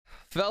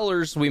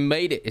Fellers, we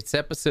made it. It's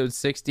episode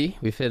 60.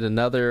 We've hit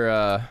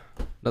another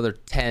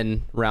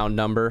 10 round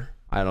number.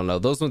 I don't know.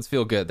 Those ones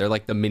feel good. They're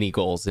like the mini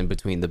goals in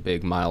between the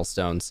big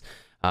milestones.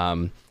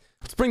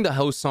 Let's bring the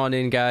hosts on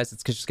in, guys.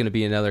 It's just going to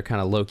be another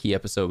kind of low-key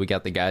episode. We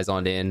got the guys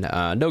on in.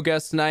 No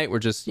guests tonight. We're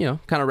just, kind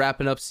of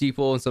wrapping up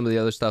Sequel and some of the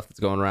other stuff that's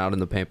going around in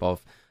the paintball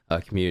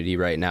community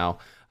right now.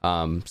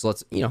 So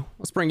let's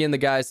bring in the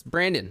guys.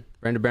 Brandon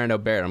Barrett. I'm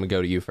going to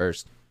go to you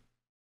first.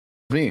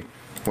 Me.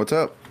 What's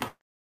up?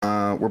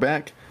 We're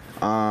back.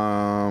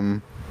 I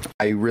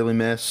really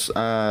miss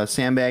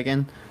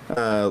sandbagging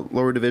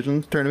lower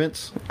division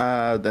tournaments.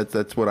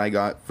 That's what I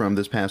got from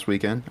this past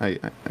weekend. I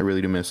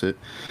really do miss it.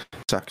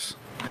 Sucks.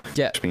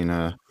 Yeah. I mean,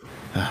 not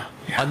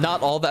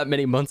all that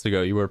many months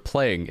ago, you were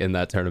playing in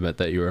that tournament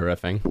that you were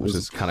reffing, which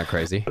is kind of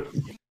crazy.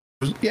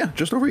 Yeah,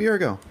 just over a year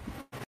ago.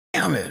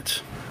 Damn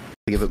it!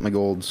 I give up my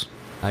golds.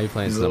 How you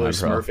playing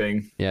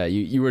smurfing? Yeah,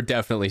 you were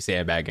definitely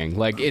sandbagging.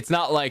 Like, it's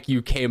not like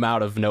you came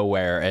out of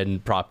nowhere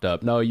and propped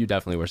up. No, you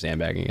definitely were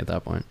sandbagging at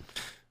that point.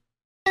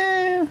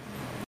 I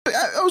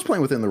was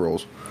playing within the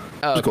rules.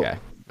 Oh, okay. Cool.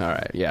 All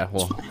right. Yeah.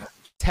 Well,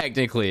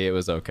 technically it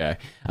was okay.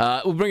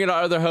 We'll bring in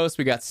our other host.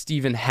 We got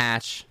Steven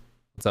Hatch.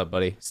 What's up,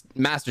 buddy?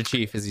 Master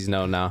Chief, as he's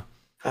known now.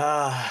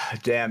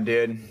 Damn,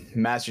 dude.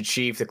 Master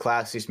Chief, the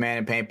classiest man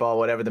in paintball,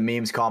 whatever the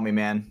memes call me,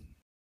 man.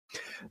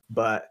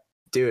 But,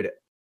 dude,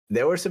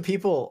 there were some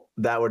people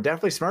that were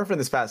definitely smurfing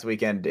this past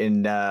weekend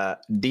in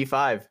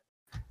D5.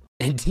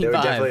 In D5. They were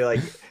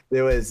definitely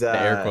there was... the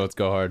air quotes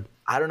go hard.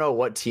 I don't know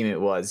what team it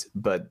was,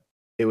 but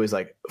it was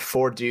like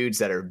 4 dudes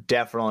that are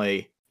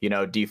definitely,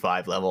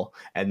 D5 level.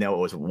 And there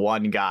was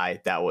one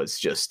guy that was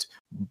just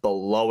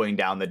blowing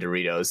down the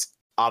Doritos.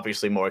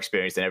 Obviously more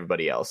experienced than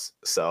everybody else.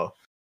 So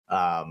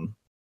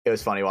it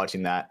was funny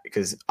watching that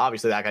because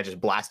obviously that guy just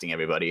blasting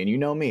everybody. And you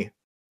know me,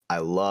 I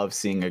love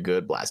seeing a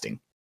good blasting.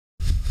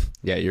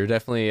 Yeah, you're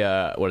definitely,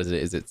 what is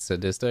it? Is it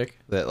sadistic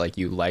that like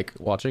you like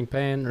watching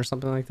pain or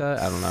something like that?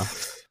 I don't know.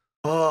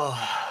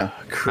 Oh,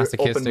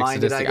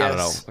 open-minded, I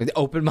guess. I don't know.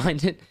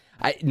 Open-minded?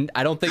 I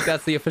don't think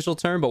that's the official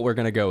term, but we're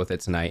going to go with it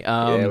tonight.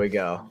 There we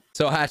go.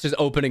 So Hatch is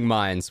opening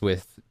minds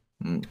with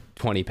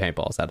 20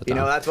 paintballs at a time.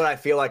 That's what I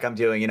feel like I'm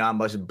doing. I'm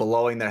just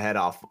blowing their head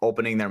off,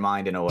 opening their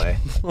mind in a way.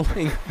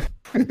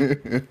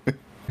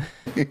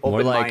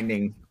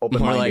 Open-minding.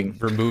 More like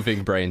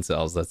removing brain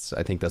cells.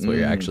 I think that's what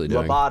you're actually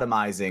doing.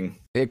 Lobotomizing.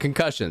 Yeah,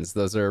 concussions.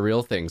 Those are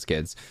real things,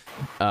 kids.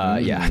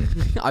 Yeah.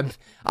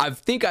 I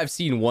think I've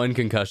seen one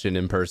concussion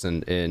in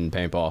person in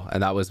paintball,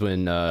 and that was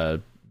when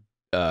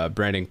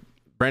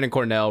Brandon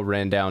Cornell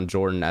ran down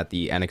Jordan at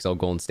the NXL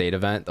Golden State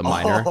event, the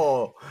minor.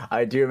 Oh,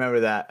 I do remember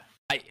that.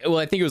 I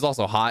think it was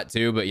also hot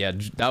too, but yeah,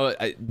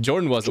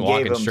 Jordan wasn't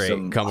walking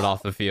straight coming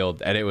off the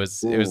field, and it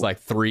was like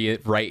 3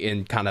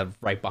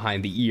 right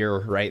behind the ear,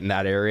 right in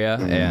that area,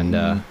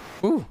 and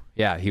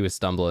yeah, he was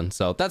stumbling.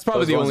 So that's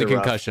probably the only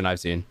concussion I've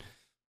seen.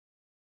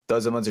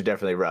 Those ones are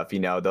definitely rough.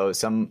 Those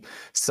some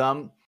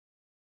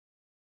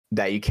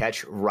that you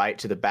catch right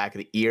to the back of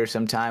the ear.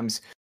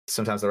 Sometimes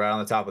they're right on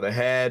the top of the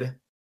head,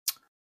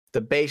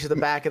 the base of the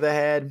back of the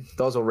head.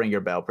 Those will ring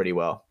your bell pretty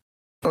well.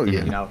 Oh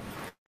yeah,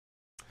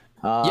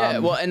 yeah,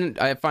 well, and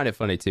I find it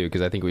funny too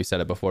because I think we said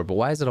it before, but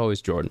why is it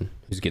always Jordan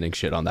who's getting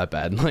shit on that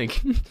bad?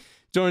 Like,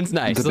 Jordan's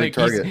nice. Like,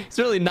 he's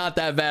really not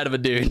that bad of a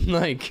dude.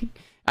 Like,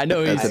 I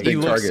know he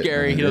looks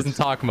scary. He doesn't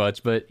talk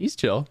much, but he's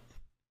chill.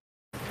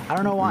 I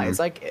don't know why.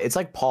 It's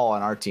like Paul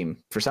on our team.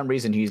 For some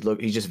reason, he's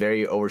just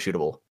very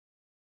overshootable.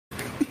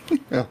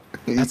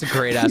 That's a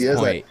great ass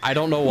point. I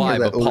don't know why,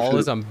 but Paul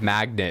is a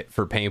magnet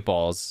for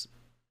paintballs.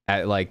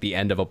 At like the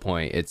end of a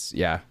point, it's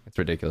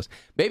ridiculous.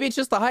 Maybe it's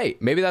just the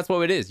height. Maybe that's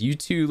what it is. You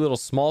two little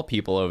small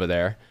people over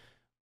there,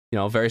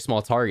 very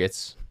small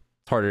targets.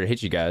 It's harder to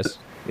hit you guys.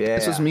 Yeah,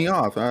 this is me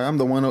off. I'm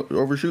the one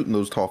overshooting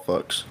those tall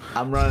fucks.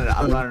 I'm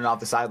running off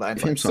the sideline.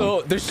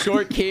 So the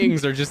short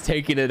kings are just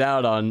taking it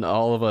out on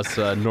all of us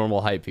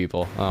normal height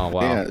people. Oh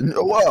wow. Yeah.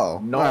 Whoa.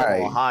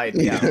 Normal height.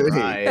 Yeah.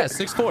 Right. Yeah.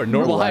 6'4",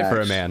 normal height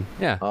for a man.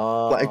 Yeah.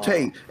 Like,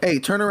 hey,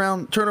 turn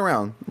around,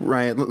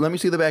 Ryan. Let me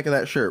see the back of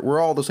that shirt. We're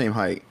all the same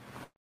height.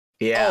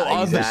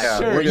 Yeah,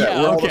 exactly.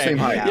 We're all the same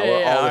height.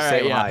 We're all the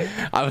same height.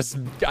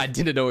 I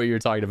didn't know what you were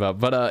talking about,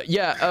 but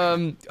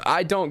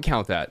I don't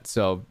count that.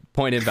 So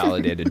point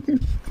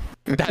invalidated.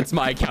 That's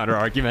my counter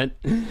argument.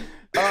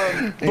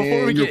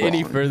 Before we get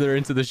any further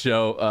into the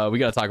show, we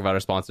got to talk about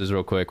our sponsors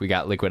real quick. We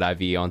got Liquid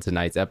IV on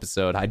tonight's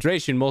episode.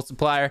 Hydration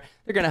Multiplier.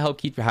 They're going to help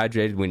keep you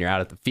hydrated when you're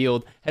out at the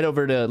field. Head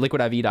over to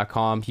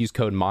liquidiv.com. Use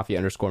code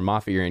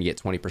Mafia_Mafia. You're going to get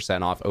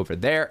 20% off over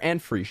there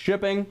and free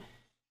shipping.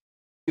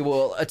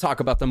 We'll talk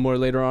about them more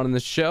later on in the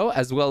show,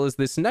 as well as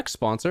this next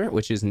sponsor,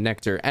 which is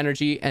Nectar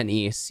Energy,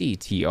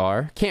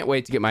 NECTR. Can't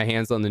wait to get my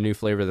hands on the new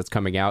flavor that's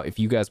coming out. If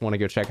you guys want to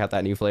go check out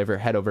that new flavor,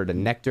 head over to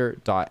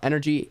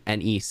nectar.energy,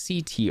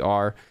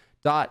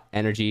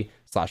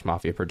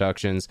 NECTR.energy/Mafia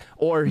Productions,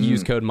 or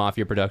use code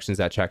Mafia Productions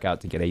at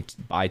checkout to get a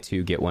buy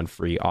 2 get 1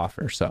 free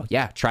offer. So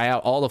yeah, try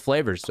out all the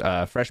flavors: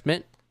 fresh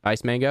mint,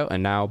 ice mango,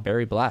 and now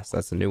berry blast.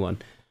 That's the new one.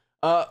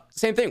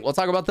 Same thing. We'll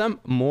talk about them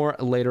more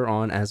later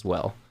on as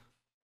well.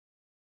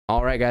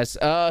 All right, guys.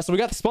 So we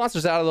got the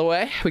sponsors out of the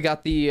way. We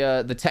got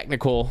the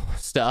technical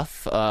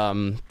stuff.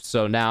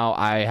 So now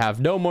I have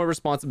no more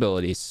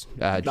responsibilities.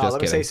 Let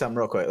me say something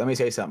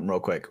real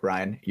quick,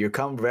 Ryan. You've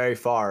come very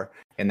far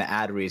in the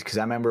ad reads because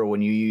I remember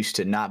when you used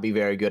to not be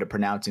very good at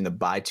pronouncing the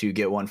buy two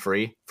get one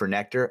free for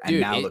Nectar, and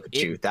Dude, now look at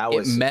you. That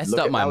it messed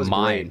up my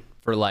mind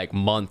great. for like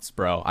months,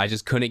 bro. I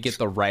just couldn't get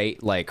the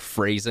right like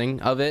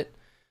phrasing of it.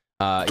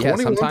 Yeah,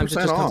 sometimes it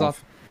just comes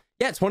off.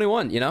 Yeah, it's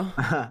 21. You know,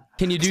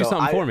 can you do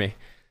something for me?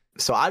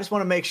 So I just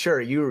want to make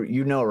sure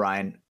you know,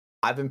 Ryan,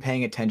 I've been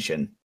paying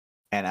attention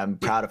and I'm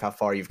proud of how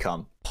far you've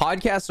come.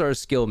 Podcasts are a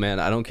skill, man.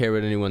 I don't care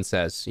what anyone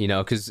says, you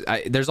know, because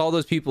there's all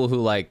those people who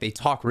like they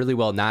talk really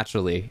well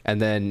naturally.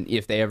 And then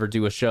if they ever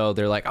do a show,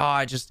 they're like, oh,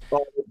 I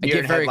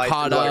get very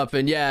caught up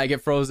and I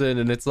get frozen.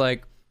 And it's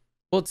like,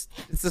 well, it's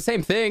the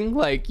same thing.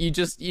 Like you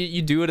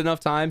do it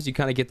enough times, you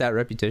kind of get that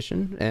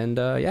repetition and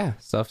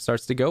stuff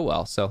starts to go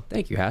well. So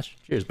thank you, Hash.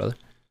 Cheers, brother.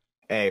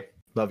 Hey,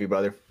 love you,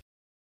 brother.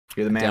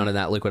 You're the man. Down in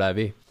that liquid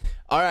IV.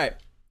 All right.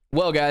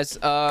 Well, guys,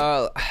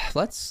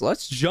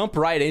 let's jump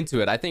right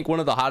into it. I think one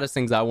of the hottest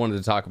things I wanted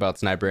to talk about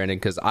tonight, Brandon,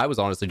 because I was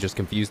honestly just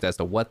confused as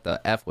to what the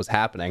F was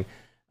happening.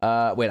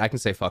 Wait, I can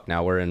say fuck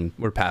now.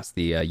 We're past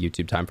the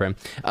YouTube time frame.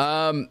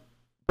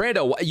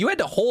 Brando, you had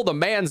to hold a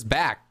man's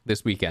back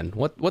this weekend.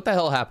 What the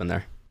hell happened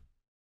there?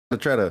 To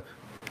try to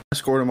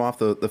escort him off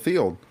the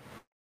field.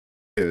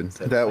 Dude,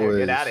 that was...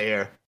 Get out of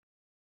here.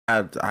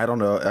 I don't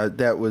know.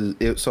 That was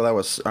it. So that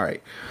was all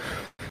right.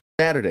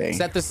 Saturday.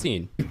 Set the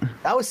scene.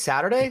 That was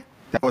Saturday?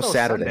 That was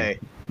Saturday. Sunday.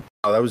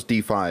 Oh, that was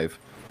D5.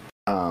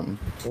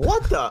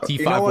 What the? D5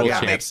 you know what? world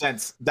That champ. makes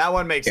sense. That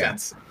one makes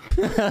sense.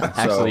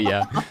 Actually,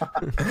 yeah.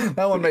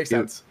 That one makes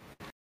sense.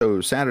 So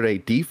Saturday,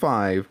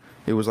 D5,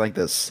 it was like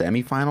the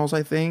semifinals,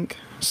 I think.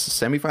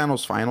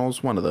 Semifinals,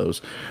 finals, one of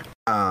those.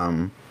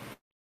 And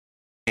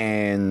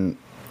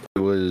it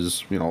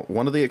was,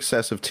 one of the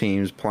excessive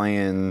teams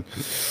playing,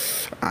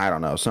 I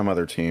don't know, some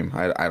other team.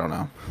 I don't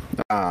know.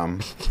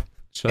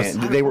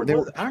 And they were.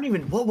 I don't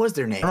even. What was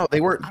their name? No,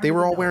 they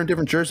were all wearing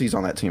different jerseys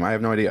on that team. I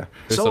have no idea.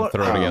 There's some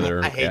throw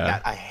together. I hate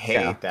that. I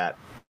hate that.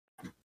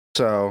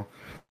 So,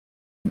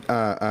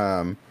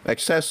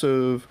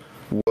 excessive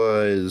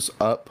was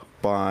up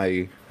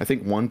by I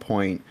think 1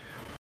 point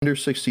under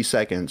 60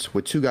 seconds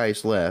with 2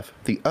 guys left.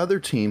 The other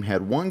team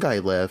had 1 guy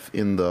left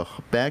in the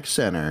back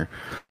center.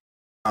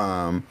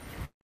 One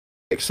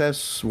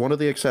of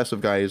the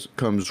excessive guys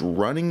comes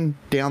running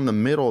down the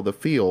middle of the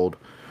field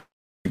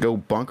to go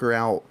bunker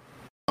out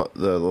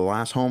the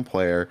last home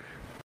player,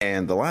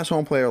 and the last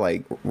home player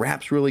like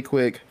wraps really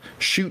quick,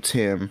 shoots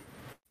him.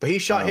 But he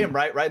shot him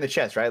right in the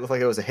chest, right? It looked like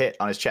it was a hit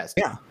on his chest.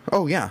 Yeah.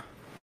 Oh yeah.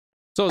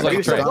 So it was he like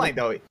was still playing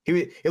though.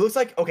 It looks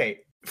like,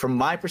 okay, from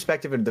my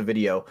perspective in the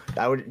video,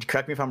 I would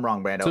correct me if I'm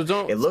wrong, Brando.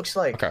 So it looks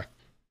like right.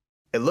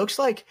 It looks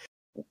like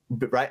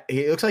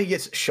he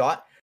gets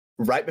shot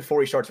right before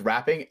he starts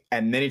rapping,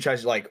 and then he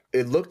tries to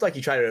it looked like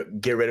he tried to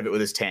get rid of it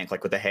with his tank,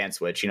 like with the hand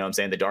switch. You know what I'm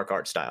saying? The dark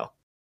art style.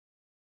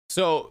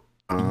 So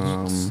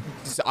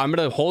I'm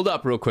gonna hold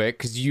up real quick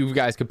because you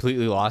guys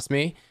completely lost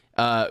me.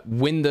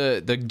 When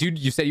the dude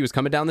you said he was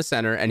coming down the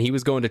center and he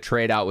was going to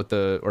trade out with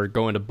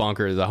going to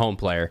bunker the home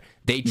player,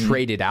 they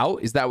traded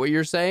out. Is that what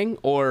you're saying?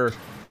 Or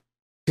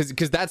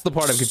because that's the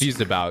part I'm confused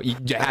about.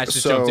 Hash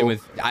just jumped in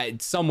with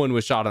someone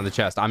was shot on the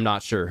chest. I'm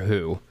not sure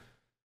who.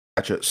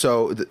 Gotcha.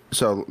 So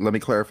let me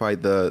clarify.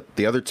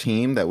 The other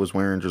team that was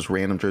wearing just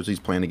random jerseys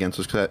playing against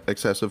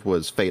excessive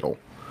was Fatal.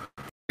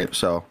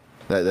 So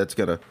that's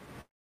gonna.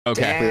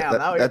 Okay. Damn,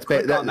 that's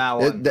quick on that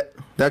one.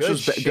 That's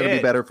just going to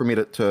be better for me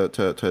to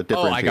differentiate.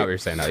 Oh, I got what you're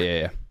saying now.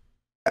 Yeah.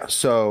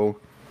 So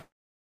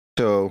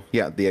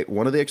yeah,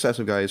 one of the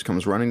excessive guys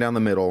comes running down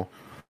the middle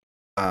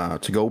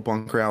to go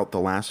bunker out the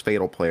last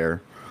Fatal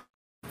player.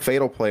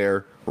 Fatal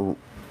player,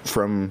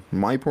 from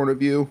my point of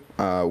view,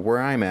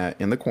 where I'm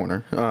at in the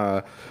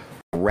corner,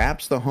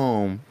 wraps the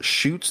home,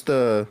 shoots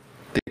the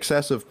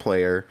excessive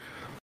player,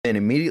 and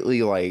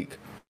immediately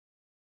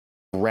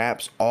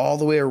wraps all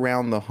the way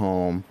around the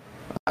home.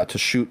 To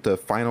shoot the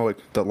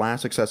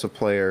last excessive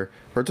player,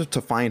 or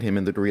to find him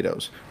in the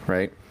Doritos,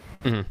 right?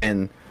 Mm-hmm.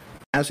 And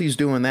as he's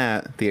doing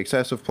that, the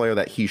excessive player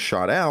that he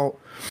shot out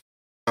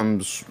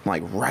comes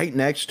right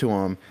next to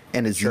him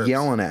and is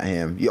yelling at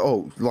him.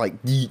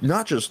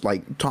 Not just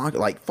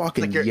talking,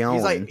 fucking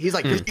yelling. He's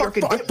like, you're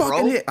fucking hit, bro.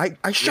 Fucking hit.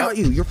 I shot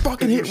you. You're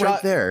fucking hit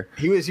right there.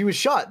 He was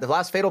shot. The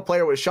last Fatal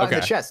player was shot in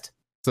the chest.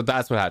 So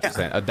that's what Hatch was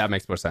saying. That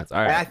makes more sense. All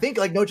right. And I think,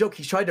 no joke,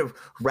 he's tried to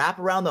wrap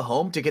around the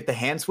home to get the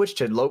hand switch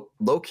to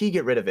low key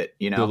get rid of it.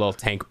 You know, do a little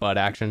tank butt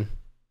action.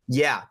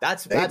 Yeah,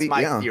 that's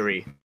my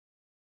theory.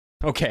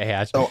 Okay,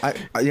 Hatch. Oh, I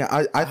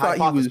thought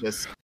he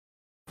was.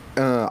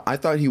 I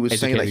thought he was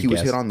saying that he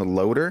was hit on the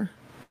loader.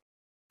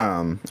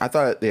 I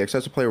thought the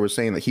excessive player was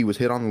saying that he was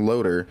hit on the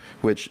loader,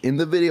 which in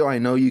the video I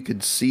know you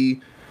could see.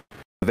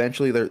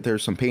 Eventually,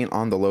 there's some paint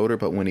on the loader,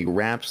 but when he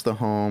wraps the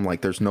home,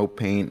 there's no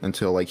paint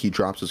until he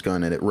drops his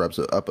gun and it rubs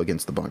it up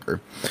against the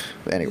bunker.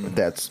 Anyway,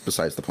 that's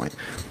besides the point.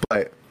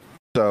 But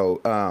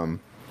so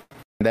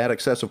that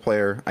excessive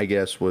player, I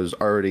guess, was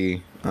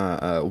already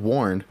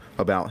warned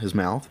about his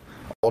mouth.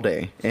 all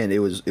day, and it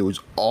was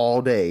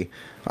all day.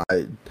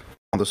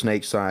 On the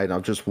Snake side,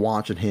 I'm just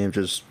watching him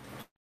just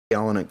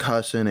yelling and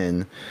cussing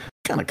and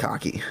kind of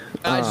cocky.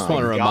 I just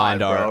want to remind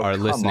God, bro, our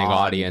come listening on.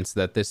 audience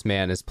that this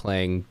man is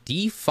playing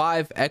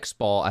D5 X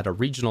ball at a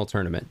regional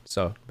tournament.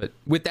 So, but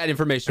with that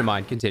information in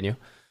mind, continue.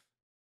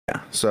 Yeah.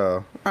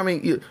 So I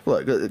mean,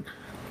 look,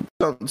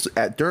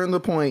 during the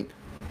point,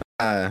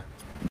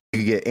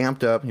 you get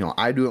amped up. You know,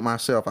 I do it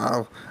myself.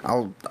 I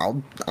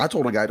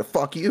told a guy to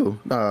fuck you.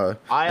 At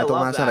the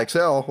last night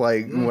XL,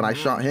 like when I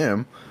shot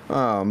him.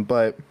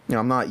 But you know,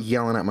 I'm not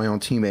yelling at my own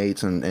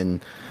teammates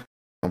and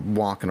I'm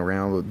walking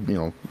around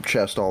with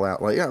chest all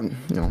out. Like Again,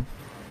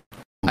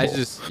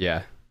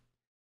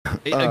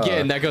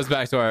 that goes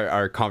back to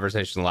our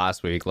conversation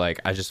last week. Like,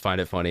 I just find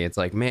it funny. It's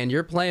like, man,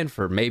 you're playing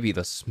for maybe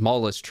the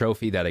smallest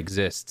trophy that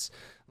exists.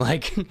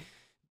 Like,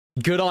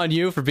 good on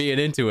you for being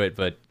into it,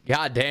 but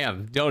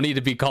goddamn, don't need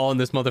to be calling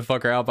this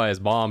motherfucker out by his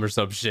mom or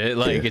some shit.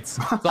 Like, it's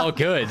all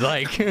good.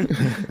 Like,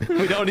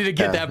 we don't need to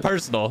get that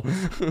personal.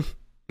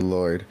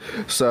 Lord.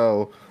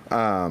 So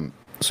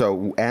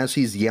as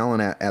he's yelling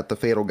at the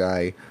fatal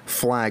guy,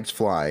 flags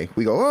fly.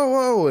 We go,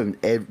 whoa, and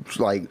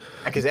like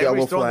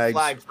yellow flags,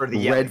 flag for the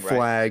yelling, red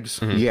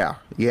flags. Right? Mm-hmm.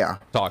 Yeah.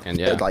 Talking,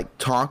 yeah. Like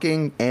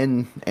talking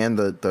and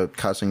the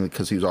cussing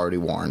because he was already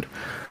warned.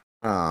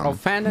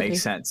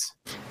 Makes sense.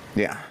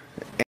 Yeah.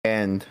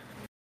 And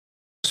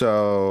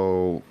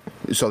so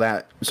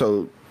I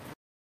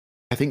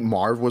think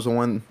Marv was the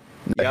one.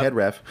 The head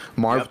ref,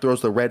 Marv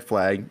throws the red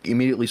flag,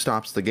 immediately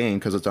stops the game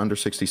because it's under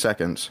 60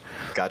 seconds.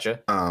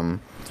 Gotcha.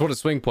 That's what a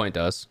swing point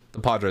does. The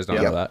Padres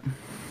don't know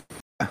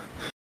that.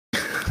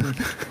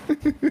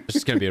 It's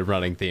just gonna be a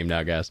running theme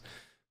now, guys.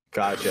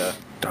 Gotcha.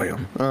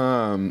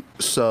 Damn.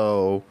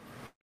 So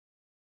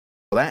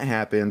that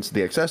happens.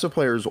 The excessive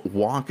player's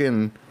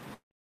walking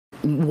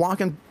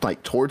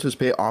like towards his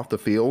pit off the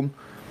field,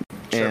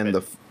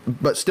 and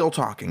but still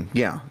talking.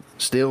 Yeah,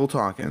 still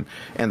talking.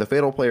 And the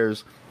fatal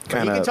player's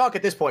kind of. He can talk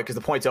at this point because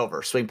the point's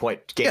over. Swing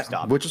point, game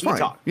stop. Which is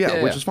fine.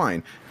 Yeah, which is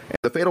fine. And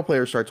the fatal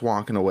player starts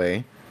walking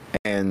away,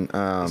 and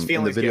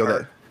in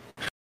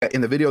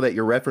the video that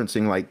you're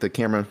referencing, like the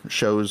camera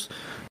shows.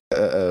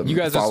 You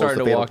guys are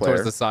starting to walk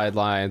towards the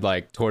sideline,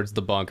 like towards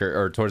the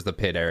bunker or towards the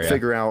pit area. To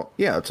figure out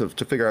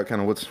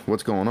kind of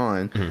what's going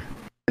on,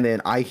 and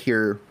then I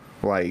hear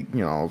like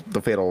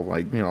the fatal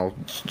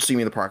see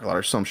me in the parking lot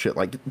or some shit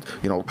like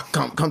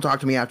come talk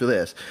to me after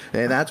this,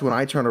 and that's when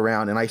I turn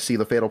around and I see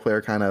the fatal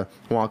player kind of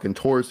walking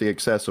towards the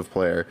excessive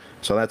player.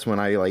 So that's when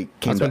I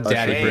came to usher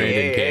Daddy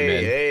Brandon came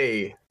in.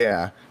 Hey.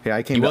 Yeah,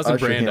 I came to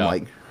usher him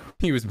like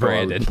he was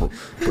Brandon.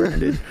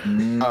 Branded.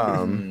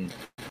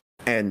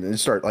 And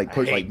start like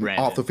push like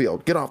Brandon. Off the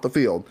field, get off the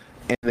field,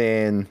 and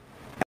then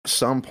at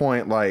some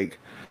point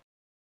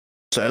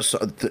says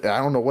I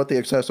don't know what the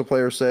excessive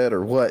player said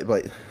or what,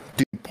 but.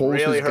 Dude pulls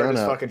really his gun hurt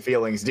his up. Fucking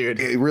feelings, dude.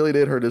 It really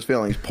did hurt his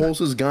feelings. Pulls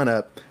his gun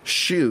up,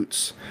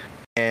 shoots,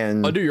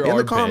 and under your in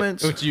armpit, the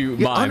comments, which you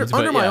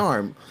under my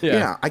arm.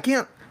 Yeah, I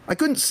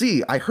couldn't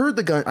see. I heard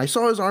the gun. I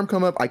saw his arm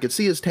come up. I could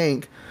see his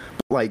tank,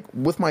 but like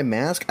with my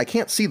mask, I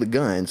can't see the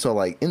gun. So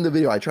like in the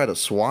video, I try to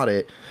swat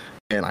it,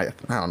 and I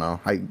don't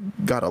know. I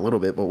got a little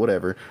bit, but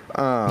whatever.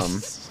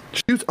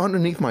 Shoots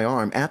underneath my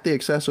arm at the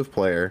excessive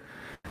player.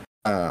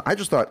 I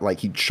just thought like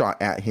he'd shot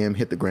at him,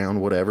 hit the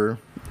ground, whatever.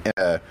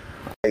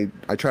 I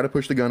try to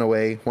push the gun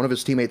away. One of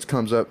his teammates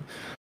comes up,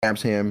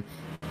 grabs him,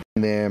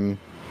 and then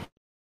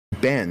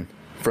Ben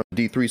from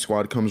the D3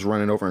 squad comes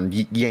running over and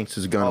yanks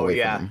his gun away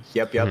from him.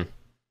 Yep.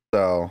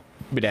 So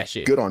that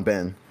shit. Good on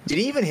Ben. Did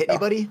he even hit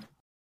anybody?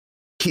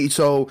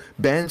 So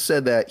Ben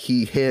said that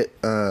he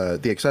hit the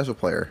excessive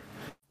player.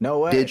 No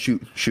way. Did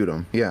shoot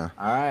him? Yeah.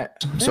 All right.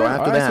 So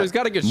after that, so he's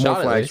got a good more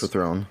shot. Flags were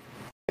thrown.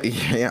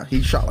 Yeah,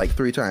 he shot like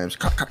 3 times.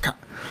 He's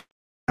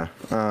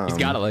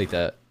got it like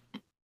that.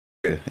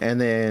 And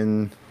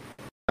then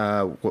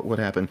what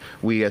happened?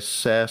 We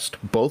assessed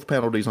both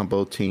penalties on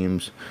both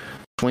teams,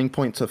 swing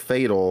point to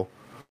fatal,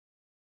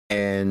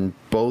 and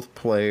both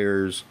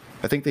players.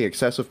 I think the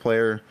excessive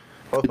player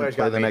both play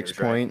the next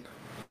point.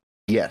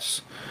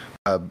 Yes.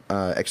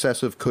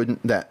 Excessive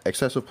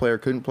player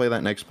couldn't play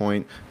that next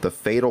point. The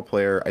fatal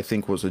player, I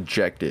think, was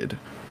ejected.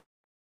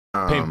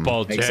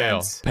 Paintball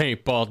jail.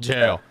 Paintball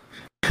jail.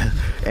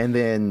 And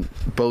then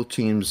both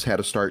teams had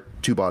to start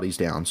 2 bodies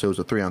down, so it was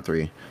a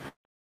 3-on-3.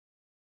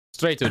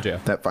 Straight to jail.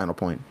 That final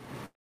point.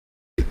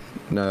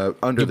 Under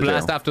the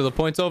blast jail. after the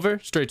point's over,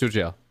 straight to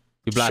jail.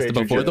 You blast it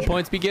before the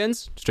points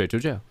begins, straight to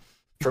jail.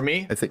 For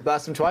me, I think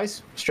blast him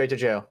twice, straight to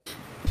jail.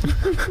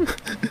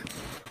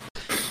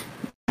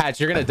 Patch,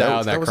 you're gonna die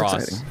on that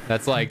cross.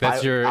 Exciting.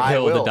 That's your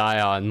hill to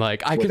die on.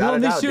 Like, I can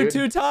only shoot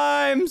 2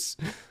 times.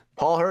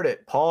 Paul heard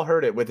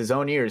it with his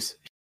own ears.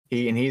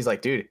 He's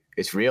like, dude,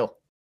 it's real.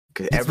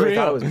 Because everybody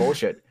thought it was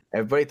bullshit.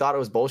 Everybody thought it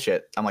was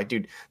bullshit. I'm like,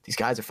 dude, these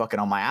guys are fucking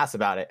on my ass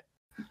about it.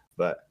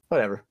 But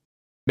whatever.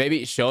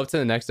 Maybe show up to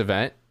the next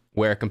event,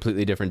 wear a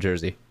completely different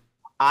jersey.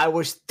 I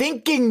was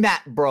thinking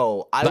that,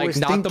 bro.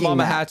 Not the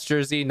Mama Hats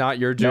jersey, not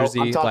your jersey.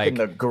 No, I'm talking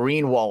the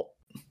green wall.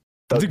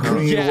 The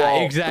green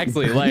wall.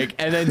 Exactly.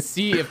 And then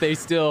see if they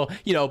still,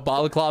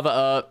 balaclava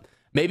up,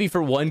 Maybe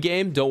for one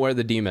game, don't wear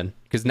the demon,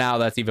 because now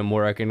that's even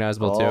more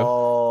recognizable too.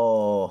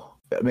 Oh,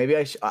 maybe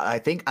I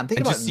think I'm thinking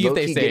And about just see if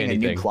they say getting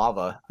anything. a new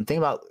clava. I'm thinking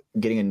about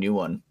getting a new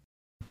one.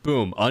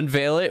 Boom,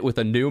 unveil it with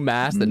a new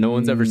mask that no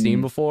one's ever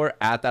seen before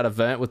at that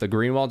event with a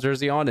Greenwall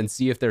jersey on, and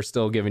see if they're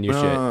still giving you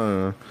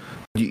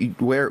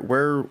shit.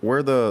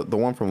 Wear the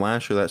one from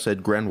last year that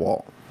said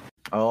Grenwall.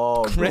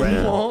 Oh,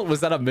 Greenwall?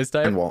 Was that a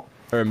mistype? Grenwall.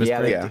 Or a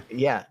misprint?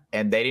 Yeah,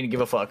 and they didn't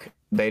give a fuck.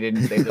 They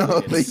didn't.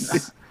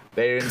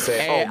 They didn't say,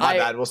 Hey, "Oh, my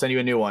bad, we'll send you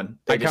a new one."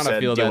 They I just kind of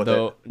said, feel "Deal that with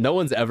though. it." No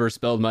one's ever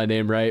spelled my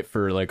name right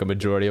for like a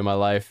majority of my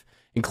life,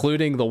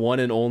 including the one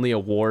and only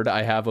award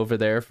I have over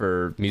there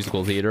for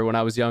musical theater when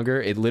I was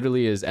younger. It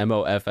literally is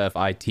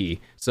Moffit.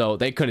 So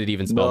they couldn't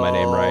even spell my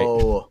name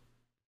right.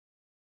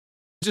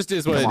 It just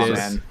is what Come it on, is.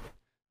 man.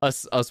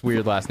 Us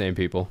weird last name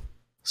people.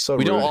 So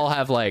We don't rude. all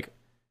have like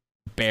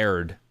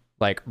Baird,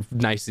 like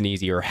nice and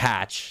easy, or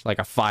Hatch, like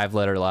a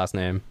 5-letter last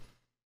name.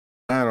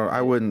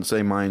 I wouldn't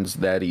say mine's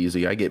that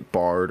easy. I get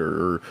barred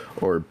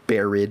or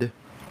buried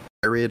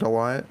a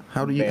lot.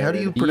 How do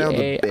you pronounce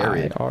the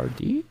buried?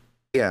 B-A-I-R-D?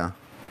 Yeah.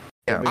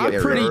 Yeah.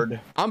 Bird.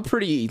 I'm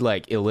pretty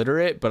like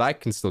illiterate, but I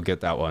can still get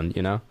that one,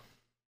 you know?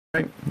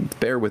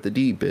 Bear with the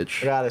D,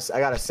 bitch. I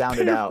gotta sound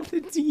it out.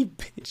 The D,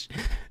 bitch.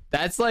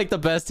 That's like the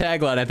best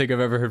tagline I think I've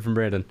ever heard from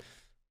Brandon.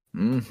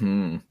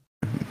 Mm-hmm.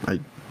 I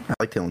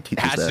like telling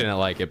teachers Hatch that. didn't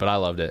like it, but I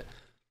loved it.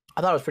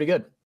 I thought it was pretty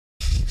good.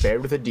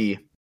 Bared with a D.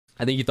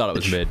 I think he thought it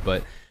was mid,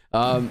 but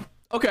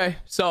okay.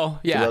 So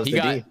yeah, Goes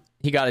to D.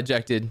 he got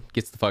ejected,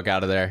 gets the fuck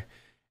out of there.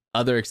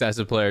 Other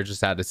excessive player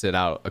just had to sit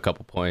out a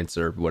couple points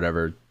or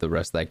whatever the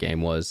rest of that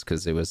game was,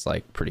 because it was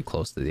like pretty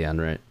close to the end,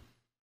 right?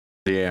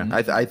 Yeah,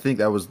 I think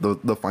that was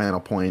the final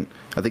point.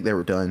 I think they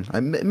were done.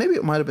 Maybe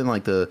it might have been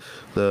like the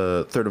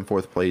third and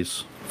fourth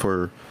place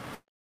for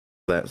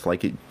that.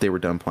 Like they were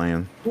done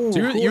playing. So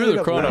you were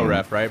the chrono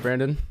ref, right,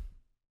 Brandon?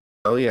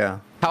 Oh yeah,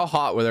 How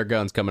hot were their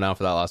guns coming out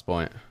for that last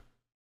point?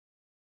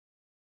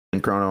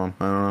 and chrono.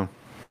 I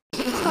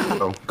don't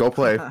know. Go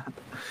play.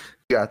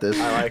 You got this.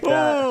 I like that.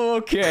 Oh,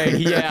 okay.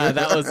 Yeah,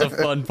 that was a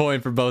fun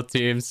point for both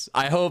teams.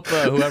 I hope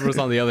whoever was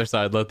on the other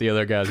side let the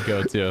other guys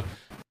go too.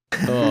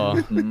 Oh,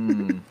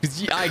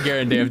 because I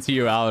guarantee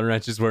you, Allen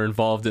wrenches were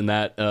involved in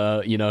that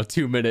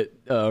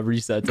 2-minute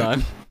reset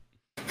time.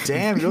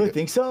 Damn, you really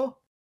think so?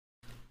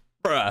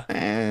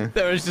 Bruh.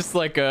 There was just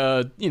like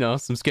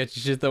some sketchy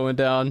shit that went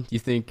down. You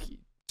think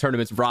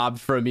tournament's robbed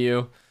from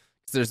you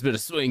because there's been a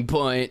swing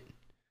point.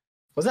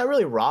 Was that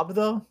really robbed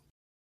though?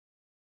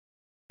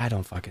 I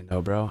don't fucking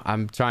know, bro.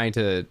 I'm trying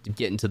to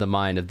get into the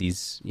mind of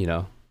these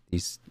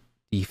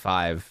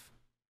E5.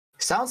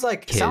 Sounds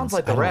like Kids, the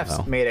I don't refs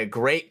know. made a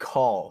great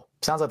call.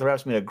 Sounds like the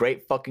refs made a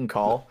great fucking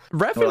call.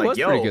 Reffing Like, was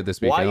pretty good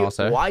this weekend, I'll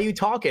say. Why are you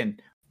talking?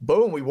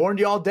 Boom, we warned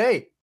you all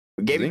day.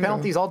 We gave you Zinger.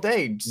 penalties all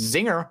day.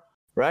 Zinger,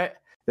 right?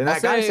 Then I'll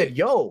that guy say- said,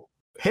 yo,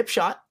 hip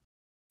shot.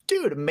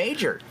 Dude,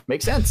 major.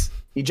 Makes sense.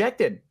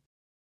 Ejected.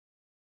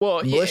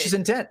 Well, Malicious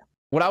intent.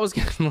 what I was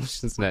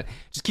gonna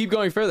just keep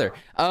going further.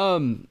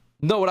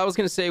 No, what I was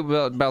gonna say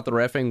about the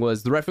reffing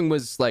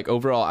was like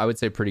overall, I would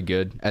say pretty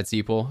good at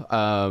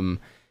Seapool.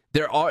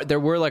 There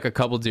were like a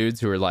couple dudes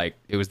who were like,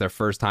 it was their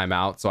first time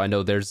out, so I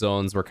know their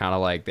zones were kind of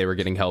like they were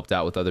getting helped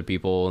out with other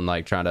people and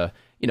like trying to,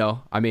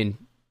 I mean,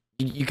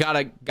 you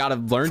gotta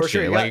learn For shit.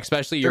 sure, yeah. Like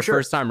especially your For sure.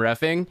 first time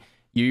reffing,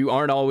 you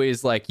aren't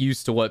always like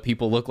used to what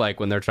people look like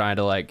when they're trying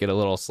to like get a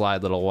little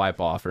wipe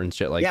off and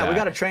shit like that. Yeah, we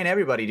got to train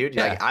everybody, dude.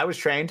 Yeah. Like I was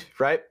trained,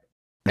 right?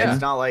 Yeah.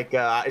 It's not like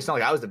I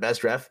was the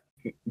best ref.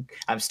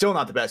 I'm still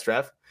not the best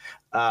ref.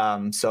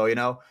 So you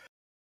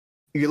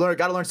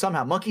got to learn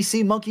somehow. Monkey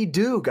see, monkey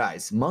do,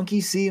 guys. Monkey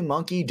see,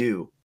 monkey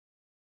do.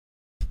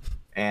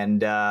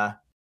 And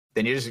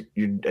then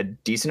you're a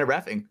decent at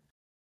reffing.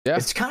 Yeah.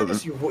 It's kind of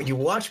just you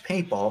watch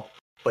paintball,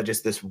 but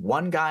just this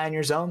one guy on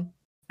your zone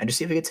and just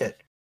see if he gets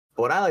hit.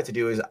 But what I like to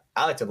do is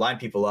I like to line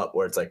people up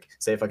where it's like,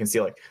 say if I can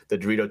see like the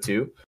Dorito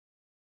 2,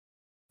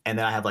 and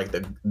then I have like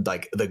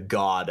the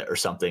god or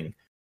something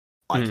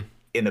like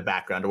in the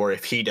background, or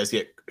if he does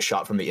get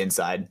shot from the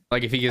inside.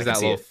 Like if he gives I can that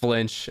see little it.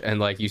 flinch and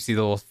like you see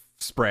the little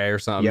spray or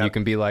something, Yep. you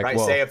can be like, Right,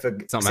 whoa, say if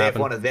happened.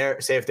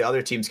 if the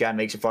other team's guy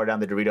makes it far down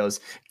the Doritos,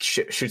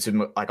 shoots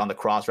him like on the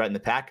cross right in the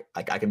pack,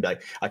 like I can be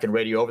like, I can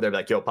radio over there, be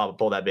like, yo, Papa,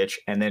 pull that bitch,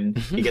 and then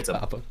he gets him.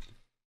 Papa.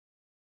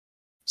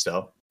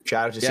 So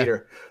shout out to Yeah.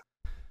 Cedar.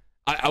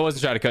 I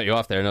wasn't trying to cut you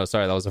off there. No,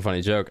 sorry, that was a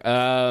funny joke.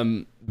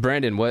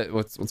 Brandon,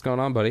 what's going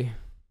on, buddy? You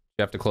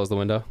have to close the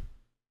window.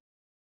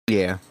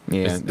 Yeah.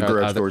 Is- The are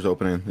garage the- door's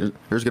opening.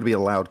 There's gonna be a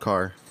loud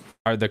car.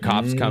 Are the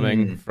cops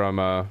coming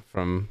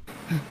from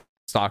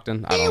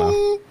Stockton? I don't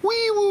know.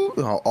 Wee-woo.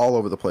 All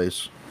over the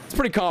place. It's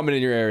pretty common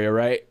in your area,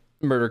 right?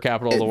 Murder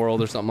capital of the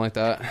world or something like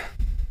that.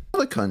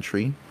 The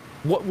country.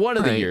 One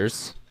of the Right.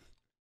 years.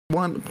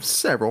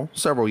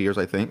 Several years,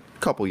 I think.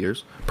 Couple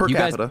years per You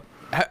guys- capita.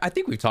 I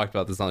think we've talked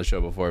about this on the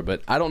show before,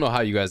 but I don't know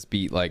how you guys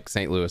beat like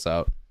St. Louis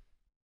out.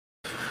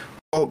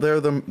 Oh,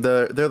 they're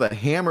the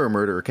hammer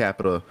murder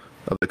capita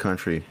of the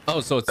country.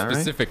 Oh, so it's All right.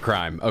 specific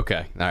crime.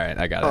 Okay, all right,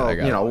 I got it. Oh, I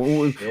got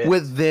it.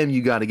 with them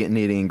you got to get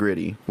nitty and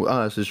gritty. With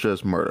us, it's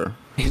just murder.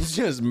 It's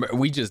just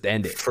we just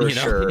end it For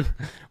sure.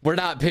 We're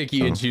not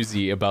picky and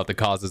choosy about the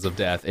causes of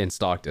death in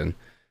Stockton.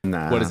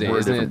 Nah, What is it? we're a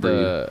Isn't it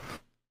different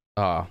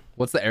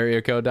what's the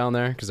area code down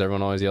there? Because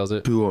everyone always yells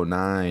it.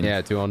 209.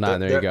 Yeah, 209.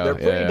 There you go. They're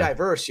pretty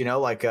diverse, you know.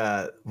 Like,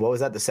 what was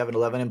that? The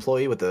 7-Eleven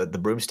employee with the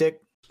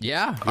broomstick.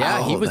 Yeah,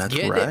 Oh, he was that's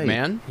getting right. it,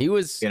 man. He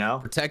was,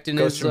 protecting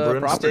his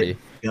property.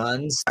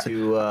 Guns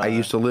to. I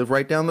used to live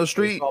right down the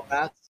street. baseball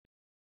bats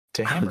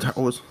to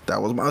hammers.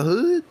 That was my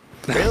hood.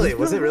 Really?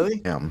 Was it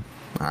really? Yeah. All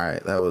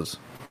right, that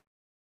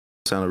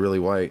sounded really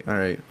white. All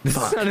right. This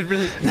sounded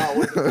really.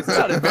 No, It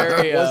sounded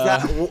very.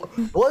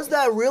 was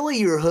that really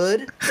your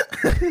hood?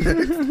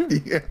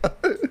 Yeah.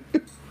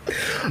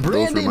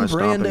 Brandon my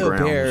stomping Brando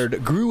grounds.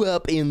 Baird grew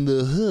up in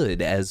the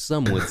hood, as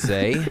some would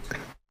say.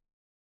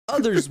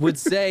 Others would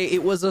say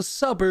it was a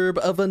suburb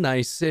of a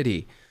nice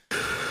city.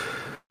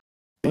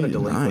 What a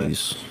delinquent.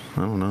 Nice.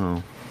 I don't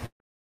know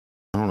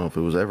if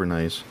it was ever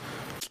nice.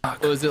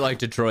 Was it like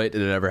Detroit?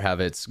 Did it ever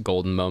have its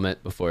golden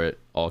moment before it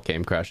all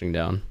came crashing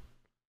down?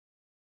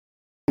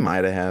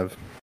 Might have.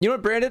 You know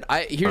what, Brandon?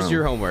 Here's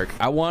your homework.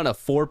 I want a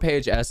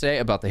 4-page essay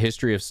about the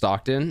history of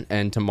Stockton,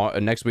 and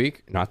next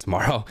week, not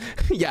tomorrow.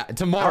 Yeah,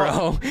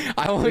 tomorrow.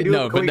 I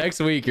want but next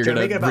week you're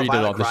gonna read it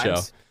on the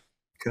show.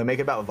 Can I make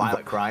it about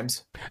violent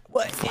crimes?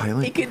 Well,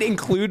 it could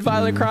include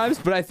violent crimes,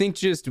 but I think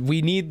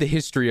we need the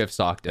history of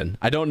Stockton.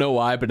 I don't know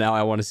why, but now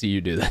I want to see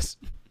you do this.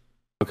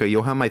 Okay,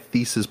 you'll have my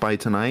thesis by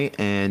tonight,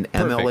 and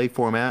MLA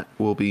format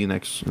will be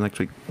next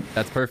week.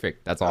 That's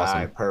perfect. That's awesome.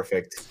 All right,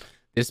 perfect.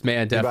 This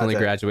man definitely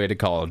graduated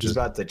college. He's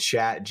about to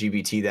chat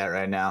GBT that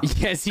right now.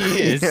 Yes, he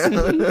is.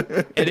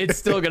 And it's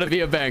still going to be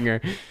a banger.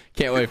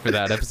 Can't wait for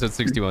that. Episode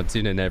 61.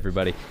 Tune in,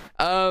 everybody.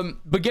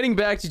 But getting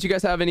back, did you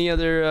guys have any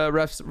other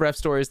ref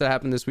stories that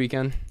happened this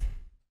weekend?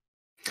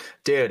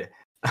 Dude,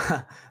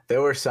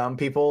 there were some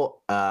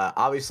people.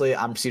 Obviously,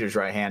 I'm Cedar's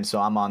right hand,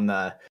 so I'm on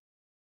the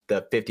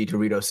 50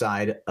 Dorito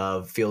side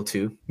of field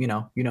 2. You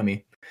know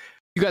me.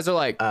 You guys are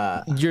like,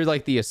 you're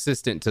like the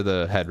assistant to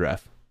the head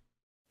ref.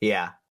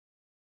 Yeah.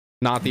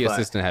 Not the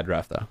assistant head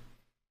ref, though.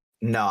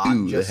 No,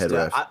 I'm just the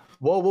head ref.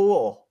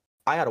 Whoa.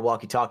 I had a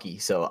walkie-talkie,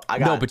 so I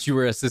got... No, but you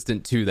were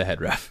assistant to the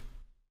head ref.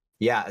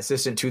 Yeah,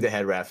 assistant to the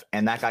head ref,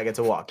 and that guy gets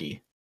a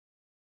walkie.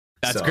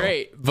 That's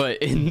great, but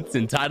it's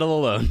in title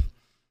alone.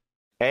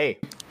 Hey,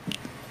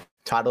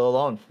 title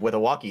alone with a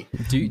walkie.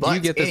 Do you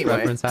get this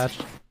reference, Hatch?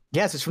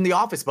 Yes, it's from The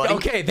Office, buddy.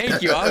 Okay,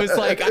 thank you. I was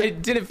like, I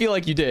didn't feel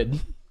like you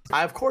did.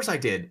 Of course I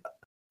did.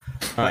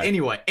 But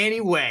right.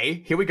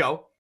 Anyway, here we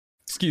go.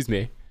 Excuse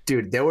me.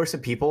 Dude, there were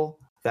some people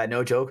that,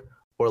 no joke,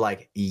 were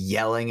like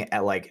yelling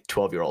at like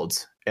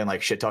 12-year-olds and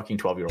like shit talking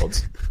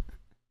 12-year-olds.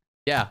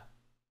 Yeah,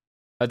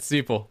 that's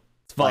simple.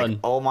 It's fun. Like,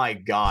 oh my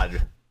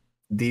god,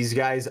 these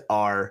guys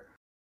are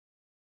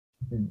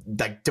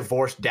like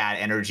divorced dad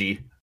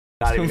energy.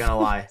 Not even gonna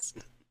lie.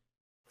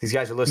 These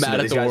guys are listening. Mad to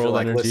at these the guys world are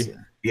like, energy.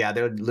 Yeah,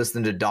 they're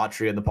listening to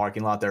Daughtry in the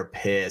parking lot. They're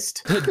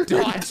pissed.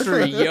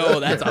 Daughtry,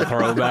 yo, that's a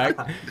throwback.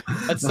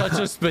 That's such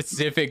a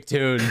specific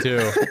tune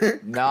too.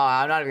 No,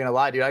 I'm not even gonna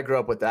lie, dude. I grew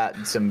up with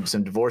that. Some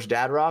divorced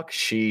dad rock.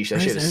 Sheesh,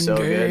 that shit is so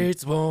good.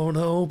 Gates won't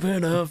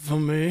open up for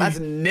me. That's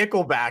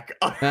Nickelback.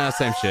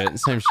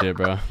 Same shit,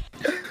 bro.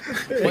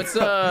 What's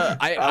I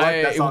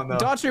like that song, though.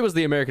 Daughtry was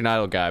the American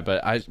Idol guy,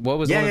 but what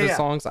was one of his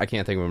songs? I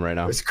can't think of him right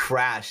now. It was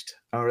Crashed.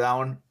 Remember that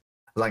one?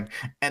 Like,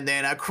 and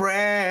then I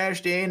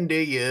crashed into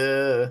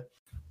you,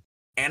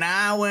 and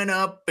I went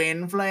up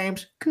in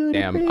flames.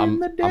 Damn,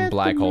 I'm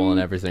black holing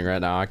everything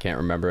right now. I can't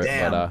remember it,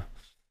 but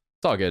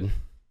it's all good.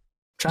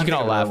 You can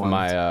all laugh at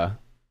my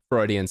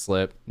Freudian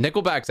slip.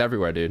 Nickelback's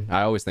everywhere, dude.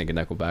 I always think of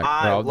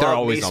Nickelback. They're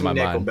always on my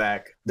mind.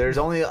 Nickelback. There's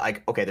only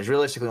there's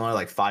realistically only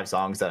like 5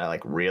 songs that I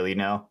like really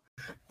know,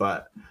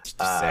 but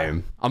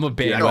same. I'm a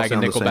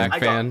bandwagon Nickelback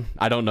fan.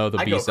 I don't know the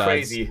B-sides. I go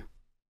crazy.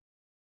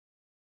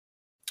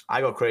 I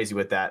go crazy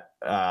with that.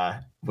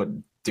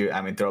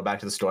 Throw back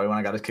to the story when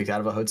I got kicked out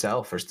of a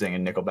hotel for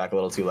singing Nickelback a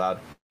little too loud.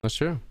 That's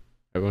true.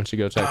 Everyone should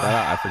go check that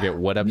out. I forget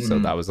what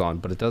episode that was on,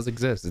 but it does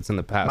exist. It's in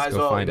the past.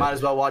 Find it. Might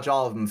as well watch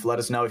all of them. Let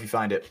us know if you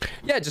find it.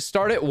 Yeah, just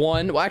start at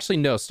 1. Well, actually,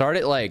 no. Start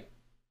at like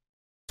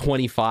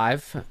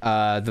 25.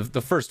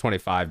 The first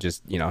 25,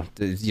 just you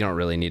don't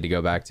really need to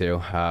go back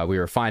to. We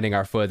were finding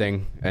our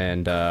footing,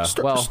 and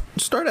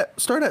start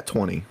at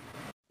 20.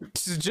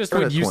 Just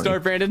when you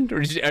start, Brandon? Or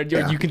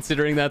are you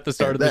considering that the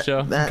start of the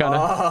show?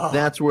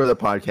 That's where the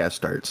podcast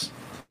starts.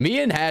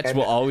 Me and Hatch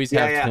will always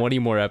have 20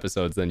 more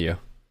episodes than you.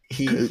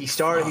 He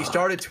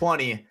started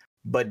 20,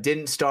 but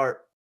didn't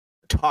start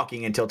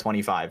talking until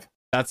 25.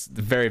 That's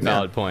a very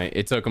valid point.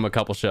 It took him a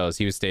couple shows.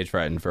 He was stage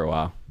frightened for a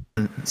while.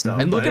 So,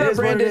 and look at our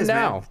Brandon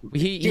now.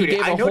 He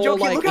gave a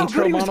whole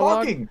intro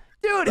monologue.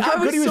 Dude, Look how I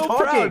was good he was so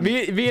talking. proud.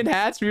 Me and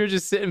Hatch, we were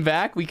just sitting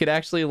back. We could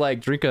actually like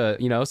drink a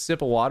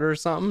sip of water or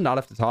something, not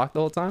have to talk the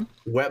whole time.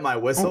 Wet my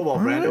whistle while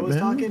all Brando right, was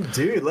man. talking,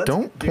 dude.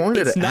 Don't point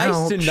it It's nice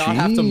out. to not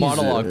have to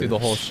monologue through the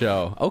Jesus. whole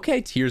show. Okay,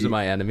 tears of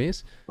my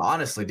enemies.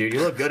 Honestly, dude,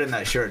 you look good in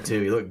that shirt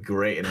too. You look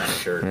great in that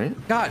shirt.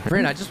 Right? God,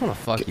 Brandon, I just want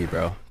to fuck you,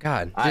 bro.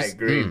 God, I just,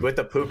 agree with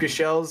the puka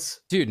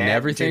shells, Dude, and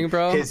everything,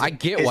 bro. I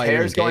get why you're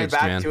hair's going engaged,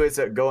 back man. to its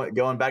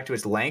going back to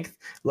its length,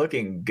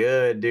 looking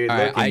good, dude. All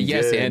right, looking I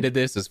yes good. ended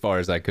this as far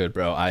as I could,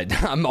 bro.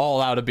 I'm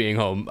all out of being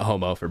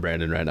homo for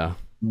Brandon right now.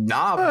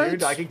 Nah, What?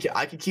 dude, I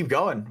can keep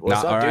going.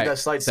 What's Nah, up, all dude? right. That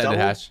slight Send it,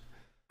 stumble, Hatch.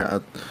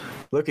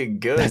 looking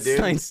good, That's dude.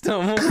 slight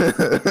stumble.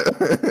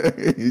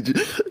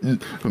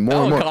 More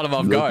Oh, and more. caught him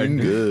off guard. Looking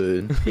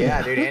good.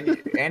 Yeah, dude.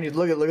 Andy,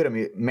 look at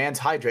him. Man's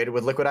hydrated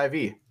with liquid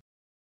IV.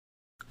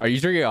 Are you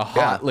drinking a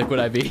hot liquid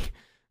IV? Is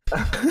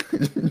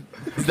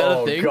that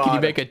Oh, a thing? Can you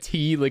God. make a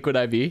tea liquid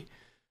IV?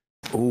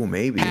 Oh,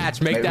 maybe.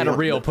 Hatch, make Maybe that a not.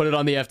 reel. Put it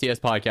on the FTS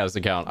podcast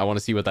account. I want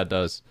to see what that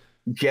does.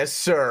 Yes,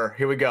 sir.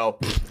 Here we go.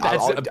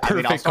 That's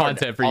perfect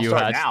content for you,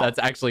 Hatch. Now. That's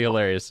actually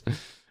hilarious.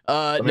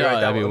 Let me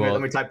write that I mean, one. well,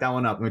 Let me type that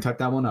one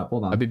up.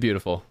 Hold on. that'd be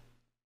beautiful.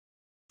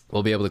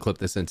 We'll be able to clip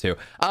this in too.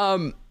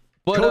 But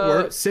Code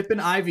word, sipping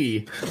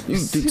IV.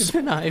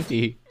 Sipping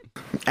Ivy.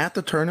 At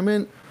the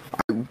tournament,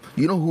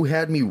 you know who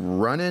had me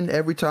running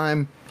every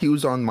time he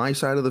was on my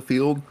side of the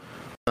field?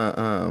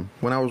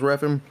 When I was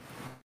reffing,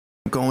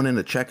 going in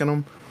to checking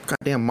him.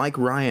 Goddamn Mike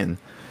Ryan.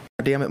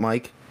 God damn it,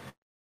 Mike.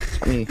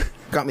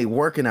 Got me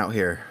working out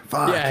here.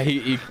 Fuck.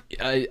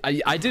 Yeah,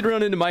 I did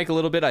run into Mike a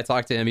little bit. I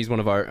talked to him. He's one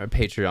of our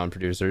Patreon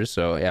producers.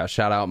 So yeah,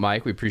 shout out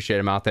Mike. We appreciate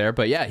him out there.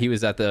 But yeah, he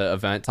was at the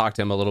event. Talked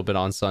to him a little bit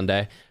on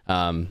Sunday.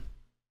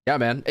 Yeah,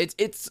 man.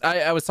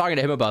 I was talking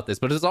to him about this,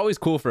 but it's always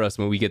cool for us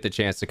when we get the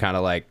chance to kind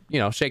of like,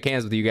 shake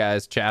hands with you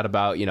guys, chat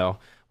about,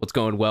 what's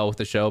going well with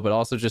the show, but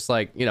also just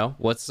like,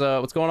 what's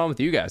going on with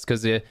you guys,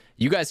 because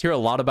you guys hear a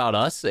lot about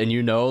us and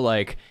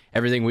like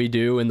everything we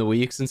do in the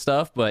weeks and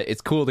stuff, but it's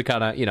cool to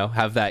kind of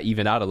have that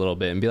even out a little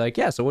bit and be like,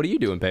 yeah, so what do you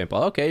do in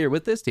paintball? Okay, you're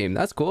with this team,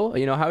 that's cool.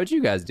 How would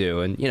you guys do?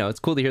 And it's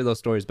cool to hear those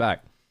stories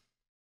back.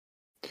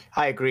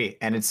 I agree,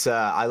 and it's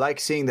I like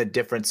seeing the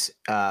difference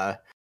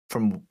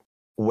from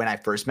when I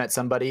first met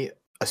somebody,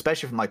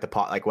 especially from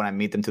like when I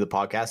meet them to the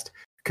podcast,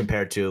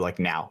 compared to like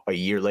now, a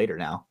year later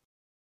now.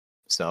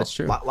 So That's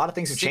true. A lot of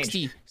things have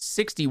changed.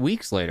 60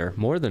 weeks later,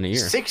 more than a year.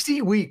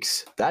 60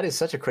 weeks. That is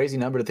such a crazy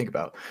number to think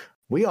about.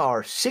 We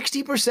are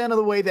 60% of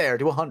the way there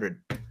to 100.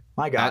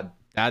 My God.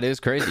 That is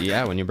crazy.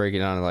 Yeah, when you break it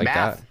down like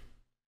Math.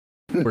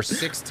 that. We're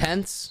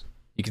 6/10.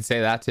 You can say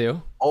that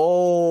too.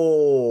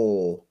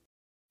 Oh.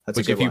 That's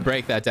Which, a if good you one.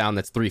 break that down,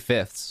 that's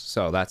 3/5.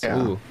 So that's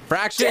Yeah.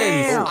 fractions.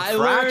 Damn, I fractions.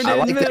 learned I in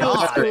like that. middle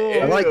God,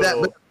 school. I like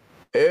that.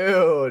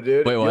 Ew,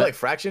 dude. Wait, You what? like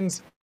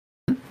fractions?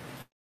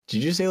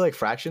 Did you say like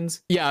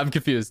fractions? Yeah, I'm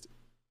confused.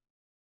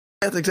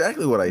 That's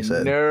exactly what I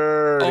said.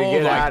 Nerd. Oh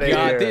get my outta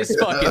god, here. this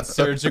fucking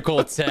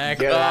surgical tech.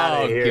 Get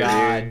outta Oh here,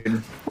 god.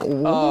 dude.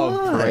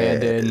 Oh,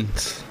 Brandon.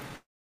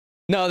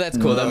 No, that's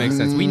cool. That makes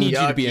sense. We need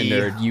you to be a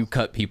Yucky. nerd. You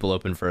cut people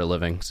open for a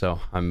living, so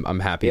I'm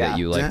happy Yeah, that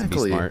you like to be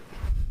exactly. smart.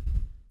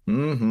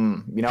 Mm-hmm.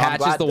 I'm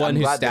Hatch is the one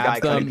who glad the guy stabs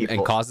cutting them and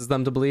people. causes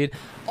them to bleed.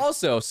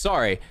 Also,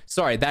 sorry,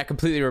 that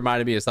completely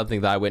reminded me of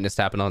something that I witnessed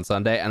happen on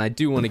Sunday, and I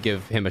do want to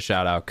give him a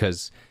shout out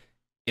because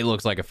it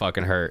looks like it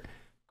fucking hurt.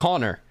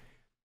 Connor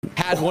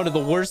had one of the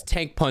worst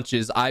tank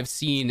punches I've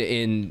seen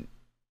in,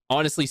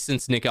 honestly,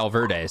 since Nick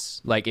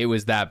Alverde's. Like, it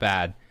was that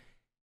bad.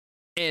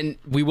 And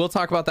we will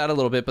talk about that a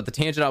little bit, but the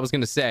tangent I was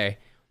going to say,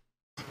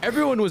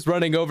 everyone was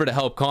running over to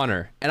help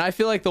Connor, and I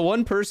feel like the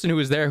one person who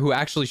was there who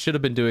actually should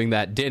have been doing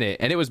that didn't,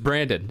 and it was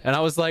Brandon. And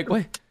I was like,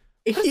 wait,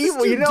 You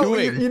dude know doing?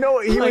 what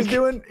he was Like-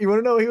 doing? You want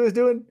to know what he was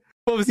doing?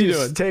 what was he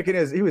doing?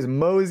 He was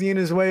moseying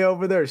his way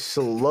over there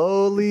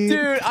slowly.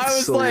 Dude, I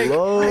was like,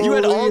 you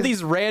had all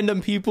these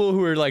random people who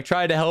were like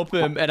trying to help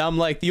him, and I'm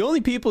like, the only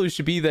people who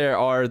should be there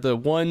are the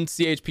one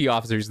CHP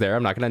officers there.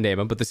 I'm not gonna name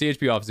him, but the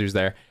CHP officers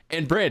there,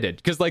 and Brandon,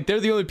 because like they're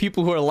the only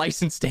people who are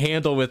licensed to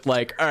handle with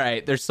like, all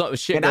right, there's some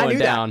shit And I going knew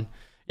that. down.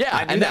 Yeah,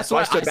 I knew and that, that's so I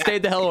why I stood back.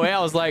 stayed the hell away. I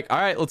was like, all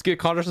right, let's get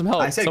Connor some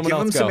help. I said, Someone give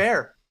him else some go.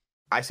 air.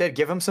 I said,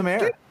 give him some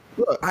air.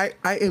 Look,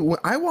 when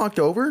I walked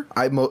over.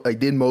 I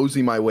did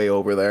mosey my way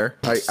over there.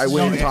 I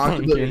went and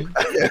talked to them.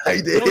 I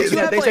Don't did. you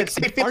Yeah, have, they like, said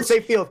safe field, aren't-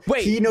 safe field.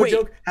 Wait, He, no wait.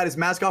 joke, had his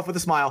mask off with a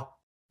smile.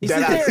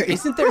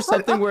 Isn't there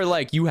something where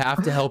like you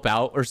have to help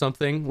out or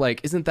something?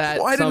 Like, isn't that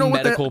Well, I didn't know some what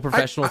that- medical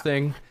professional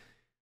thing?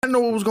 I didn't know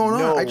what was going on.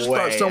 No I just way,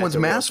 thought someone's that's a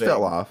real mask thing.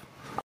 fell off.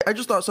 I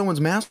just thought someone's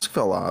mask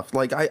fell off.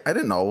 Like I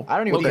didn't know. I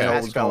don't even what the think hell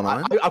mask was fell.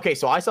 going on. Okay,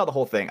 so I saw the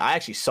whole thing. I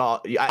actually saw.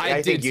 I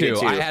did think you too. did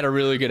too. I had a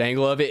really good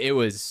angle of it. It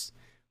was,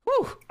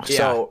 whew, yeah.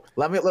 So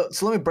let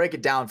me break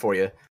it down for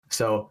you.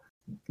 So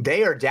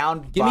they are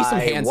down. Give me some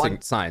by hand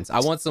one. signs. I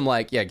want some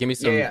like, yeah, give me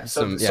some. Yeah.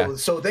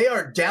 So they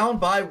are down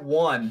by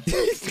one.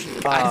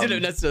 I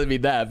didn't necessarily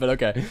mean that, but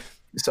okay.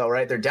 So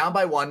right, they're down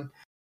by one.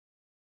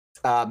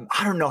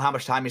 I don't know how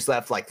much time is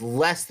left. Like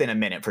less than a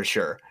minute for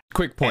sure.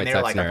 Quick And point they're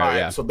that like, all scenario, right,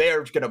 yeah. so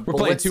they're gonna We're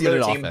playing blitz the other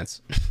 2-minute team.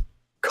 offense.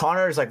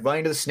 Connor is like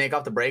running to the snake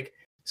off the break.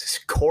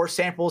 Core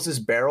samples his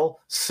barrel,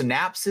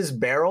 snaps his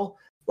barrel,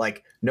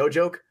 Like, no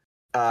joke.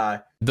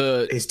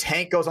 His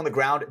tank goes on the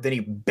ground, then he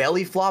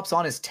belly flops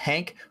on his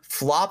tank,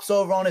 flops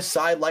over on his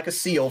side like a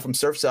seal from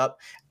Surf's Up,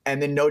 and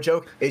then no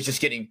joke is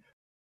just getting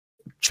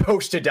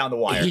toasted down the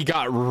wire. He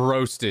got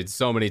roasted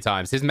so many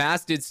times. His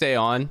mask did stay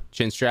on,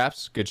 chin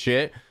straps, good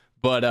shit.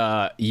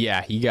 But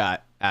yeah, he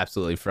got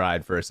absolutely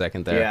fried for a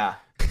second there. Yeah.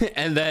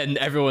 And then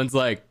everyone's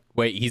like,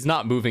 wait, he's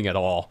not moving at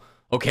all.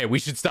 Okay, we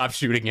should stop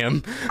shooting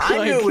him.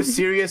 I knew it was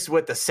serious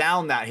with the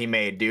sound that he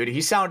made, dude.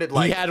 He sounded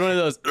like he had one of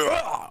those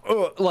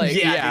like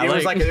dude,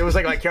 it was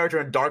like my character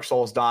in Dark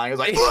Souls dying. It was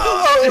like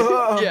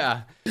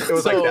yeah. It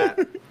was like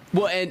that.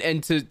 Well,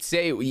 and to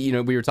say, we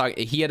were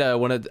talking, he had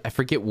one of, I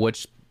forget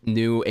which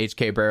new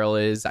HK barrel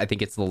is. I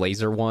think it's the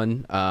laser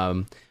one.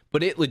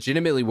 But it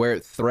legitimately, where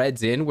it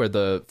threads in, where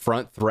the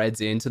front threads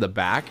into the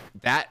back,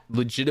 that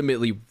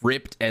legitimately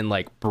ripped and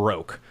like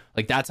broke.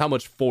 Like that's how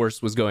much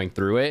force was going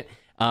through it.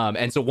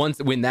 And so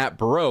when that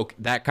broke,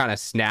 that kind of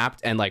snapped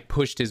and like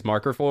pushed his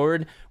marker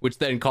forward, which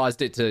then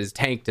caused it to his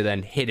tank to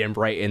then hit him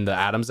right in the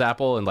Adam's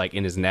apple and like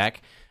in his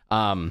neck.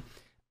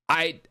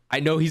 I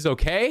know he's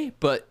okay,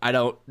 but I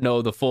don't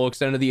know the full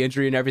extent of the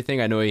injury and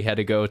everything. I know he had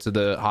to go to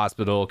the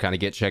hospital, kind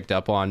of get checked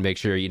up on, make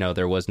sure,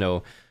 there was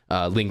no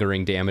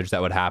lingering damage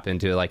that would happen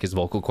to like his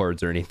vocal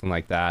cords or anything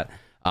like that.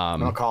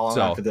 I'll call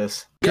him after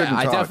this. Yeah,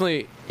 I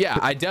definitely,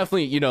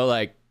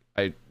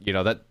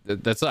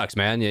 that sucks,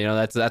 man.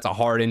 That's a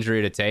hard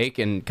injury to take,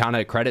 and kind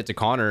of credit to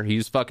Connor. He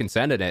was fucking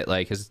sending it.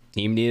 Like his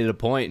team needed a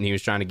point and he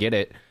was trying to get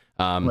it.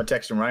 I'm gonna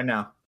text him right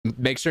now.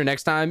 Make sure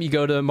next time you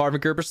go to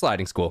Marvin Gerber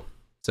sliding school.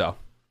 So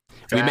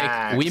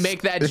we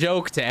make that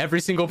joke to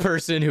every single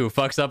person who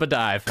fucks up a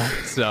dive.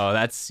 So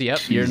that's,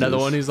 you're another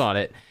one who's on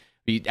it.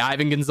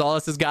 Ivan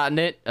Gonzalez has gotten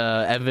it.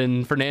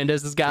 Evan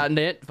Fernandez has gotten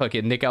it.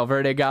 Fucking Nick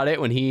Alverde got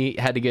it when he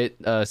had to get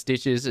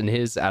stitches in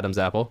his Adam's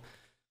apple.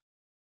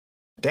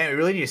 Damn, we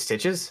really need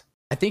stitches?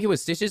 I think it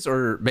was stitches,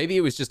 or maybe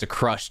it was just a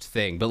crushed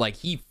thing, but like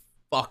he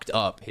fucked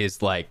up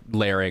his like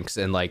larynx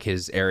and like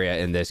his area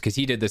in this, because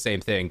he did the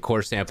same thing,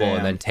 core sample. Damn.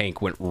 And then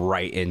tank went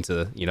right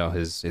into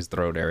his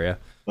throat area.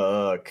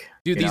 Fuck,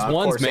 dude, these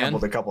ones, man,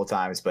 sampled a couple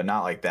times, but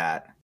not like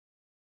that.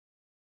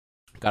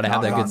 Gotta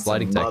have that good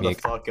sliding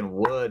technique. Motherfucking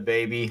wood,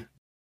 baby.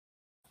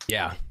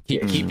 Yeah,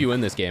 keep you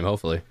in this game,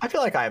 hopefully. I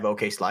feel like I have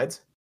okay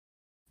slides,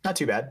 not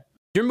too bad.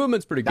 Your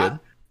movement's pretty good.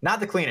 Not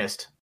the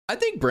cleanest. I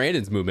think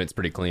Brandon's movement's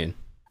pretty clean.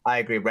 I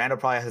agree. Brando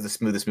probably has the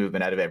smoothest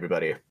movement out of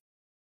everybody.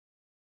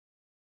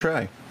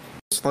 Try.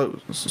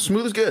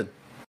 Smooth is good.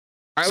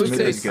 I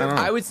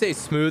would say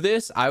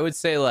smoothest. I would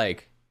say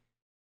like,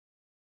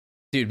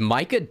 dude,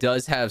 Micah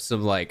does have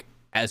some like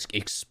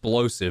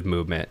explosive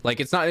movement.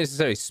 Like it's not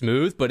necessarily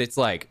smooth, but it's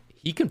like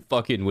he can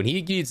fucking, when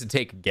he needs to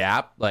take a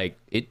gap, like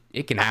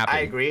it can happen.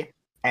 I agree.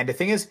 And the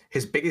thing is,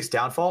 his biggest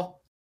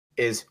downfall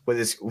is with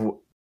his.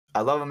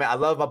 I love him. I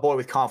love my boy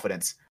with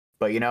confidence,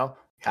 but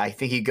I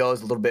think he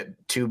goes a little bit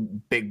too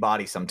big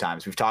body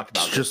sometimes. We've talked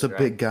about this. Just a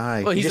big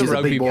guy. Well, he's a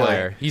rugby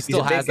player. He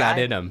still has that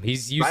in him.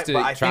 He's used to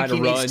trying to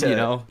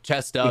run,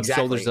 chest up,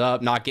 shoulders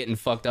up, not getting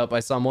fucked up by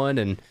someone.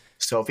 And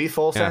so if he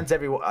full sends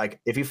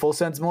if he full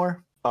sends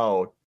more,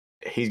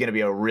 he's gonna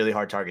be a really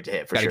hard target to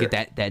hit for sure. Gotta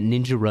get that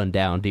ninja run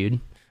down, dude.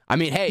 I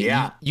mean, hey,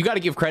 you got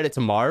to give credit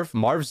to Marv.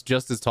 Marv's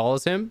just as tall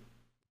as him.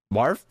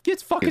 Marv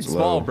gets fucking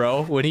small,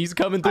 bro. When he's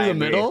coming through the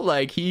middle,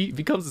 like he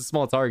becomes a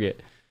small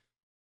target.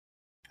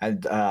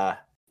 And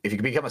if you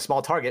can become a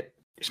small target,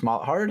 you're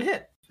harder to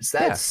hit. It's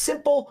that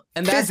simple.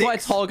 And that's why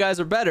tall guys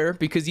are better,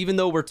 because even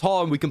though we're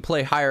tall and we can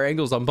play higher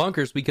angles on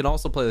bunkers, we can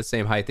also play the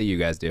same height that you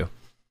guys do.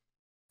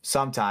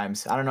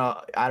 Sometimes. I don't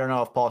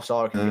know if Paul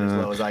Staller can get as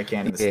low as I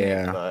can in the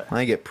snake. But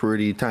I get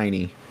pretty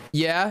tiny.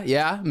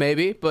 Yeah,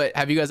 maybe. But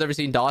have you guys ever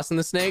seen Dawson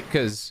the Snake?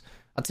 Because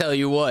I'll tell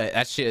you what,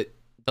 that shit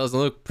doesn't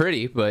look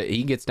pretty, but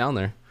he gets down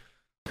there.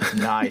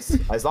 Nice.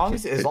 As long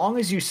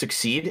as you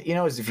succeed,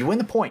 if you win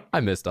the point, I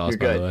missed Dawson,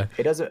 by the way.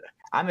 It doesn't.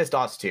 I missed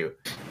Dawson too.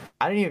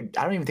 I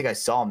don't even think I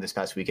saw him this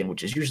past weekend,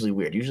 which is usually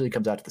weird. Usually he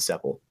comes out to the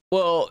Sepul.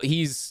 Well,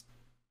 he's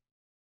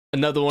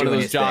another one of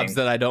those jobs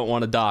that I don't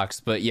want to dox,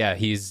 but yeah,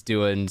 he's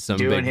doing some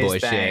big boy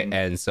shit,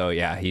 and so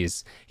yeah,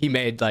 he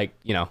made like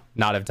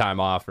not have time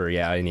off or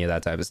any of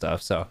that type of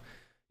stuff. So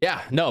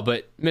yeah, no,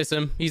 but miss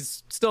him.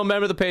 He's still a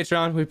member of the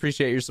Patreon. We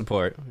appreciate your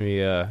support.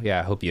 We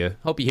hope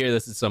you hear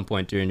this at some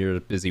point during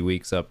your busy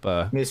weeks up.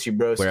 Miss you,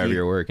 broski. Wherever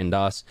you're working,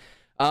 DOS.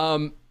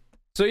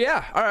 So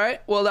yeah, all right.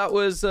 Well, that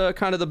was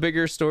kind of the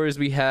bigger stories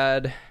we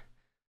had.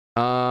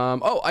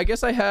 I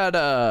guess I had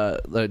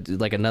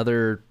like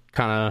another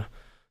kind of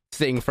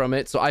thing from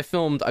it. So I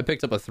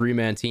picked up a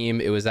 3-man team.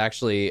 It was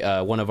actually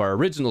one of our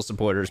original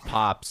supporters,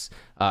 Pops,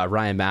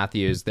 Ryan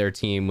Matthews. Their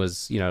team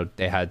was,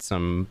 they had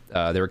some,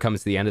 they were coming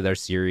to the end of their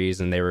series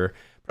and they were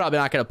probably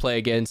not going to play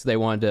again. So they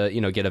wanted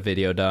to, get a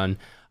video done.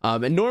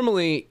 And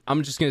normally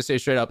I'm just going to say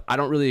straight up, I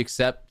don't really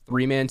accept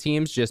 3-man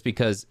teams just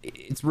because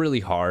it's really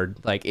hard.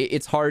 Like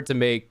it's hard to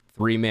make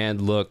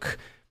 3-man look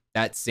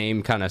that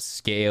same kind of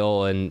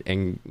scale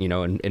and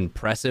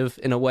impressive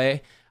in a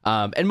way.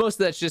 And most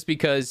of that's just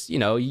because,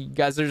 you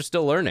guys are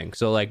still learning.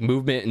 So like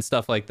movement and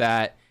stuff like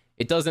that,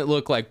 it doesn't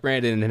look like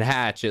Brandon and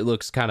Hatch. It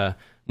looks kind of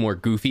more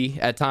goofy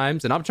at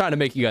times, and I'm trying to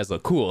make you guys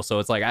look cool. So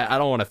it's like I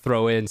don't want to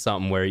throw in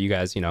something where you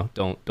guys,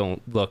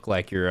 don't look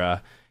like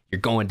you're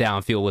going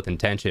downfield with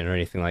intention or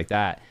anything like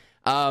that.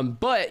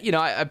 But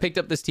I picked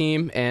up this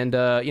team, and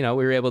we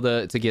were able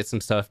to get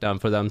some stuff done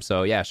for them.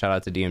 So yeah, shout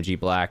out to DMG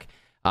Black.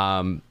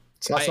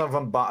 Saw some of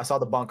them. I saw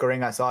the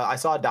bunkering. I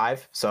saw a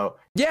dive. So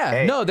yeah,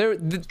 hey, no, there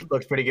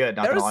looks pretty good.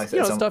 Not there gonna was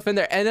lie. stuff in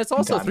there, and it's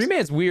also sometimes.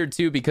 3-man's weird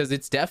too because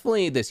it's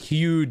definitely this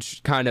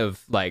huge kind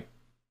of like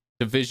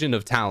division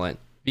of talent,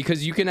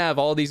 because you can have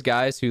all these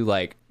guys who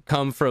like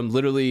come from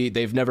literally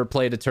they've never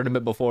played a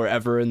tournament before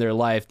ever in their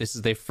life. This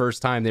is their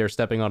first time they're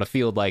stepping on a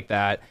field like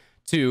that,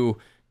 to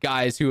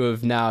guys who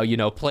have now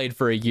played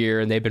for a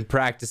year and they've been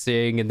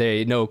practicing and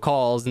they know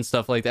calls and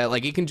stuff like that.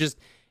 Like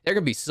there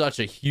can be such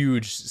a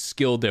huge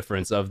skill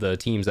difference of the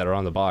teams that are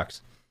on the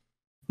box.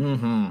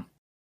 Mm-hmm.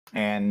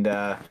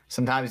 And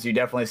sometimes you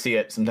definitely see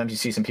it. Sometimes you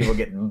see some people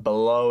get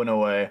blown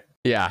away.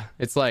 Yeah,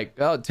 it's like,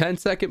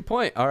 10-second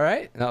point. All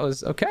right, that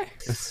was okay.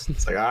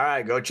 It's like, all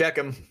right, go check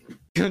him.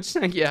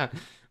 Yeah,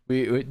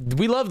 we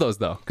love those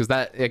though, because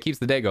it keeps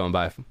the day going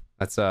by.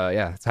 That's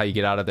that's how you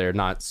get out of there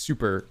not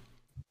super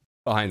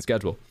behind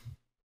schedule.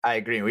 I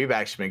agree. We've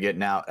actually been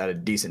getting out at a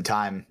decent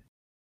time.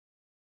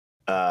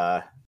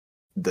 The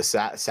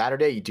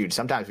Saturday, dude,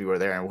 sometimes we were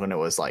there, and when it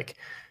was like,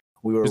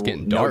 we were,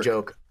 getting no dark.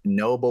 joke,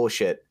 no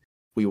bullshit,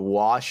 we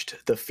washed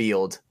the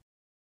field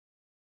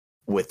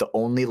with the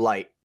only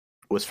light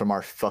was from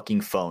our fucking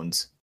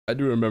phones. I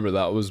do remember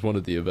that was one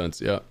of the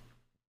events. Yeah.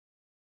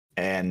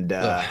 And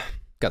got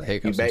the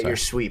hiccups. you bet your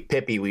sweet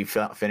Pippi we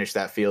finished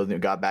that field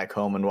and got back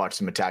home and watched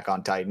some Attack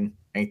on Titan.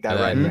 Ain't that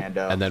right,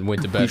 Brando? And then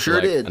went to bed sure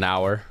for like did. an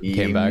hour.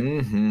 Came back.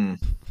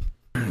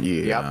 Mm-hmm.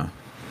 Yeah.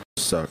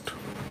 Sucked.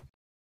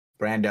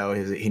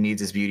 Brando, he needs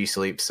his beauty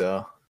sleep,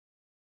 so.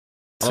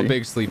 I'm a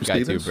big sleep guy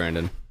too, Stevens?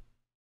 Brandon.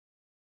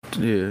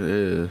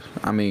 Yeah.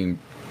 I mean,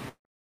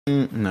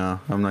 no,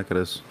 I'm not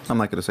gonna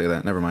say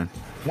that. Never mind.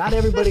 Not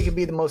everybody can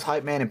be the most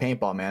hype man in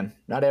paintball, man.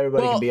 Not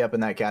everybody Well, can be up in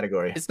that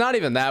category. It's not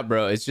even that,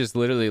 bro. It's just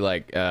literally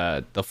like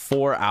the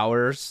 4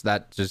 hours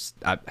that just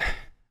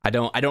I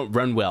don't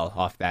run well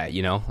off that,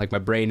 like my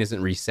brain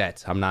isn't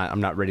reset. I'm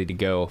not ready to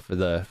go for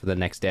the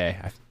next day.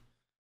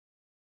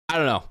 I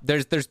don't know.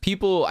 There's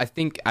people, I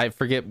think I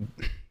forget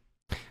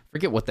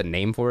what the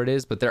name for it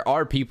is, but there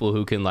are people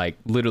who can like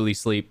literally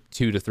sleep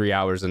 2 to 3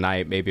 hours a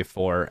night, maybe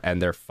 4,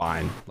 and they're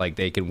fine. Like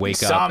they can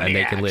wake up and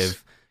they can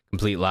live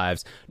complete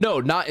lives.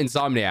 No, not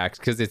insomniacs,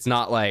 because it's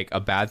not like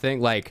a bad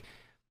thing. Like,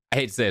 I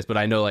hate to say this, but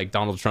I know like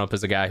Donald Trump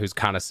is a guy who's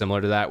kind of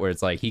similar to that, where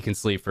it's like he can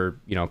sleep for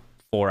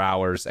 4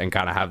 hours and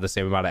kind of have the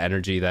same amount of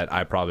energy that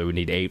I probably would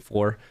need 8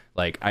 for.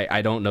 Like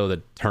I don't know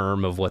the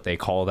term of what they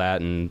call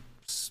that in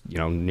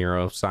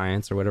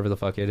neuroscience or whatever the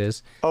fuck it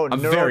is. Oh, I'm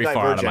very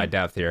far out of my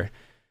depth here.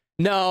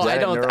 No, I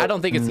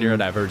don't think it's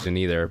neurodivergent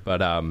either,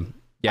 but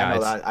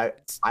yeah,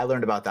 I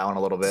learned about that one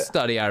a little bit.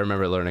 Study I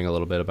remember learning a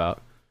little bit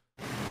about.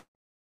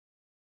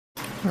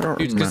 I don't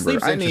Dude, 'cause remember.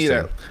 sleep's I need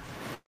interesting.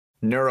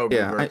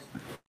 Neurogrouper.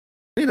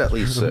 I need at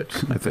least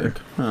 6, I think.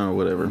 Oh,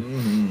 whatever.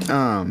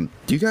 Mm-hmm.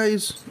 Do you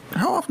guys?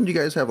 How often do you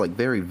guys have like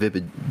very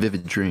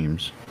vivid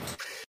dreams?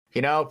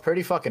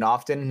 Pretty fucking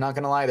often. Not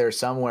gonna lie, there's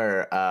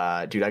somewhere,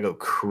 dude, I go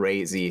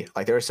crazy.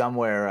 Like there's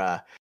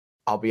somewhere,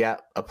 I'll be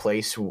at a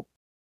place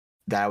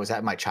that I was at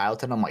in my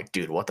childhood. I'm like,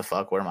 dude, what the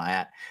fuck? Where am I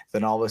at?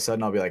 Then all of a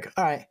sudden, I'll be like,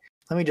 all right,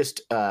 let me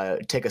just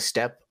take a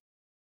step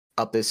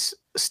up this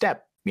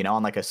step,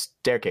 on like a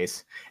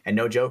staircase. And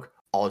no joke,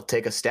 I'll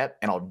take a step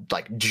and I'll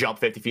like jump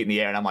 50 feet in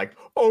the air, and I'm like,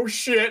 oh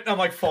shit, and I'm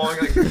like falling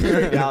like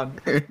straight down.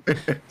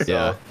 So,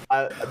 Yeah,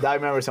 I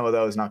remember some of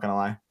those. Not gonna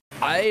lie.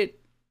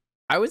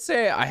 I would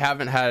say I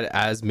haven't had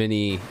as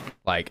many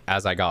like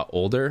as I got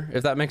older,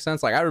 if that makes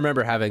sense. Like I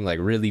remember having like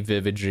really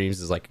vivid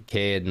dreams as like a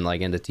kid and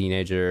like into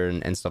teenager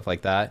and stuff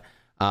like that.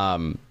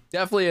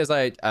 Definitely as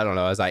I don't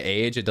know, as I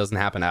age, it doesn't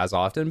happen as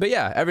often. But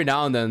yeah, every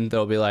now and then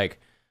there'll be like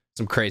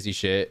some crazy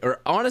shit.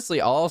 Or honestly,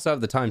 I'll also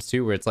have the times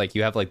too where it's like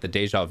you have like the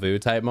deja vu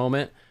type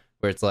moment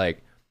where it's like,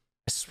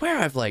 I swear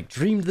I've like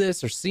dreamed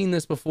this or seen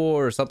this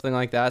before or something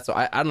like that. So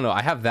I don't know.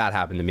 I have that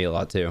happen to me a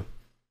lot too.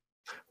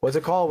 What's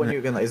it called when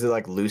you can? Is it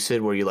like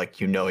lucid, where you like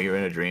you're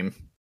in a dream?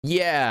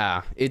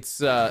 Yeah,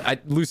 it's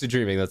lucid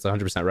dreaming. That's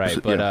 100%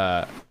 right.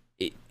 But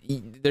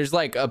there's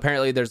like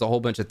apparently there's a whole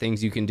bunch of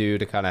things you can do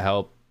to kind of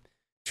help,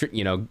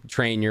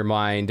 train your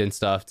mind and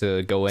stuff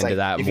to go into like,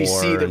 that if more. If you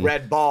see the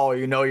red ball,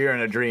 you're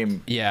in a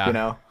dream.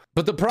 Yeah,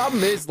 But the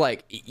problem is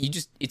like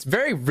it's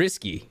very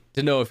risky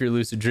to know if you're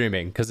lucid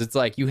dreaming, because it's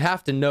like you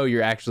have to know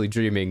you're actually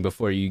dreaming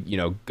before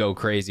you go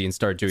crazy and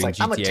start doing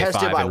GTA I'm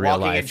tested 5 by in real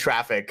walking life. in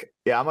traffic.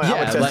 Yeah, I'm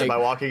tested by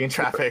walking in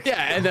traffic.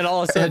 Yeah, and then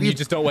all of a sudden you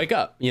just don't wake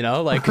up,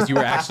 like because you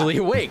were actually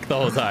awake the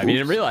whole time. You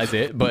didn't realize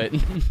it, but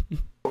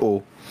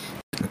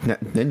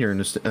then you're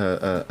in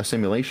a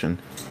simulation.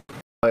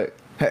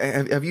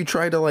 Have you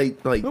tried to like?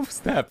 What was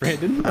that,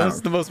 Brandon?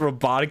 That's the most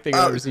robotic thing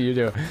I've ever seen you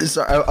do.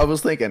 Sorry, I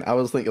was thinking like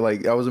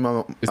I was in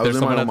my. Is there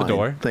someone at the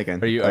door?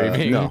 Thinking. Are you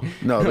being...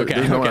 No, okay,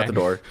 there's no one at the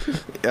door.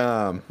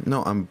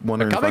 No, I'm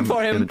wondering if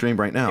I'm in a dream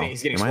right now.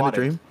 He's getting Am I in a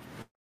dream?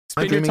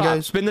 Spin your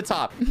top. Spin the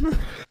top.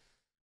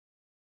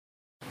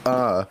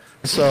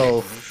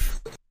 So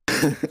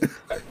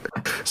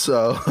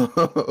so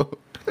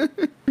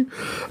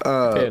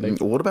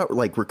what about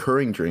like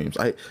recurring dreams?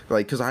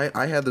 Because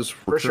I had this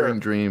recurring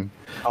dream.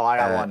 Oh, I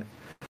got one.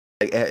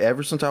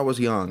 Ever since I was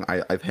young,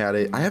 I've had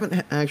it. I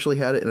haven't actually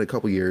had it in a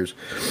couple years,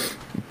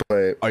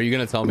 but Are you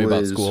gonna tell me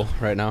about school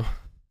right now?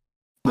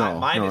 No,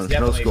 mine is no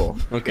definitely school.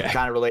 Okay.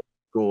 kind of related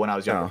to school when I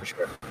was younger, for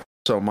sure.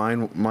 So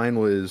mine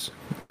was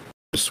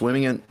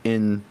swimming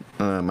in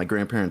my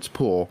grandparents'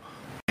 pool,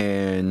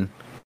 and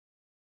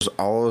just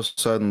all of a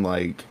sudden,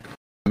 like,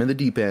 I'm in the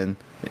deep end.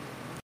 All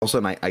of a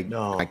sudden,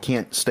 I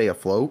can't stay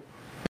afloat.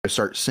 I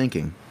start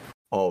sinking.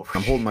 Oh,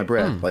 I'm holding my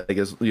breath, like,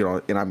 as you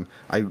know, and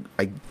I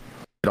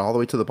get all the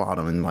way to the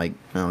bottom, and like,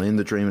 in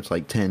the dream, it's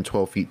like 10,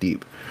 12 feet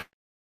deep,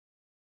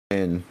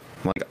 and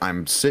like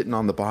I'm sitting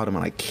on the bottom,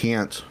 and I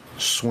can't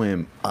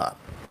swim up.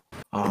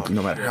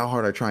 No matter how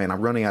hard I try, and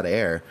I'm running out of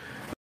air.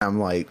 I'm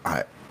like,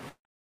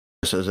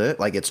 this is it.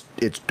 Like it's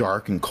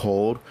dark and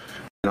cold,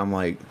 and I'm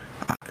like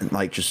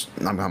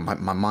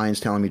my mind's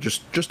telling me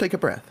just take a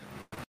breath,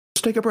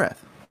 just take a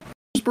breath,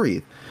 just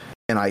breathe,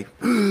 and I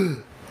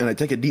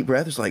take a deep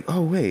breath. It's like,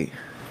 oh wait,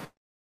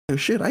 oh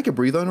shit, I can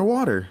breathe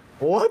underwater.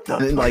 What the?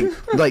 And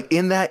like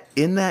in that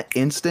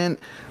instant,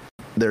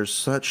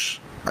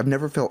 I've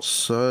never felt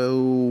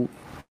so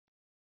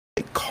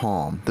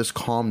calm. This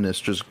calmness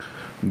just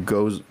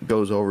goes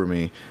over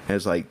me. And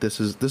it's like this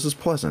is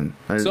pleasant.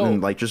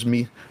 And like just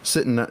me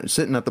sitting at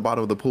the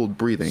bottom of the pool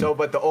breathing. So,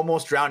 but the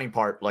almost drowning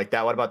part, like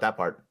that. What about that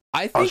part?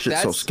 I think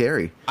shit's so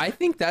scary. I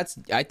think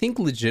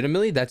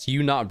legitimately that's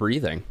you not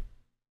breathing.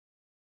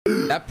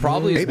 That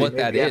probably is what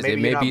that is. It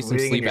may be some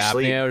sleep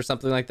apnea or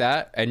something like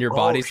that, and your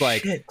body's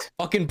like,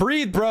 "Fucking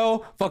breathe,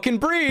 bro! Fucking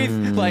breathe!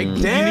 Like, you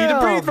need to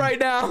breathe right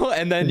now."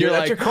 And then you're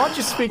like, "Your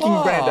conscious speaking,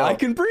 Brando. I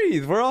can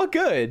breathe. We're all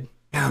good."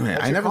 Yeah,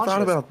 man. I never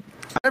thought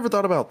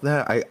about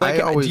that. I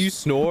always. Do you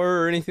snore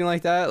or anything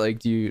like that? Like,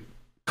 do you?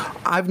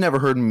 I've never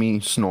heard me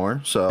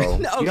snore, so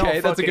okay,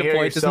 that's a good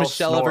point. Does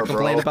Michelle ever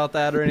complain about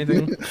that or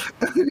anything?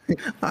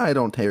 I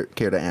don't care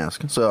to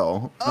ask.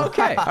 So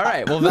okay, all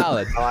right, well,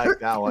 valid. I like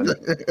that one.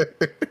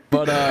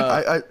 But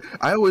I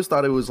always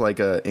thought it was like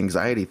a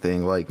anxiety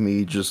thing, like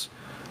me just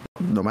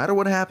no matter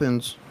what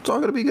happens, it's all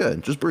gonna be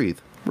good. Just breathe.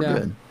 We're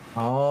good.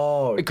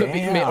 Oh, it could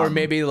be, or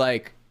maybe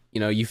like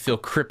you feel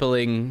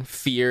crippling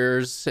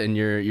fears and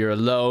you're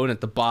alone at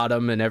the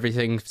bottom and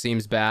everything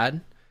seems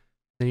bad.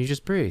 Then you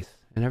just breathe.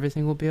 And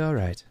everything will be all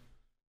right.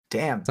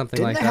 Damn.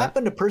 Something like that. Didn't that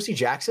happen to Percy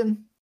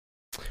Jackson?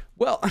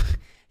 Well,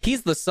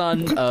 he's the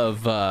son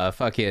of the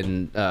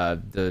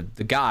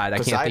god. I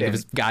Poseidon. can't think of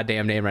his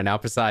goddamn name right now.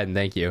 Poseidon,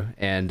 thank you.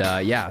 And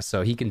yeah,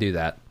 so he can do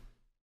that.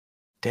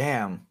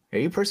 Damn. Are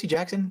you Percy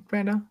Jackson,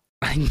 Brando?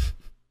 I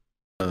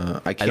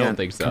don't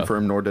think so.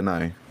 Confirm nor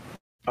deny.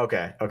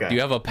 Okay. Do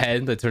you have a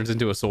pen that turns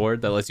into a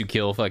sword that lets you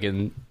kill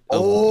fucking I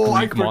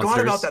Greek forgot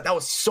monsters? about that. That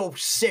was so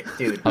sick,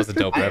 dude. That was a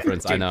dope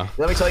reference. Dude, I know.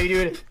 Let me tell you,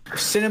 dude.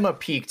 Cinema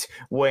peaked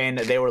when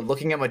they were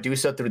looking at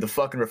Medusa through the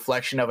fucking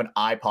reflection of an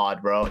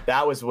iPod, bro.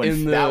 That was when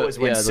cinema like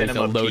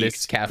the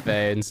Lotus peaked.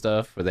 Cafe and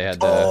stuff where they had.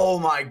 Oh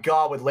my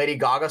god, with Lady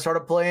Gaga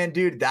started playing,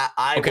 dude.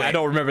 I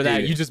don't remember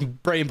that. You just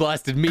brain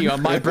blasted me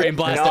on my brain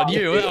blast on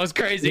you. That was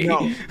crazy.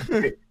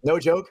 No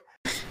joke.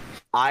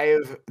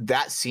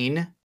 That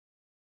scene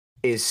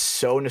is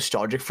so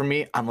nostalgic for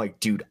me. I'm like,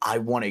 dude, I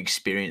want to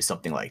experience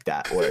something like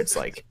that where it's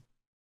like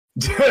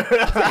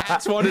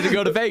Stache wanted to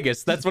go to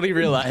Vegas. That's what he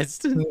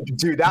realized.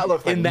 Dude, that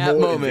looked like in that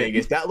more moment. than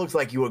Vegas. That looked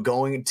like you were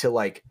going to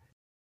like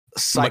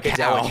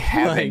psychedelic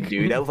heaven,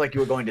 dude. That looked like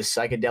you were going to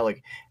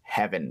psychedelic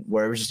heaven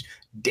where it was just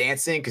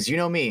dancing. Because you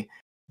know me,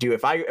 dude.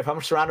 If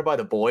I'm surrounded by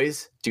the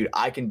boys, dude,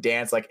 I can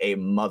dance like a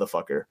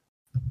motherfucker.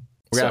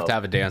 We're gonna have to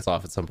have a dance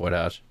off at some point,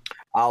 Ash.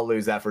 I'll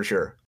lose that for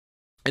sure.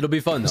 It'll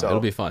be fun though. It'll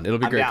be fun. It'll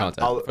be great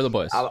content for the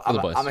boys. I'm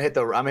gonna hit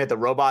the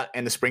robot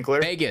and the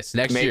sprinkler. Vegas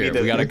next year.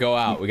 We gotta go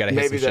out. We gotta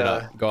hit some shit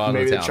up. Go out.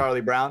 Maybe the the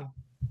Charlie Brown.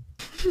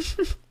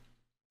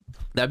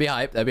 That'd be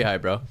hype. That'd be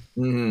hype, bro.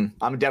 Mm-hmm.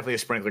 I'm definitely a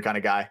sprinkler kind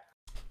of guy.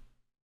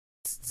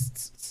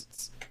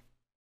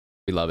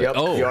 We love it. Yep,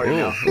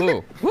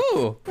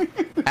 Ooh.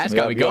 Ash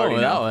got me going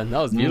with that one. That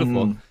was beautiful.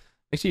 Mm-hmm.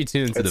 Make sure you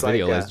tune into the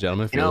video, ladies and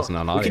gentlemen, if you're listening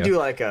on audio.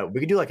 We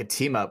could do like a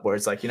team up where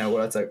it's like,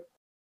 where it's like,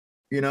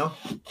 I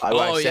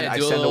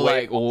send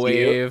a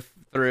wave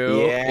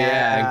through.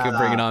 Yeah, and can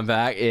bring it on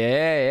back.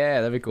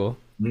 Yeah, that'd be cool.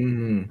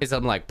 Hit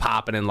something like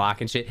popping and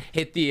locking shit.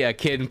 Hit the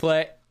kid and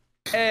play.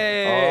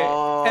 Hey,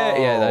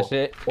 yeah, that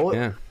shit.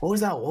 What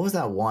was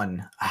that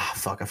one?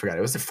 Fuck, I forgot.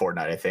 It was the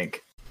Fortnite, I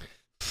think.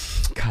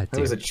 God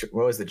damn.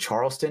 What was the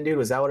Charleston, dude?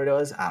 Was that what it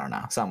was? I don't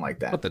know, something like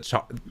that.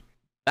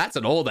 That's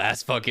an old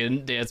ass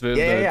fucking dance move.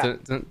 Yeah.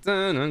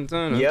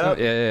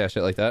 Yeah,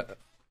 shit like that.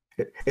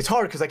 It's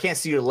hard because I can't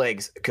see your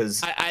legs.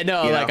 Because I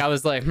know, I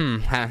was like,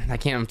 I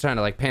can't. I'm trying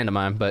to like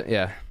pantomime, but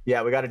yeah.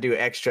 Yeah, we got to do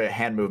extra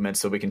hand movements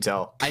so we can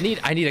tell. I need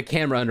a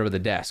camera under the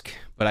desk,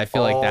 but I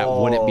feel like that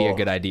wouldn't be a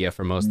good idea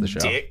for most of the show.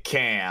 Dick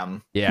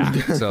cam. Yeah,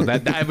 so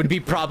that would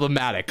be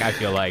problematic. I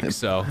feel like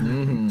so.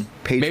 Patreon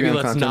maybe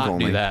let's not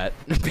only. do that.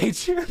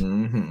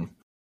 Patreon.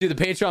 Dude,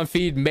 the Patreon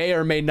feed may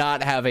or may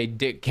not have a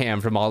dick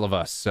cam from all of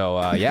us.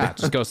 So yeah,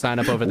 just go sign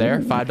up over there.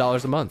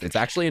 $5 a month. It's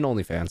actually an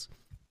OnlyFans.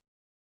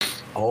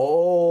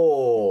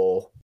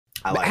 Oh,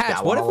 I like Hatch,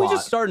 that one. what if we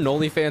just start an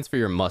OnlyFans for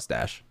your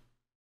mustache?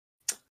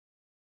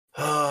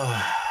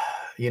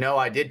 You know,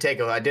 I did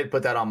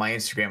put that on my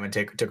Instagram and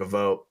took a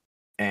vote,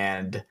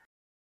 and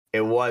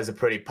it was a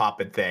pretty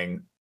poppin'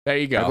 thing. There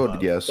you go. I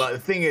voted yes. But the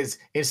thing is,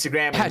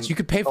 Instagram. Hatch, you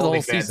could pay for the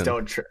whole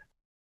season.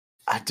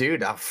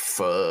 Dude,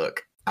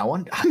 fuck. I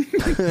want.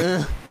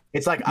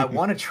 It's like I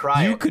want to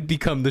try. You could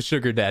become the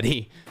sugar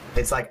daddy.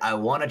 It's like I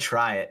want to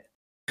try it,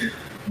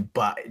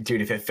 but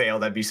dude, if it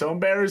failed, that'd be so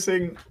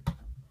embarrassing.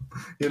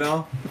 You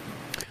know.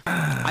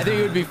 I think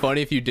it would be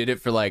funny if you did it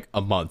for like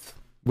a month,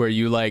 where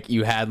you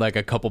had like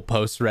a couple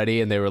posts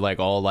ready, and they were like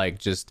all like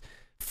just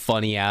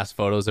funny ass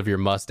photos of your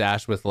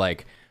mustache with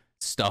like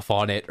stuff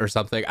on it or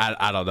something.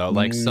 I don't know,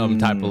 like some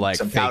type of like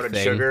some fake powdered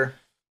thing. sugar.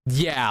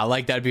 Yeah,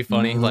 like that'd be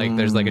funny. Like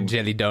there's like a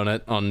jelly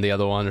donut on the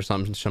other one or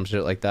some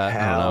shit like that. I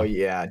don't know. Hell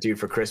yeah, dude!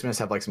 For Christmas,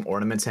 have like some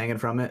ornaments hanging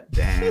from it.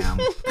 Damn.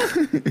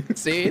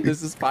 See,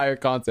 this is fire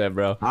content,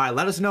 bro. All right,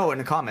 let us know in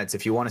the comments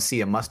if you want to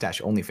see a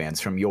mustache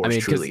OnlyFans from yours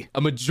truly.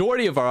 A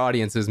majority of our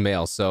audience is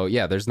male, so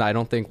yeah, I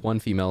don't think one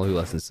female who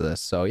listens to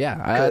this. So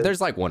yeah, there's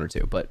like one or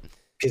two, but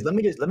because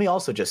let me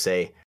also just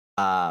say,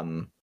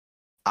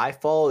 I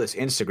follow this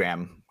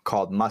Instagram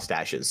called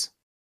Mustaches,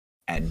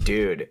 and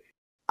dude,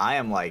 I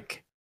am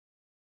like.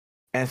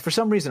 And for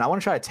some reason, I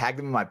want to try to tag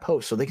them in my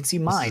post so they can see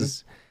mine.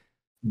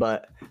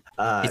 But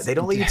they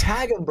don't let you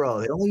tag them,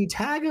 bro. They don't let you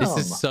tag them. This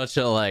is such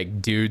a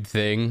like dude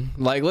thing.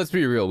 Like, let's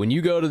be real. When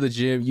you go to the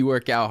gym, you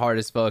work out hard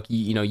as fuck.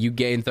 You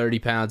gain 30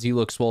 pounds. You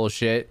look swole as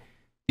shit.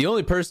 The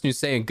only person who's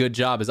saying good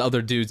job is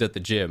other dudes at the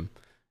gym.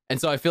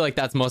 And so I feel like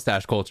that's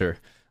mustache culture.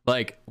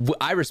 Like,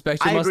 I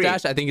respect your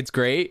mustache. I think it's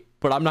great.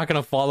 But I'm not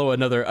going to follow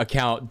another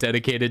account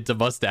dedicated to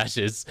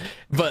mustaches.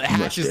 But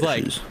Hatch is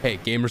like, hey,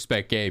 game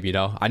respect game,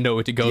 I know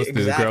what to go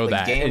through to grow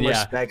that. Game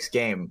respects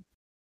game.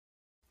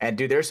 And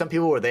dude, there's some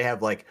people where they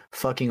have like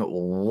fucking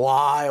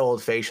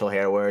wild facial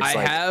hair where it's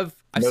I've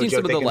seen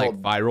some of the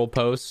like viral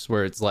posts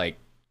where it's like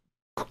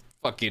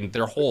fucking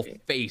their whole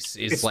face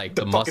is like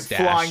the mustache.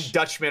 Flying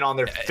Dutchman on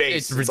their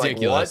face. It's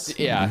ridiculous. Like, what?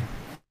 Yeah.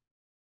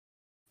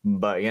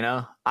 But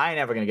I ain't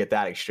never going to get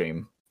that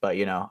extreme. But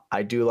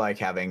I do like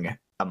having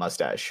a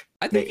mustache.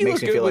 I think it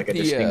makes me feel like a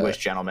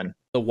distinguished gentleman.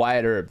 The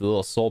wider, the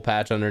little soul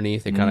patch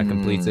underneath, it kind of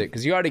completes it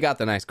because you already got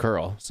the nice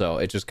curl, so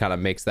it just kind of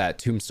makes that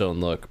tombstone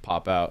look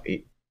pop out.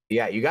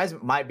 Yeah, you guys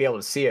might be able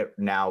to see it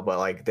now, but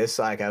like this,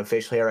 like I have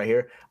facial hair right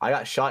here. I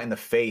got shot in the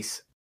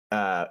face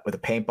with a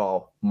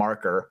paintball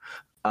marker,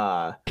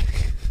 right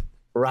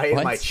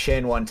in my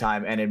chin one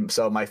time, and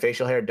so my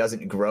facial hair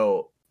doesn't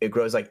grow. It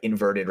grows like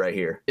inverted right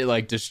here. It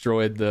like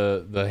destroyed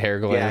the hair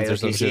glands or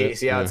something.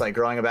 See how it's like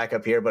growing back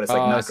up here, but it's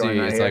like not growing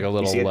right it's here. Like a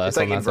little less. It's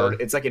like inverted.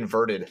 It's like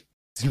inverted.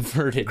 It's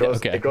inverted.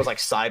 It grows like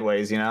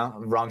sideways.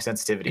 Wrong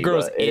sensitivity. It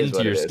grows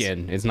into your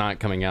skin. It's not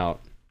coming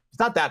out. It's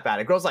not that bad.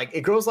 It grows like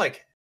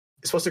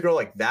it's supposed to grow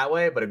like that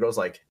way, but it grows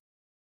like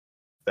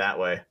that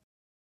way.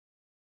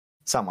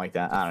 Something like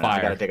that. I don't know.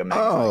 I gotta take a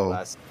magnifying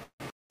glass.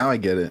 Now I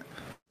get it.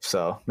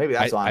 So maybe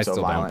that's why I'm so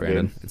violent,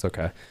 Brandon. dude. It's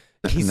okay.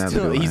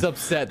 He's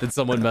upset that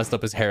someone messed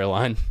up his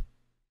hairline.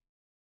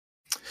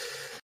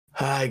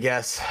 I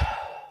guess.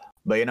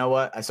 But you know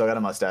what? I still got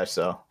a mustache,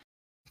 so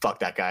fuck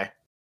that guy.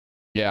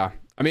 Yeah.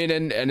 I mean,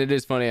 and it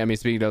is funny. I mean,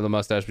 speaking of the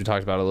mustache, we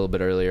talked about it a little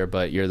bit earlier,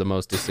 but you're the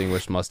most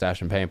distinguished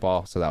mustache in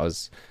paintball. So that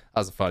was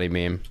a funny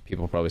meme.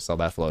 People probably saw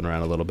that floating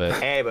around a little bit.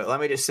 Hey, but let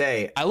me just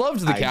say, I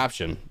loved the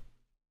caption.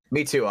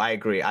 Me too. I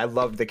agree. I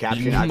loved the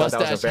caption. Your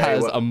mustache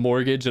has a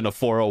mortgage and a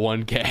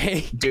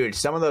 401k. Dude,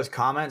 some of those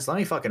comments. Let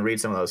me fucking read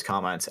some of those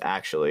comments.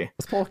 Actually,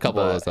 let's pull a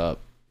couple of those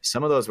up.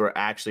 Some of those were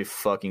actually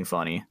fucking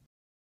funny.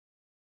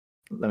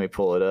 Let me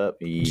pull it up.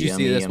 Did you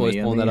see this while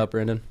he's pulling that up,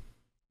 Brandon?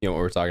 You know what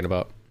we're talking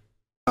about?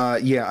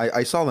 Yeah,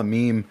 I saw the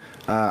meme.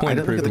 I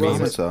didn't look at the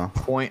comments though.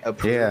 Point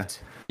approved.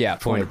 Yeah,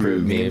 point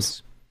approved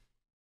memes.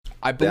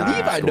 I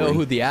believe I know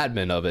who the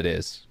admin of it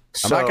is.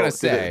 I'm not gonna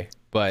say,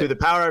 but through the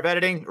power of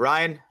editing,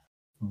 Ryan.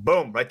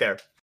 Boom, right there.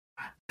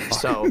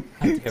 So,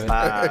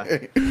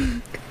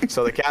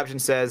 so the caption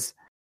says,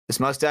 this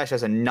mustache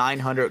has a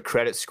 900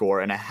 credit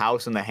score and a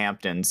house in the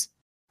Hamptons,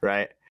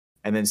 right?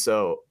 And then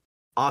so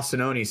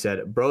Austinoni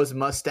said, bro's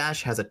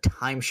mustache has a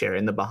timeshare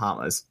in the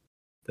Bahamas.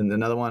 Then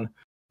another one,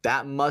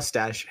 that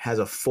mustache has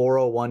a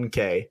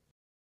 401k.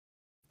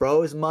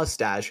 Bro's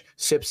mustache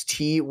sips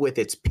tea with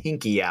its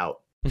pinky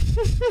out.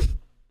 That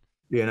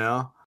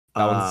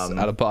one's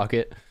out of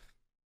pocket.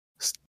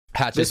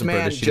 Hatch isn't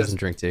British, she doesn't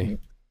drink tea.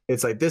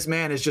 It's like this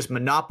man has just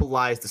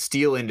monopolized the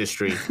steel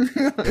industry.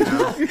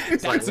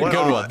 That's like, a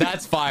good one.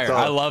 That's fire. So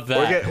I love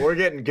that. We're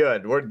getting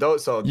good.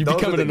 Those are the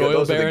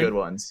good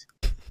ones.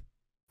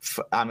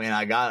 I mean,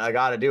 I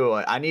gotta do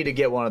it. I need to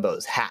get one of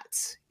those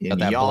hats. Y'all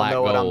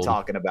know what I'm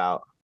talking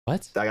about.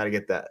 What? I gotta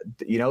get that.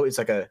 It's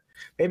like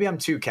maybe I'm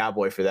too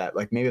cowboy for that.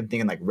 Like maybe I'm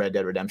thinking like Red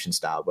Dead Redemption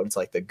style, but it's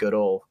like the good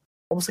old,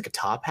 almost like a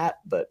top hat,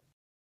 but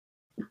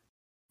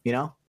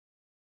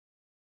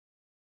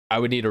I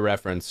would need a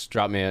reference.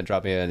 Drop me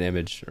an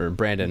image, or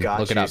Brandon, Got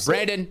look you. it up.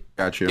 Brandon,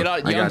 Got you. get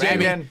on, I young got you.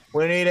 Jamie. Brandon,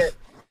 we need it.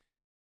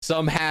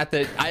 Some hat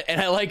that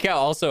I like how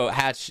also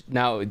Hatch.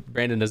 Now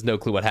Brandon has no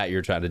clue what hat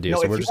you're trying to do,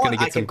 so if we're you just gonna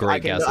want, get some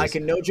great guesses. I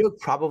can no joke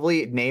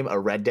probably name a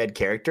Red Dead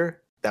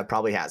character that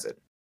probably has it.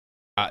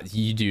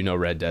 You do know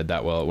Red Dead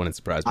that well. It wouldn't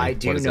surprise me. I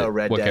do What is know it?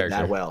 Red What Dead character?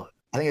 that well.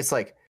 I think it's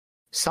like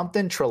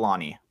something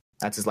Trelawney.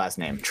 That's his last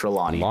name,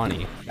 Trelawney.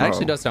 Lonnie. That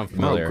actually does sound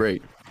familiar. Oh,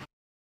 great.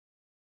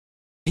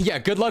 Yeah,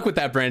 good luck with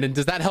that, Brandon.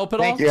 Does that help at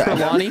all? Thank you.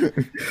 Trelawney?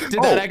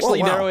 Did that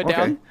actually wow, narrow it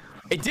down? okay.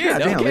 It did.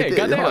 Goddamn, Okay, it did.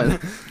 goddamn.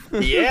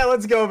 Yeah,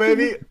 let's go,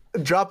 baby.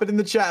 Drop it in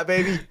the chat,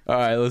 baby. All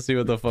right, let's see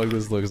what the fuck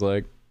this looks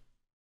like.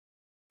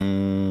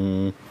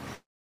 Am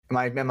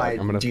I? I'm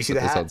gonna Do you see put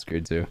the this hat? on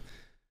screen too.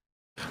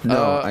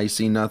 No, I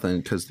see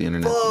nothing because the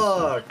internet.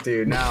 Fuck,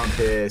 dude. Now I'm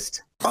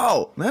pissed.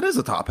 Oh, that is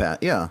a top hat.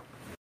 Yeah.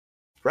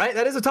 Right?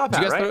 That is a top Did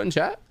hat, you guys right? throw it in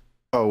chat?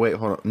 Oh wait,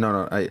 hold on.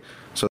 No.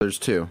 So there's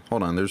two.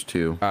 Hold on. There's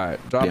two. All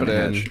right, drop Damn it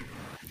in. Hatch.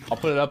 I'll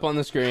put it up on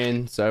the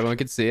screen so everyone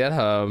can see at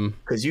home.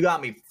 Because you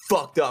got me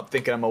fucked up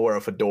thinking I'm gonna wear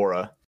a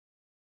fedora.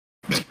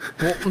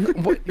 Well,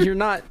 what, you're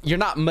not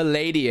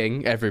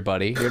miladying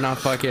everybody. You're not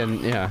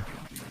fucking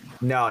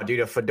No, dude,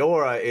 a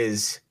fedora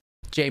is.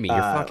 Jamie, you're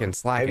fucking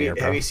slacking here,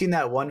 bro. Have you seen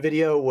that one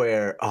video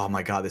where? Oh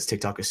my god, this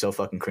TikTok is so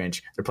fucking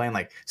cringe. They're playing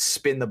like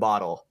spin the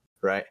bottle,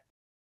 right?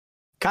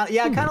 Kind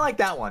of like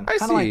that one. I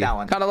Kind of like see. that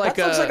one. Kinda like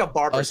that looks a- like a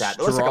barber's a hat.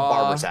 It looks like a straw-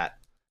 barber's hat.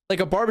 Like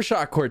a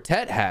barbershop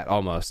quartet hat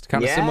almost.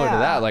 Kind of similar to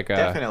that. Like a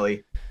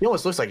definitely. He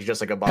almost looks like he's just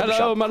like a barbershop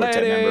hello, my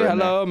quartet lady. member.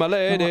 Hello, my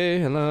lady.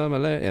 Hello, my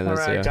lady. Yeah, All that's,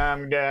 right, yeah.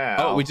 time down.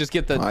 Oh, we just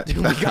get the. What? We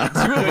got two of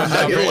them now,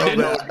 I love Brandon.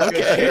 that.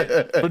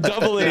 Okay, we're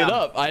doubling it Yeah.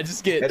 up. I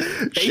just get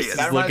faces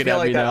that reminds looking me of at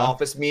like me that now.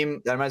 office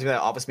meme. That reminds me of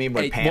that office meme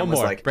when Hey, Pam one was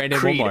more, like, Brandon.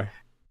 Creed, One more.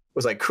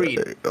 was like,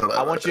 Creed,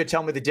 I want you to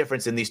tell me the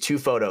difference in these two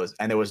photos,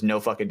 and there was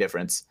no fucking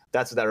difference.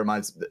 That's what that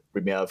reminds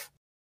me of.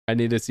 I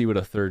need to see what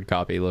a third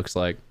copy looks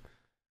like.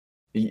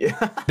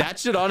 Yeah. That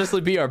should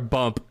honestly be our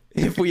bump.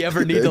 If we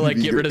ever need to like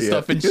get rid of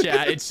stuff in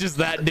chat, it's just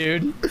that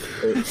dude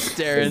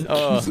staring.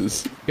 Oh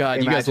Jesus.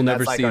 god, you guys will Imagine never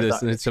that's like see our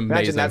this, and it's amazing.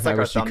 Imagine that's like I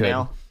our wish you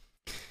thumbnail. could.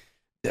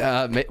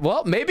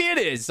 Well, maybe it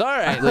is. All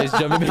right, ladies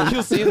and gentlemen, maybe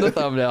you'll see in the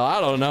thumbnail. I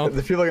don't know.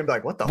 The people are gonna be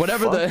like, "What the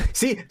Whatever fuck?" the-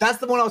 See, that's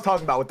the one I was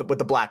talking about with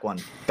the black one.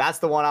 That's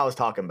the one I was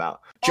talking about.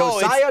 Oh,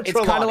 Josiah it's kind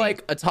of Trelawney.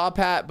 like a top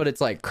hat, but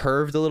it's like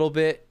curved a little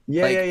bit.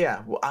 yeah, like,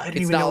 yeah. Well, I didn't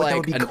It's even know not what that like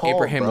would be an called,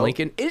 Abraham bro.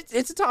 Lincoln.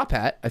 It's a top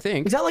hat, I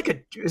think. Is that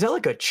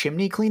like a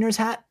chimney cleaner's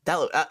hat?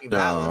 No,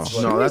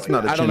 that's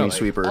not a I don't know. chimney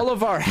sweeper. All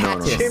of our No,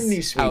 hats no. Chimney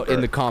out sweeper.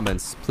 in the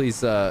comments,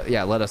 please.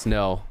 Let us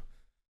know.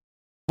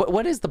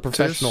 What is the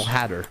professional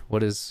hatter?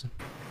 What is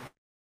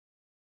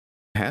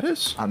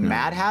Hattis? A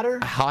Mad Hatter?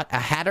 a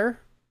hatter?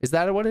 Is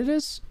that what it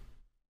is?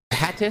 A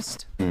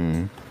hattist?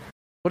 Hmm.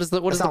 What is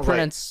the sounds like-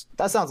 pronounce?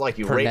 That sounds like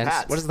you rape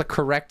hats. What is the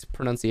correct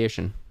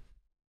pronunciation?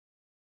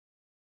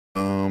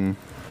 Um.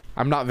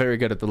 I'm not very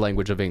good at the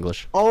language of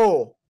English.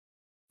 Oh,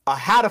 a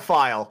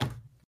hatophile.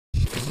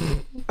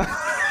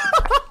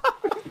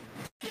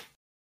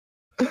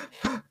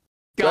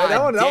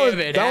 God damn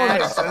it, that one Ash.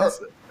 makes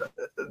sense.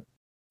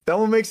 That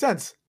one makes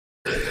sense.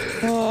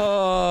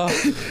 Oh.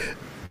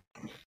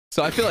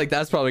 So I feel like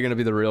that's probably going to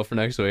be the reel for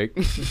next week.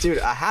 Dude,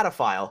 a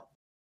hatophile.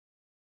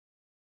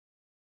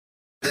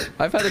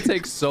 I've had to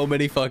take so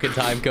many fucking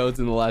time codes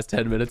in the last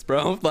 10 minutes,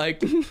 bro.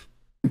 Like,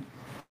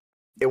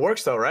 It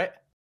works though, right?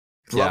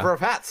 Yeah. Lover of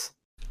hats.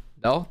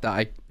 no,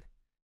 I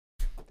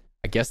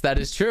guess that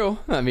is true.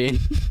 I mean,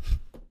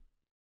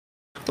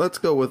 Let's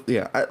go with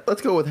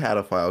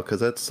Hatophile because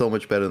that's so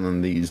much better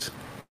than these.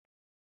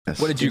 Yes.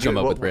 what did you come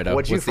up with, Brando?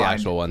 what'd you What's the find?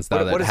 actual ones? What-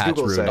 Now what that does Hatch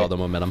Google ruined say? all the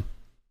momentum.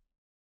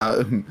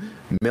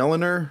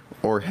 Milliner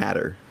or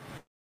Hatter?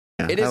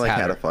 Yeah, It is I like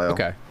Hatter. Hatophile.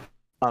 Okay.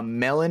 A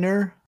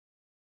meliner.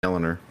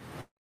 Milliner.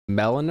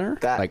 Meliner?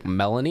 That- Like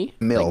Melanie?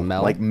 Mill. Like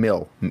Mel? Like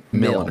mill.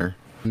 Milliner.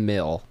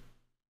 Mill.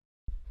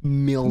 Like a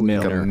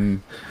Milliner.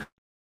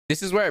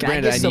 This is where, Can I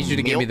Brandon, get I need some you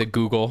to give me milk? the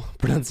Google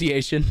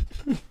pronunciation.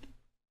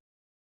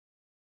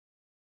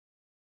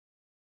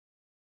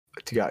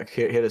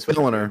 Hit us with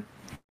Milliner.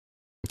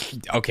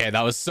 Okay,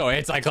 that was so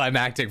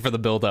anticlimactic for the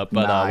build-up,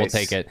 but we'll Nice.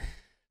 take it.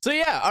 So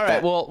yeah, all right.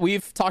 That- Well,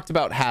 we've talked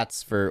about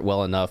hats for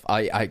well enough.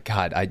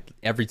 I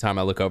every time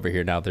I look over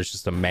here now, there's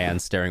just a man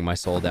staring my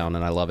soul down,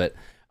 and I love it.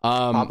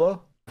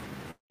 Pablo.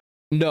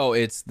 No,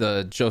 it's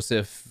the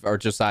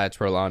Josiah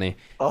Trelawney.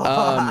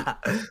 Oh.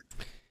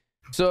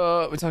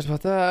 So we talked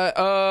about that.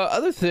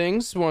 Other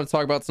things we want to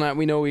talk about tonight.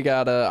 We know we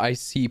got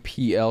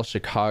ICPL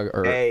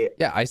Chicago.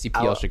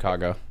 ICPL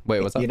Chicago.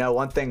 Wait, what's up? You know,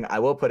 one thing I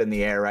will put in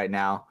the air right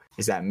now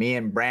is that me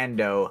and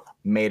Brando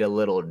made a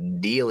little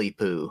dealy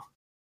poo.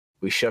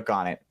 We shook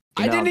on it.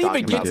 You I know didn't what I'm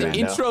even talking get to about,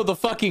 Brando. intro the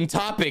fucking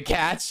topic,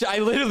 Hatch. I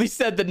literally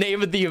said the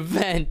name of the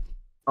event.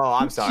 Oh,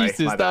 I'm sorry.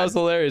 Jesus, My that bad. was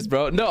hilarious,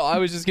 bro. No, I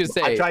was just gonna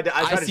say. I tried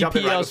to jump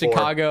in right ICPL before.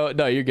 Chicago.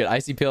 No, you're good.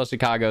 ICPL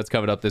Chicago. It's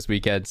coming up this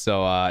weekend.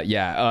 So,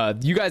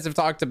 you guys have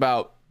talked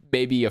about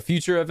maybe a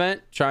future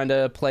event, trying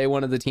to play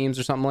one of the teams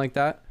or something like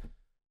that.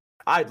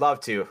 I'd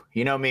love to.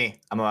 You know me.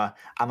 I'm a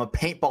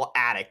paintball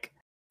addict.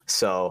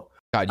 So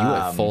God, you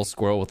went full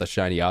squirrel with a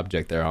shiny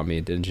object there on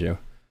me, didn't you?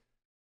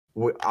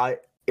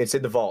 It's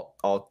in the vault.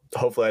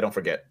 Hopefully I don't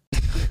forget.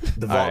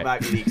 The vault right.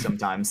 might be leaked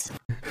sometimes.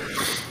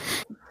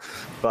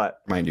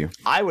 But Mind you,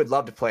 I would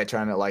love to play a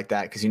tournament like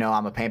that because,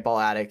 I'm a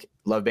paintball addict,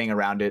 love being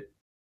around it.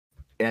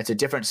 And it's a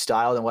different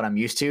style than what I'm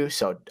used to.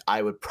 So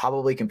I would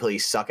probably completely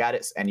suck at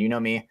it. And you know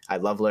me, I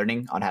love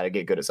learning on how to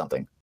get good at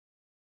something.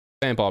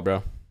 Paintball,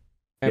 bro.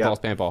 Paintball's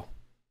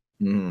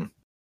paintball.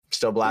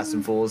 Still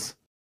blasting fools.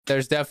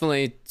 There's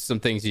definitely some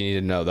things you need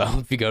to know, though,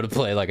 if you go to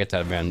play like a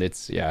 10-man.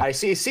 It's, yeah. I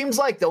see. It seems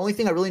like the only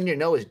thing I really need to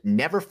know is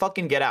never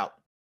fucking get out.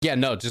 Yeah,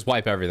 no, just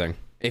wipe everything.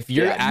 If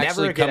you're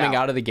actually coming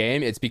out of the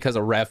game, it's because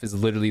a ref is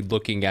literally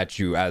looking at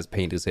you as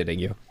paint is hitting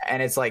you.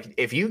 And it's like,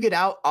 if you get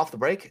out off the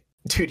break,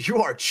 dude, you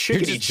are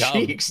chickadee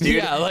cheeks, dude.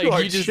 Yeah, like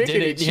you just did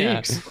it.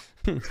 Cheeks.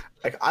 Yeah.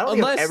 Like I don't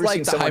think I've ever seen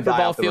the someone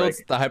die off the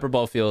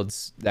hyperball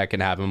fields that can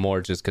happen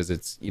more just because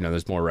it's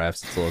there's more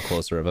refs. It's a little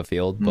closer of a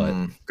field, but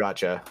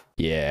gotcha.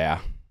 Yeah,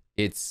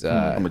 it's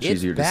much it's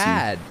easier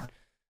bad.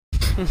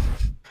 to see.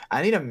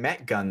 I need a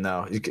mech gun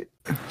though,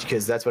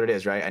 because that's what it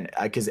is, right? And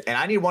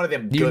I need one of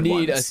them. You good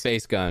need ones. a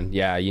space gun.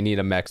 Yeah, you need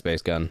a mech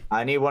space gun.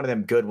 I need one of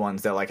them good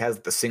ones that like has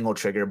the single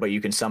trigger, but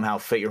you can somehow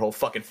fit your whole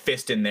fucking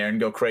fist in there and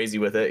go crazy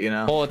with it.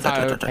 Whole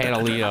entire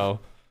panelito.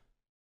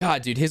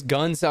 God, dude, his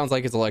gun sounds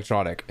like it's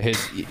electronic.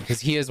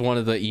 Because he is one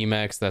of the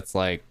EMEX that's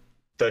like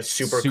the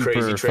super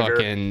crazy trigger.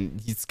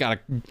 Fucking, he's got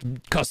a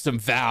custom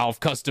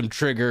valve, custom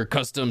trigger,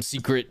 custom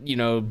secret,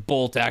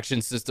 bolt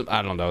action system.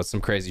 I don't know, it's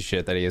some crazy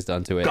shit that he has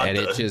done to it, and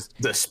it just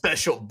the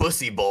special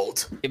bussy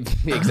bolt.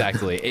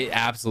 Exactly, it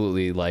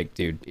absolutely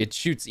dude, it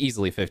shoots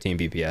easily 15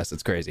 BPS.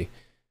 It's crazy.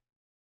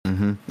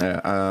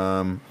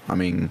 Yeah. I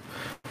mean,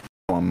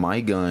 on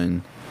my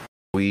gun,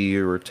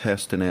 we were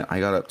testing it. I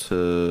got up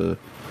to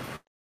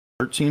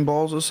 13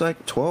 balls a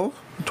sec, 12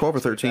 or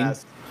 13.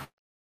 Fast.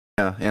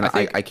 Yeah, and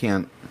I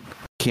can't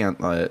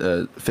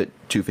fit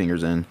 2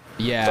 fingers in.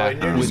 Yeah,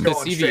 so with the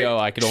CVO,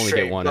 I could only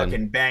get one in.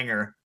 Fucking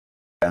banger.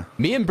 Yeah.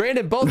 Me and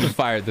Brandon both have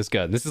fired this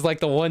gun. This is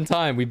like the one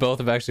time we both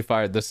have actually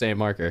fired the same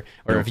marker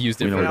or have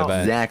used it for an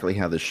event. Exactly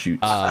how this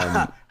shoots.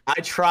 I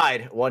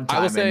tried one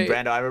time, say,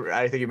 and Brando,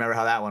 I think you remember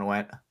how that one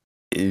went.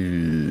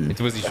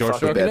 Was he short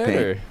stroking it?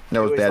 Or?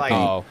 No, it was bad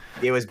paint.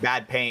 It was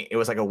bad paint. It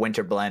was like a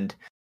winter blend.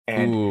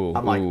 And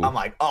I'm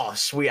like, oh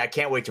sweet, I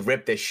can't wait to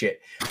rip this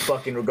shit.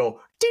 Fucking would go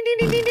ding ding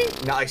ding ding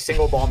ding. Not a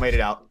single ball made it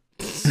out.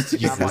 It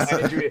is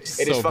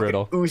fucking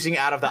brutal. Oozing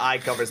out of the eye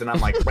covers, and I'm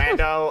like,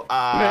 Brando,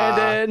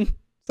 Brandon,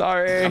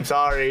 sorry. I'm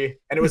sorry.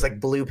 And it was like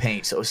blue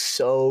paint, so it was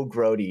so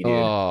grody, dude.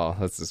 Oh,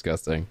 that's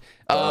disgusting.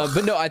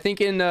 But no, I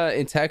think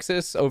in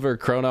Texas over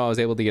Chrono, I was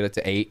able to get it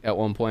to 8 at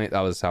one point.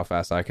 That was how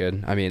fast I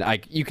could. I mean,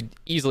 you could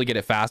easily get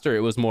it faster.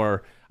 It was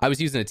more. I was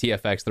using a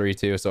TFX3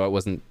 too, so it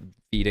wasn't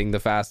feeding the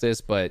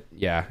fastest. But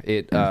yeah,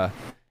 it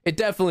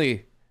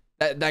definitely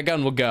that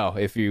gun will go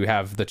if you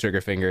have the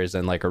trigger fingers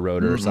and like a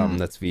rotor or something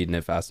that's feeding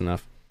it fast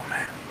enough.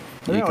 I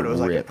remember when it was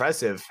like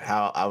impressive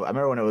how I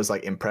remember when it was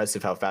like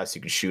impressive how fast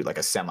you could shoot like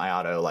a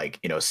semi-auto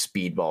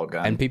speedball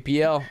gun.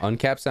 NPPL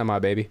uncapped semi,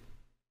 baby.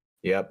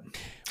 Yep.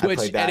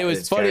 It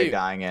was funny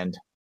dying end.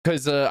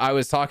 Because I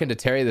was talking to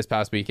Terry this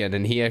past weekend,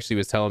 and he actually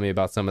was telling me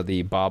about some of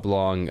the Bob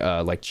Long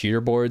like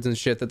cheater boards and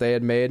shit that they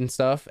had made and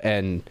stuff.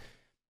 And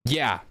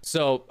yeah,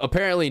 so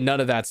apparently none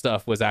of that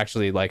stuff was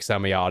actually like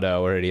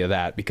semi-auto or any of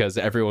that, because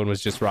everyone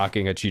was just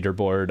rocking a cheater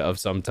board of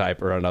some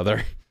type or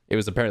another. It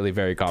was apparently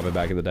very common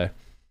back in the day.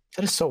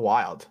 That is so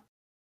wild.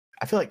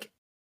 I feel like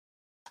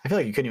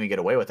you couldn't even get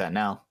away with that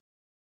now.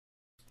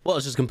 Well,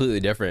 it's just completely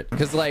different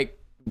because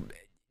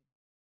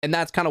and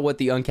that's kind of what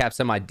the uncapped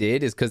semi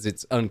did, is because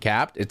it's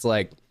uncapped. It's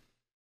like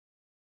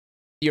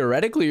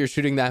theoretically you're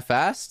shooting that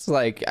fast.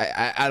 Like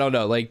I don't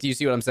know. Like, do you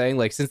see what I'm saying?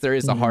 Like, since there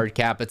is a hard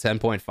cap at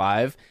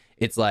 10.5,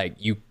 it's like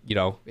you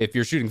know, if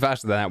you're shooting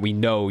faster than that, we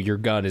know your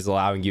gun is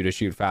allowing you to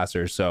shoot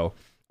faster. So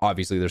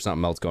obviously there's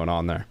something else going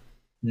on there.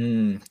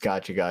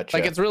 Gotcha.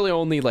 Like, it's really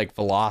only like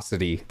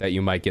velocity that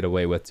you might get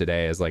away with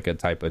today as like a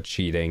type of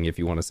cheating, if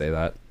you want to say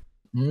that.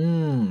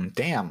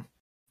 Damn,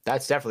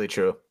 that's definitely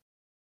true.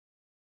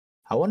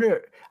 I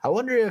wonder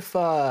if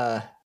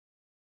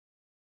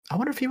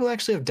people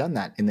actually have done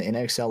that in the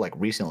NXL like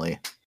recently.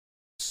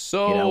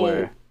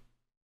 So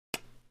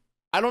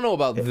I don't know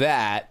about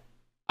that.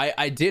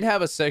 I did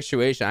have a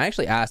situation. I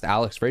actually asked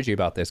Alex Friggi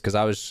about this because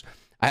I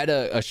had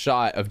a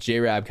shot of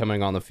J-Rab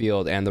coming on the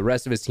field, and the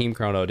rest of his team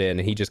chronoed in,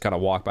 and he just kind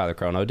of walked by the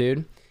chrono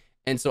dude.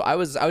 And so I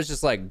was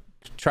just like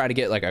trying to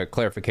get like a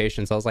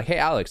clarification. So I was like, hey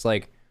Alex,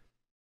 like,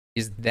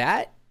 is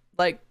that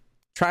like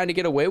trying to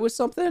get away with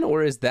something,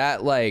 or is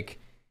that like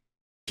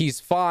he's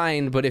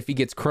fine, but if he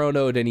gets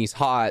chronoed and he's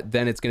hot,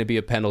 then it's going to be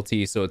a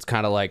penalty? So it's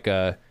kind of like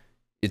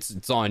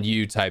it's on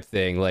you type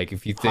thing. Like,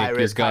 if you think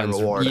your gun's,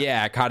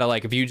 yeah, kind of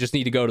like if you just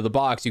need to go to the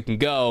box, you can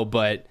go,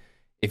 but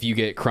if you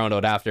get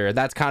chronoed after,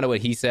 that's kind of what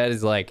he said,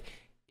 is like,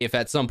 if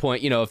at some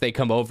point, if they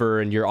come over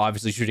and you're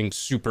obviously shooting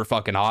super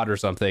fucking hot or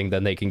something,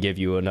 then they can give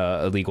you an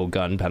illegal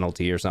gun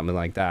penalty or something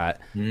like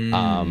that.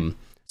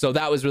 So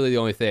that was really the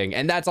only thing.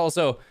 And that's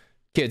also,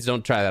 kids,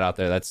 don't try that out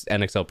there. That's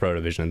NXL Pro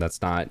Division.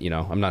 That's not,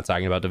 I'm not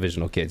talking about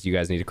divisional kids. You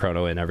guys need to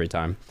chrono in every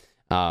time.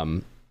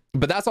 But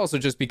that's also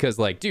just because,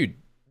 like, dude,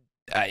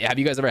 Have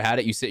you guys ever had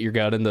it? You sit your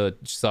gun in the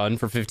sun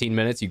for 15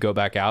 minutes, you go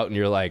back out, and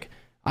you're like,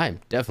 I'm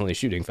definitely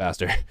shooting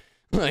faster.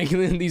 Like,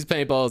 these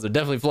paintballs are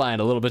definitely flying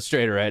a little bit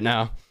straighter right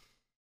now.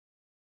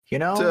 You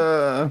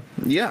know?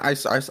 Yeah, I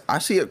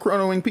see it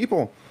chronoing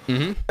people.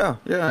 Mm-hmm.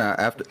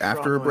 Yeah.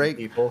 After a break,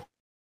 people.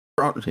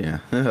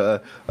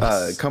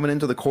 Coming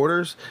into the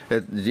quarters,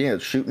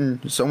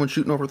 someone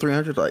shooting over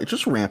 300. Like,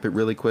 just ramp it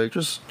really quick.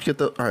 Just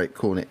get all right,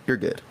 cool. You're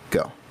good.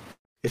 Go.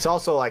 It's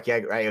also like,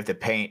 right, if the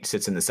paint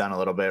sits in the sun a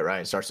little bit,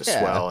 right, it starts to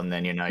swell, and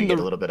then you get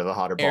a little bit of a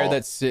hotter ball. Air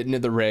that's sitting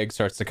in the rig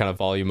starts to kind of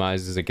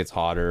volumize as it gets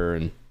hotter,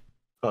 and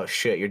oh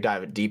shit, you're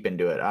diving deep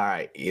into it. All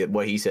right,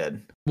 what he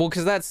said. Well,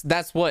 because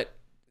that's what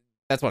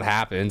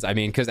happens. I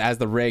mean, because as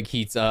the rig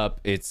heats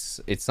up,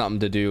 it's something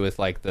to do with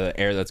like the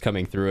air that's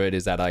coming through it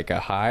is at like a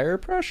higher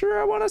pressure,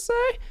 I want to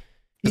say,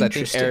 because I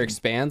think air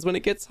expands when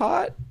it gets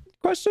hot.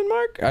 Question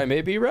mark? I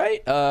may be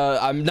right.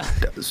 I'm not.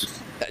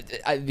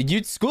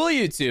 You'd school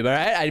YouTube, all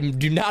right? I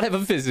do not have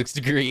a physics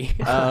degree.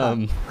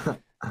 So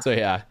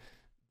yeah,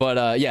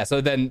 but yeah.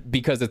 So then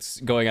because it's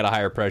going at a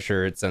higher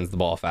pressure, it sends the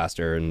ball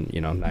faster, and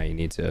now you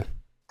need to.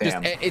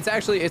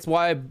 It's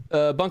why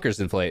bunkers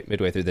inflate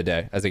midway through the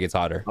day as it gets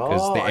hotter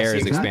because the air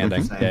is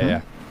expanding. Yeah.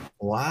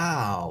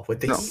 Wow, with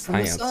the heat from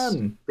the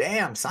sun.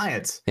 Damn,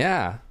 science.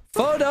 Yeah,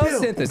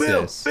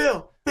 photosynthesis.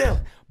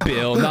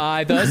 Bill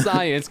Nye the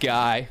Science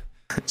Guy.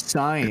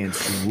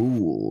 Science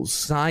rules.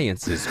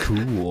 Science is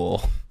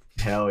cool.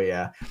 Hell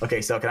yeah. Okay,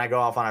 so can I go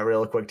off on a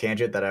real quick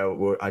tangent that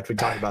we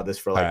talked about this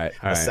for like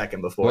a second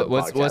before?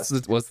 What's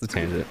the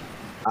tangent?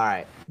 All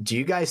right. Do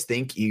you guys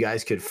think you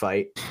guys could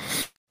fight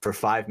for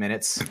 5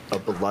 minutes a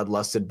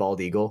bloodlusted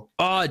bald eagle?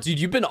 Oh, dude,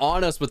 you've been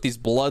on us with these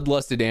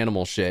bloodlusted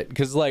animal shit.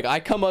 Because like I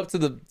come up to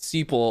the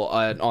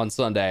Seapool on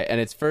Sunday, and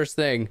it's first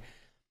thing.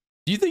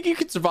 Do you think you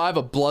could survive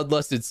a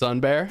bloodlusted sun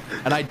bear?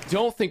 And I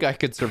don't think I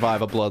could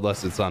survive a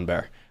bloodlusted sun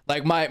bear.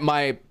 Like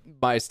my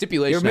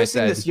stipulation.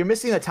 You're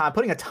missing the time.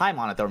 Putting a time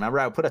on it though. Remember,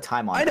 I would put a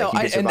time on it. I know,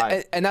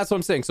 and that's what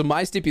I'm saying. So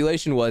my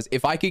stipulation was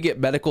if I could get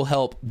medical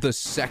help the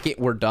second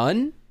we're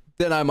done,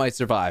 then I might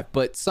survive.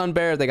 But sun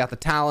bear, they got the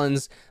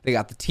talons, they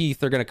got the teeth.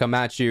 They're gonna come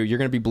at you. You're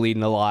gonna be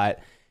bleeding a lot.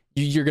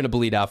 You're gonna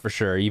bleed out for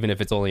sure, even if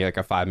it's only like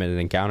a 5-minute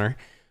encounter.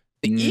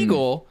 The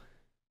eagle,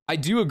 I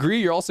do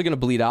agree. You're also gonna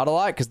bleed out a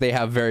lot because they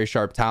have very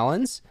sharp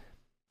talons.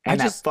 And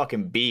that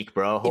fucking beak,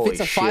 bro. Holy if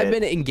it's a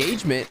 5-minute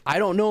engagement, I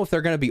don't know if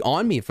they're going to be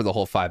on me for the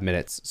whole 5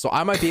 minutes. So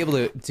I might be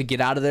able to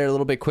get out of there a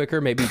little bit quicker.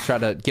 Maybe try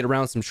to get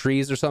around some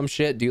trees or some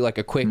shit. Do like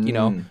a quick,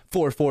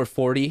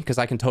 4-4-40 because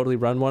I can totally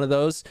run one of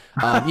those.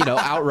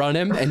 Outrun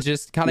him and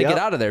just kind of get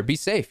out of there. Be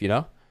safe,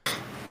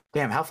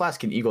 Damn, how fast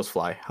can eagles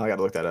fly? I got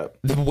to look that up.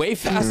 Way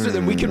faster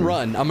than we can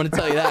run. I'm going to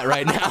tell you that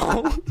right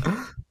now.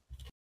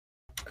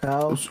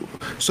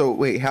 So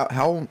wait,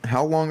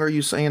 how long are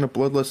you saying a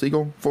bloodless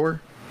eagle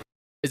for?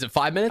 Is it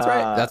 5 minutes,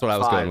 right? That's what I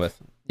was going with.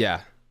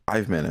 Yeah.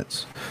 5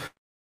 minutes.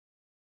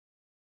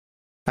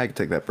 I can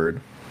take that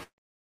bird.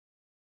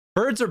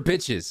 Birds are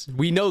bitches.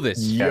 We know this.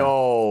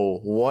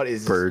 Yo, what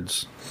is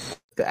birds?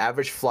 The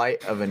average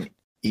flight of an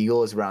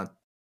eagle is around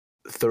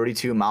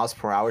 32 miles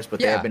per hour,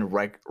 but they have been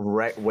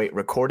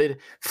recorded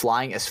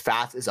flying as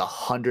fast as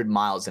 100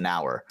 miles an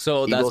hour.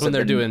 So that's when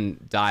they're doing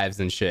dives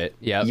and shit.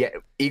 Yeah.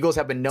 Eagles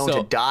have been known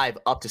to dive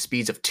up to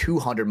speeds of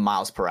 200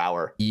 miles per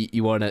hour.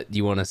 You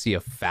wanna see a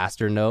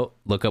faster note?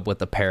 Look up what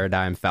the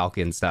Paradigm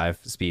Falcon's dive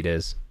speed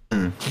is.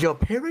 Yo,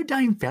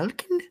 Paradigm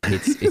Falcon?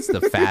 It's the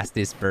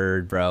fastest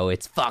bird, bro.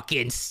 It's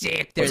fucking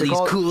sick. They're these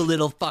cool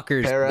little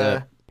fuckers.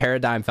 The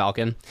Paradigm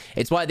Falcon.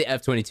 It's why the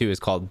F-22 is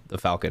called the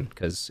Falcon,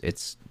 because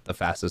it's the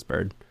fastest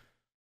bird.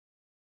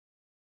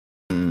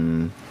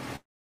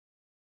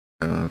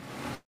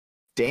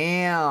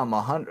 Damn,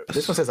 100.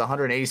 This one says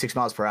 186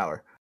 miles per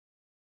hour.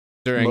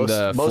 During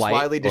the most flight,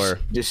 widely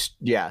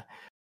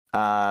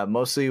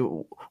mostly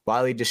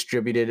widely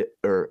distributed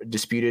or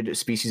disputed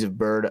species of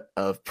bird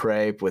of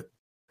prey with.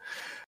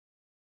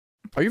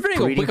 Are you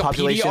reading a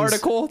Wikipedia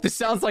article? This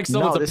sounds like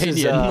someone's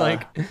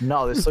opinion.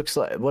 No, this looks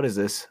like, what is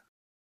this?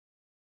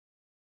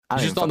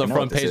 It's just on the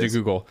front page of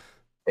Google.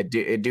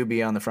 It do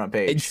be on the front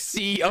page.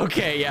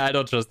 Okay, yeah, I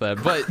don't trust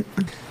that, but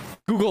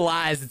Google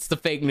lies. It's the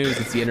fake news.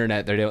 It's the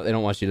internet. They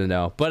don't want you to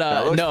know. But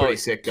looks pretty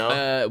sick,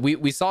 though.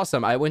 We saw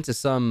some. I went to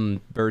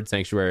some bird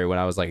sanctuary when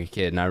I was like a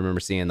kid, and I remember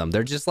seeing them.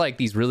 They're just like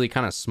these really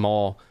kind of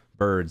small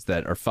birds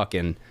that are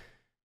fucking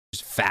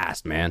just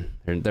fast, man.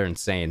 They're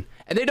insane,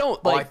 and they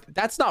don't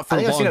that's not for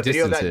long distances. I've seen a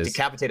video of that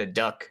decapitated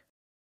duck.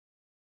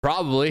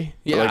 Probably,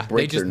 yeah.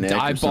 They just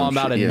dive bomb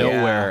out of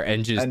nowhere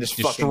and just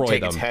destroy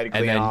them,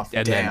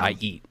 and then I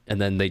eat, and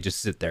then they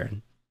just sit there.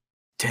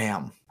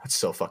 Damn, that's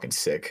so fucking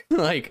sick.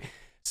 Like,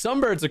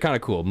 some birds are kind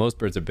of cool. Most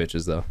birds are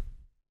bitches, though.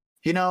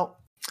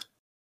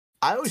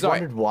 I always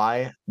wondered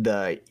why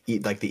the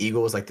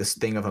eagle was like this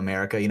thing of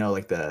America.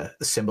 Like the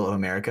symbol of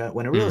America.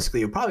 When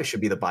realistically, it probably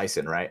should be the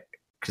bison, right?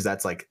 Because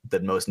that's like the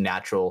most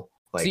natural.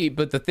 See,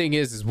 but the thing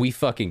is we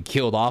fucking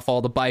killed off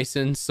all the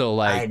bison, so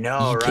I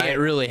know, you can't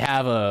really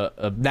have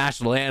a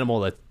national animal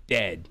that's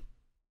dead.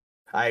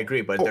 I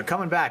agree, but they're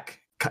coming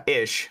back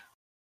ish.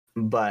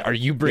 But are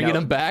you bringing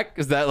them back?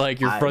 Is that like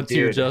your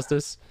frontier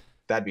justice?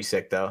 That'd be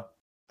sick though.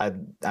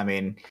 I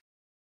mean,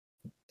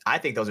 I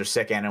think those are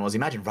sick animals.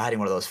 Imagine riding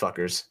one of those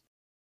fuckers.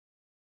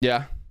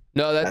 Yeah.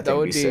 No, that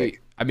would be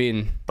sick. I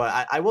mean,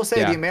 but I will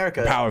say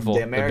powerful,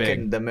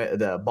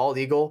 the bald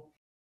eagle,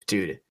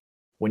 dude,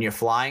 when you're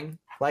flying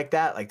like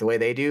that, like the way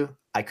they do,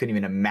 I couldn't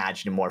even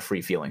imagine a more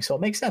free feeling. So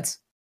it makes sense.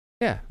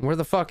 Yeah, we're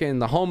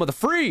the home of the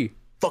free.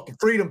 Fucking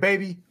freedom,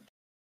 baby.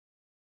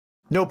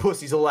 No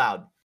pussies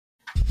allowed.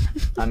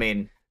 I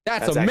mean,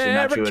 that's actually America.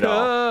 not true at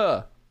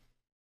all.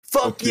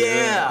 Fuck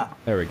yeah.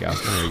 There we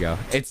go.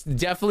 It's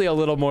definitely a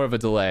little more of a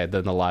delay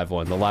than the live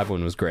one. The live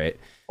one was great.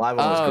 Live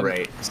one was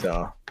great.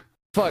 So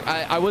fuck,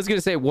 I was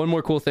gonna say one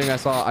more cool thing I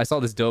saw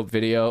this dope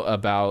video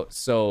about,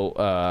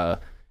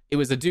 it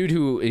was a dude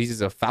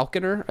he's a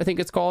falconer, I think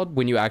it's called,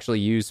 when you actually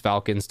use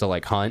falcons to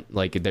like hunt,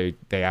 like they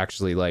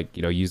actually like,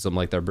 you know, use them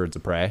like they're birds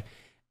of prey.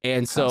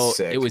 And so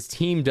it was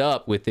teamed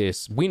up with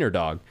this wiener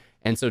dog.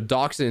 And so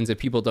dachshunds, if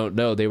people don't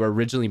know, they were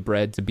originally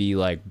bred to be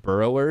like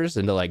burrowers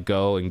and to like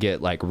go and get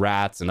like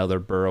rats and other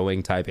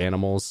burrowing type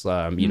animals,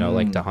 you know,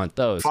 like to hunt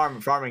those.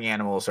 Farming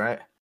animals, right?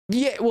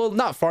 Yeah, well,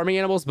 not farming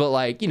animals, but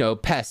like, you know,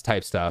 pest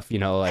type stuff, you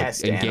know,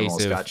 like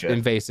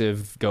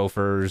invasive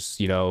gophers,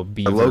 you know,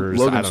 beavers,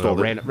 Logan I don't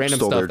know, random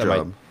stuff that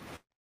might...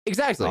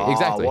 Exactly.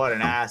 What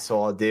an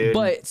asshole, dude.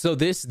 But so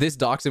this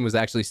dachshund was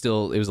actually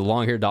it was a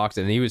long-haired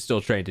dachshund, and he was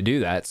still trained to do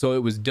that. So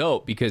it was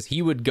dope because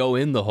he would go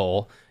in the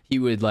hole, he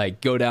would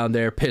like go down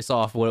there, piss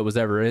off what was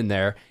ever in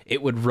there,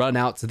 it would run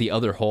out to the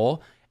other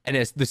hole, and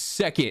as the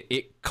second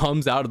it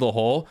comes out of the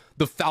hole,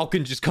 the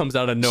falcon just comes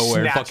out of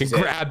nowhere and fucking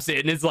grabs it,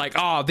 and it's like,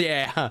 oh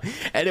yeah.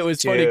 And it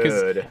was funny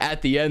because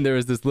at the end there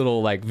was this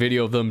little like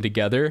video of them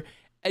together,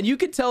 and you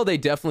could tell they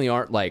definitely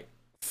aren't like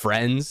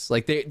friends.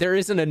 Like there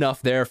isn't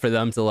enough there for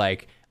them to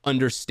like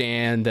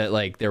understand that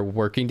like they're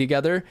working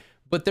together,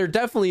 but there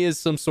definitely is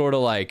some sort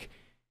of like,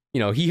 you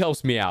know, he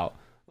helps me out.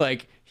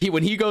 Like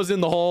when he goes in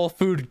the hole,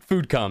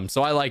 food comes.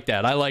 So I like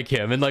that. I like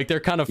him, and like they're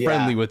kind of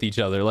friendly with each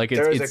other. Like it's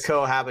a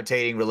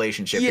cohabitating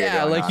relationship.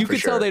 Yeah, like you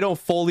could tell they don't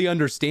fully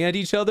understand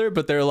each other,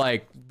 but they're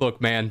like,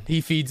 look, man,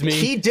 he feeds me.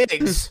 He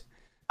digs.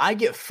 I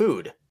get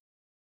food.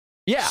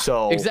 Yeah.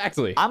 So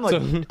exactly. I'm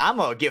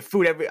gonna get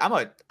food I'm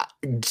gonna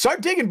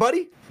start digging,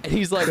 buddy. And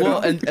he's like,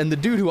 well, and the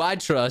dude who I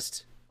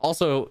trust,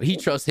 also he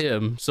trusts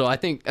him. So I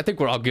think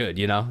we're all good,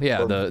 you know?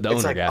 Yeah, the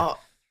owner guy.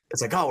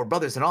 It's like, we're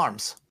brothers in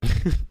arms.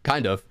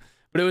 Kind of.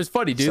 But it was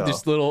funny, dude.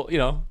 Just little, you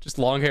know, just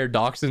long-haired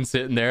dachshund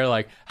sitting there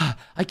like,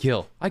 I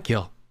kill. I'm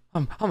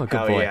a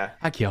good boy. Yeah.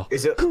 I kill.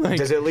 Is it like,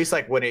 does it at least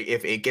like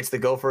if it gets the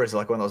gopher, is it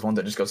like one of those ones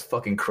that just goes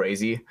fucking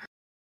crazy?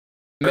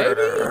 Maybe.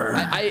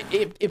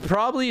 It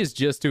probably is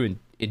just to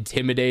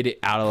intimidate it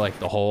out of like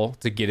the hole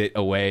to get it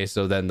away,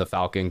 so then the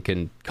falcon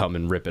can come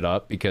and rip it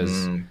up.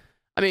 Because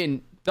I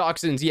mean,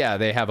 dachshunds, yeah,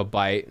 they have a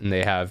bite and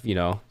they have, you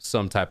know,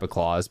 some type of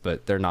claws,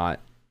 but they're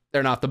not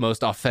the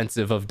most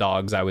offensive of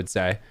dogs, I would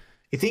say.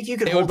 You think you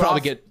could hold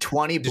off get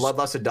 20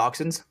 bloodlusted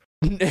dachshunds?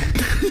 You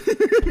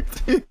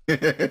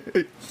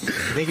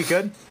think you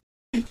could?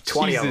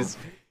 20 of them.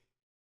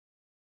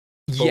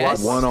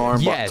 Yes. One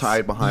arm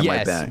tied behind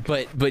my back.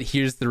 But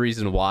here's the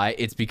reason why.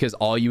 It's because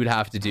all you would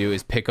have to do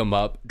is pick them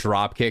up,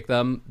 drop kick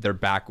them,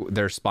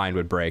 their spine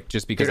would break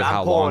just because of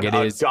how long it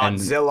is.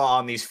 Godzilla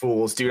on these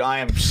fools, dude. I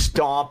am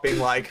stomping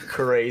like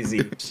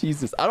crazy.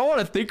 Jesus, I don't want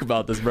to think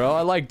about this, bro.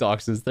 I like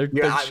dachshunds. They're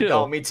chill.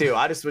 No, me too.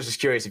 I was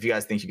just curious if you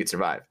guys think you could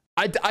survive.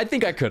 I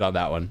think I could on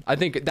that one. I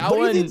think that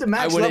one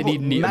I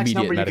wouldn't need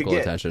immediate medical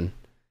attention.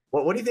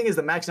 What do you think is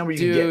the max number you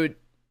can get? Dude,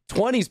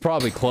 20 is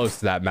probably close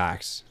to that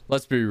max.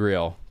 Let's be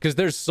real, because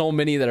there's so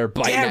many that are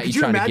biting at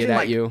you, trying to get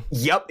at you.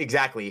 Yep,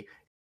 exactly.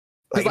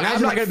 Like,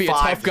 I'm not gonna be a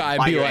tough guy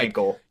and be like,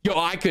 yo,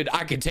 I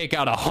could take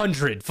out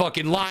 100,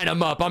 fucking line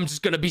them up. I'm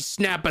just gonna be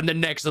snapping the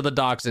necks of the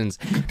dachshunds.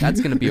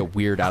 That's gonna be a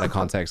weird out of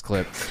context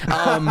clip.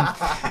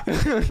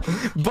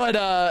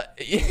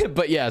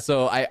 But yeah,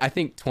 so I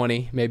think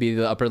 20, maybe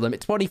the upper limit.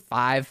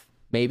 25,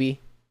 maybe.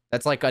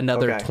 That's like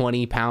another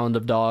 20 pound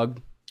of dog,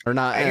 or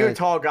not. And you're a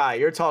tall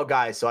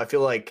guy, so I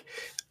feel like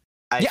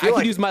I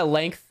could use my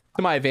length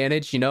to my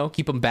advantage. You know,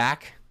 keep them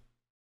back.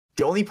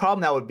 The only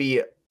problem that would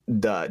be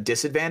the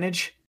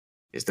disadvantage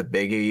is the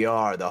bigger you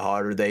are, the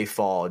harder they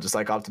fall. Just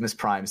like Optimus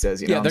Prime says,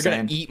 you know what I'm saying?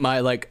 They're gonna eat my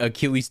like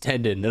Achilles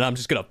tendon, and I'm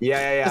just gonna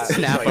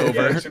snap like,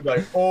 over. Yeah,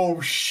 like,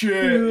 oh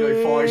shit,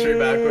 like falling straight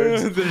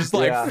backwards. There's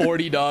like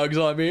 40 dogs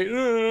on me.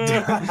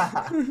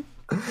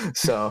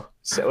 so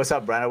what's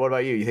up, Brandon? What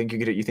about you? You think you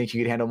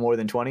could handle more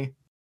than 20?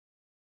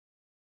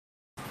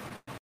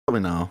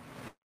 Probably no.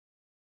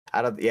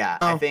 I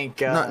think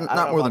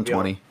not more than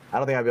 20. I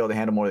don't think I'd be able to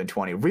handle more than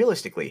 20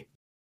 realistically.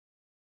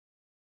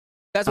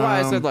 That's why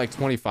I said like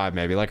 25,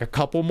 maybe like a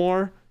couple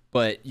more,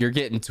 but you're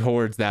getting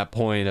towards that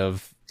point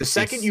of the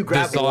second you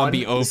grab the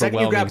zombie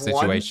overwhelming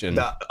situation.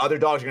 The other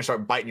dogs are gonna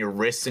start biting your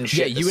wrists and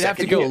shit. Yeah, you would have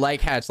to go like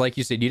Hatch, like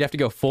you said. You'd have to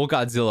go full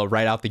Godzilla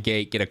right out the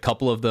gate. Get a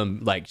couple of them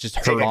like just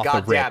hurt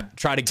off the rip.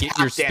 Try to get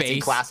your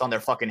space. Class on their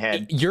fucking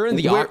head. You're in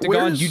the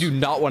octagon. You do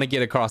not want to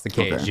get across the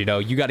cage. Okay. You know,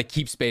 you got to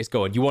keep space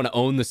going. You want to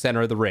own the center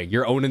of the ring.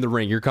 You're owning the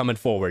ring. You're coming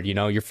forward. You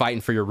know, you're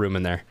fighting for your room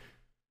in there.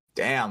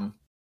 Damn.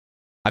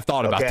 I've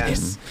thought about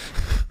this.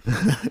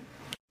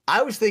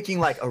 I was thinking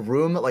like a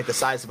room like the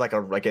size of like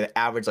an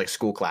average like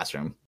school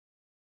classroom.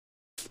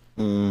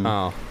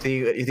 Oh, So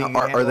you think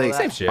Are they?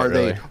 Same shit, Are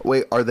really. they?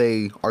 Wait. Are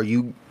they? Are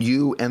you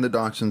and the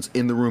Dachshunds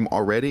in the room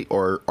already,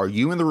 or are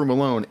you in the room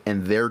alone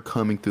and they're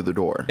coming through the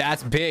door?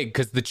 that's big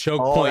because the choke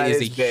Oh, point that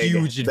is a is big.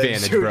 huge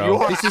advantage, Dude, bro. you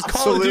are This is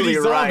Call of Duty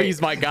absolutely right.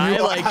 Zombies, my guy.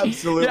 You are Like,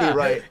 absolutely yeah,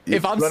 right.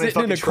 If I'm Running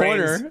sitting in a fucking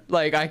corner, trains.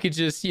 like I could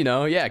just,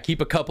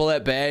 keep a couple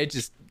at bay,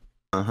 just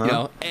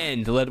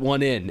end, let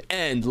one in,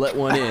 end, let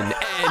one in, end,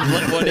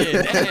 let one in,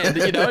 end.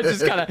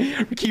 Just kind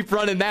of keep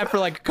running that for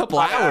like a couple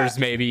hours,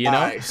 maybe. You know.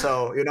 All right,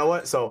 so you know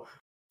what? So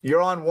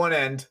you're on one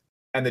end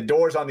and the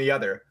door's on the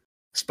other.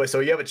 So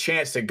you have a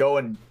chance to go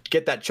and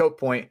get that choke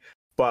point,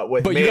 but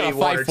with you maybe gotta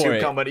one fight or for two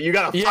it. coming, you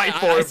gotta Yeah, fight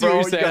for I it, see what bro.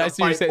 you're saying. I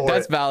see what you're saying.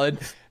 That's it. valid.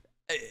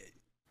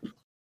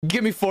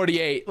 Give me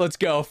 48. Let's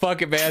go.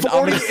 Fuck it, man.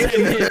 I'm gonna 48.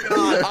 send it.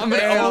 I'm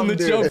gonna own the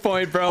Dude. choke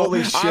point, bro.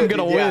 Holy shit, I'm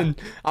gonna dude, yeah. win.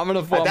 I'm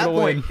At that gonna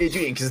win. point,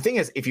 because the thing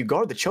is, if you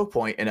guard the choke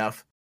point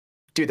enough,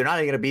 dude, they're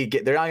not gonna be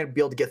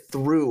able to get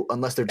through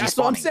unless they're That's despawning.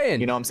 what I'm saying.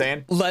 You know what I'm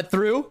saying? Let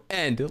through,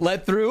 end.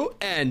 Let through,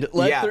 end.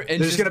 Let through,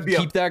 and there's just gonna be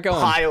keep a that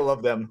going. pile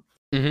of them.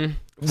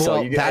 Mm-hmm. So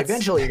Well,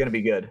 eventually you're gonna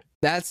be good.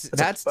 that's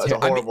That's a I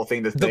mean, horrible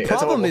thing to the think.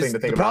 That's a problem horrible is thing to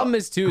think the about. problem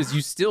is too is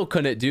you still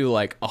couldn't do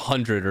like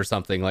 100 or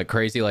something like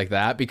crazy like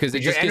that because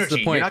it Your just gets to energy.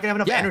 the point. You're not gonna have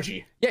enough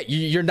energy. Yeah,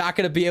 you're not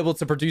going to be able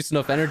to produce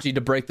enough energy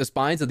to break the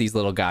spines of these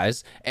little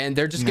guys, and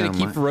they're just going to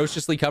keep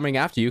ferociously coming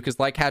after you because,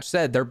 like Hatch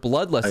said, they're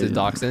bloodlusted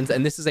dachshunds,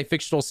 and this is a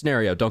fictional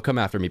scenario. Don't come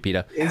after me,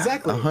 PETA.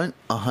 Exactly.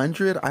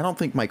 100? I don't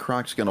think my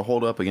Croc's gonna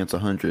hold up against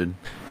 100.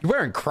 You're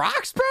wearing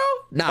Crocs, bro?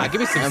 Nah,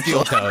 give me some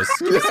steel toes.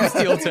 Give me some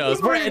steel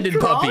toes. We're ending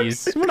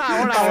puppies. We're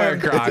not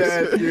wearing Crocs.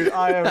 Dead, dude.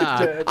 I am Nah,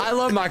 dead. I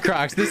love my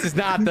Crocs. This is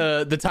not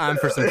the time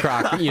for some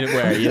Croc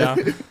wear, you know?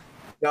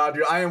 No,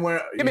 dude, I am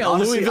wearing. Give me a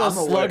Louisville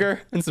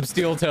Slugger and some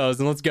steel toes,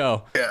 and let's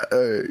go.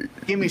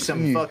 Give me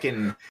some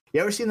fucking.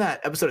 You ever seen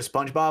that episode of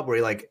SpongeBob where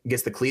he like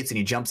gets the cleats and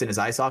he jumps in his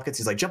eye sockets?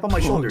 He's like, jump on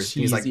my shoulders.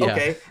 And he's like, jeez, yeah.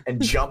 okay, and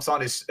jumps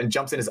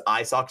in his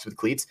eye sockets with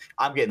cleats.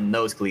 I'm getting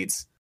those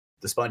cleats,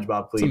 the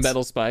SpongeBob cleats. Some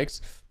metal spikes.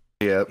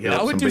 Yeah,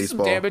 That would do some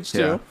damage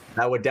too.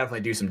 That would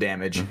definitely do some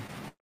damage.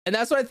 And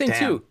that's what I think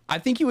too. I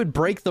think you would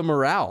break the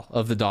morale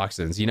of the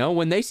Dachshunds. You know,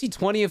 when they see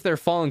 20 of their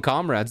fallen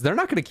comrades, they're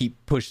not going to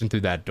keep pushing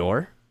through that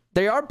door.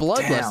 They are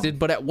bloodlusted,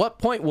 but at what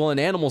point will an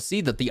animal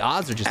see that the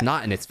odds are just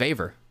not in its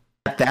favor?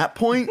 At that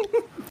point,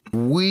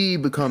 we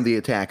become the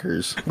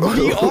attackers.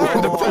 We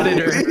are the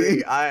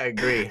predator. I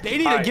agree. They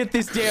need to get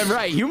this damn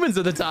right. Humans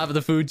are the top of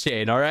the food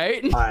chain. All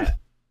right. All right.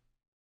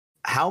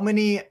 How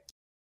many?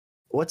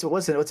 What's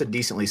a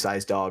decently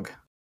sized dog?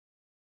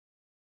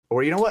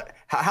 Or you know what?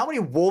 How many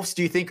wolves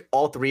do you think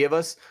all three of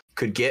us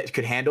could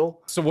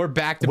handle? So we're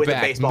back to With a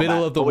back, baseball middle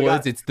bat. of the But we woods.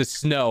 got- It's the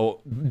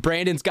snow.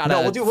 Brandon's got No,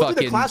 a we'll do fucking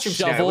the classroom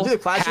scenario. shovel. We'll do the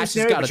classroom Hatch has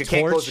scenario, got but a you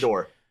can't close torch. the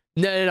door.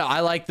 No. I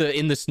like the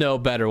in the snow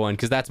better one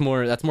because that's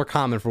more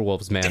common for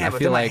wolves, man. Damn, I but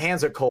feel then my like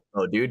hands are cold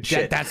though, dude.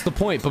 Shit. that's the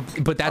point.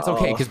 But that's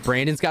okay because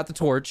Brandon's got the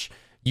torch.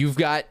 You've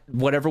got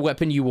whatever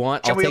weapon you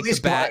want. I'll take the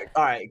bat.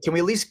 All right. Can we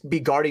at least be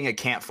guarding a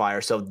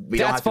campfire so we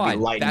don't have to be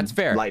lighting? That's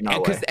fair. Lighting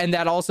our way. And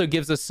that also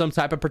gives us some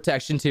type of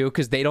protection too,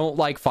 because they don't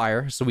like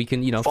fire, so we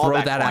can throw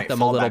Fallback that at point,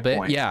 them a little fallback bit.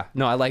 point. Yeah,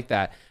 no, I like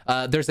that.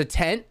 There's a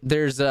tent.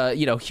 There's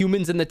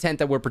humans in the tent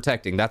that we're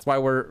protecting. That's why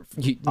we're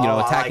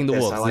attacking the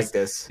wolves. I like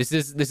this. This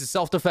is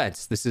self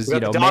defense. This is We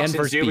got the man dachshunds,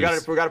 versus dude.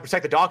 beast. We gotta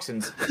protect the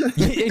dachshunds.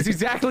 It's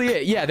exactly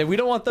it. Yeah, that we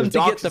don't want them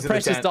There's to get the dachshunds in the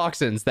precious tent.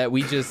 dachshunds that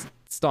we just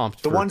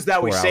stomped. The for ones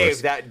that we 4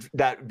 saved hours.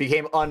 that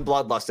became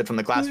unbloodlusted from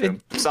the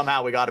classroom.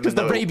 Somehow we got them in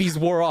Because the rabies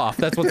wore off.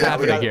 That's what's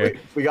happening here.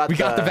 We got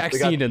the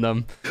vaccine in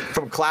them.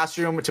 from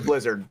classroom to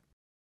blizzard.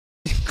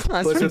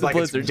 Classroom Blizzard's to like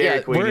it's blizzard. Dairy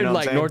Yeah, Queen, we're you know in what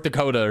I'm like saying? North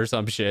Dakota or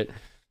some shit.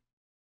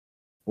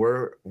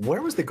 Where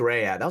was the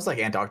gray at? That was like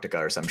Antarctica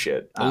or some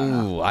shit. I don't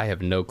know. Ooh, I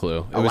have no clue.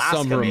 It was Alaska,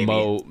 some maybe.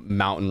 remote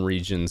mountain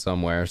region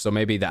somewhere. So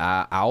maybe the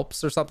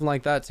Alps or something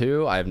like that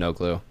too. I have no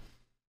clue.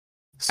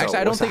 So- Actually,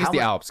 I don't so think it's how the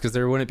mu- Alps because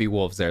there wouldn't be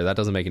wolves there. That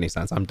doesn't make any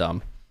sense. I'm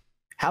dumb.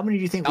 How many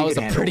do you think That we was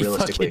could a handle pretty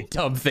realistically? fucking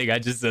dumb thing I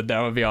just said there,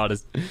 I'm gonna be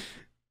honest.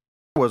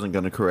 I wasn't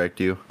gonna correct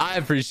you. I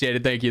appreciate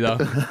it. Thank you, though.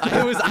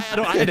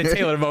 I had a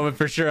Taylor moment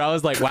for sure. I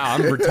was like, wow,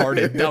 I'm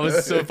retarded. That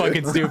was so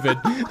fucking stupid.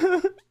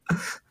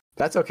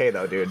 That's okay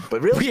though, dude.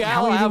 But really, We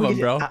how all many have do you them, think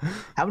we bro. could-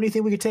 How many do you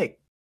think we could take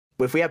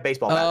if we have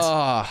baseball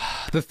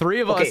bats? The three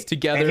of Okay, us and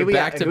together, here we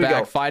back go, to here we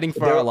back, go. fighting for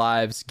There- our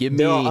lives. Give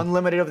There me are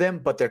unlimited of them,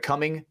 but they're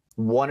coming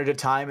one at a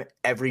time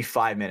every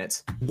 5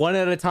 minutes. one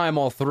at a time,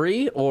 all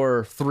three,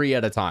 or three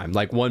at a time,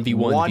 like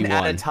 1v1v1. One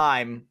at a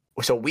time.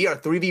 So we are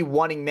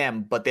 3v1ing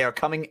them, but they are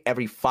coming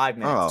every 5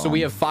 minutes. Oh. So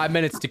we have 5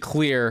 minutes to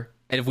clear,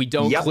 and if we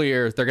don't Yep.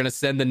 clear, they're gonna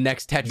send the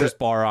next Tetris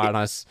bar on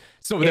us.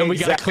 So then we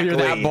gotta clear that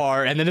Exactly.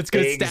 bar, and then it's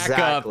gonna stack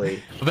up.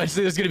 Exactly.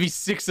 Eventually, there's gonna be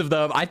 6 of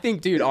them. I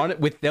think, dude, on it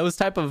with those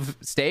type of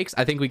stakes,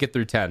 I think we get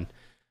through 10,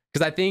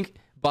 because I think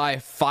by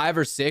 5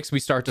 or 6 we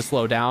start to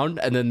slow down,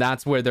 and then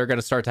that's where they're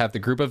gonna start to have the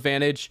group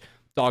advantage.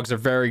 Dogs are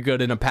very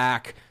good in a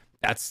pack.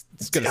 It's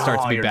gonna start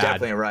to be you're bad.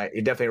 definitely right.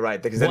 You're definitely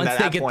right. Because then Once at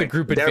they that get the point,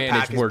 group their advantage,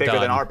 pack is we're bigger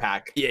done. than our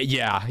pack.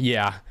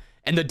 Yeah.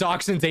 And the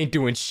dachshunds ain't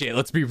doing shit.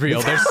 Let's be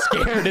real. They're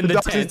scared in the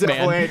tent,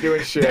 man. Ain't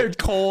doing shit. They're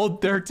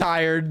cold. They're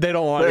tired. They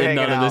don't want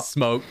none of this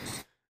smoke.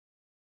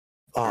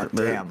 Oh,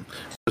 damn.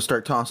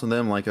 Start tossing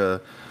them like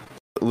a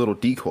little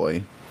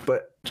decoy.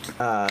 But,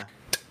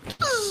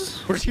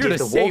 we're here to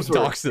save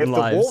dachshund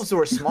lives. If the wolves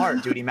were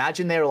smart, dude,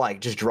 imagine they were like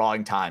just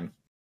drawing time.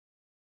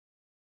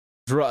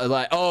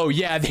 Like, oh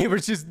yeah, they knew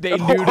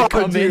to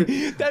come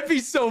in. That'd be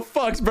so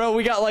fucked, bro.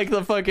 We got like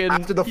the fucking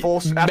after the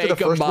first wolf,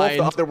 the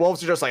other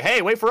wolves are just like,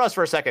 hey, wait for us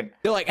for a second.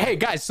 They're like, hey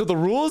guys, so the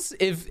rules,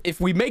 if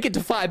we make it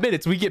to 5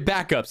 minutes, we get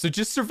back up. So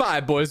just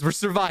survive, boys. We're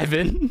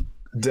surviving.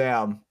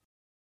 Damn.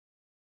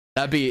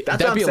 That'd be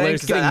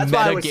hilarious. Getting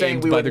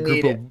meta-gamed by the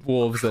group of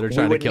wolves that are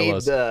trying to kill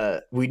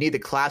us. We need the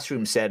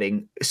classroom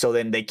setting, so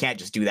then they can't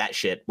just do that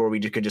shit where we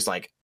could just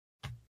like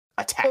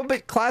attack. Well,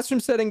 but classroom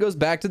setting goes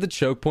back to the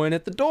choke point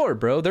at the door,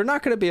 bro. They're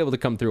not going to be able to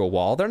come through a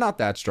wall. They're not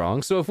that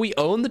strong. So if we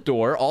own the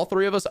door, all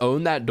three of us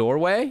own that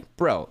doorway,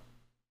 bro.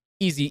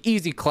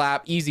 Easy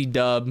clap, easy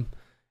dub.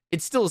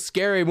 It's still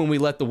scary when we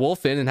let the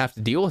wolf in and have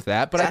to deal with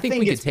that, but I think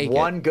we can take it.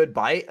 One good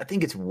bite. I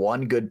think it's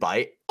one good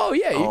bite. Oh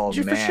yeah,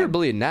 you're for sure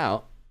bleeding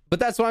out. But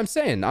that's what I'm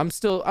saying. I'm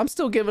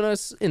still giving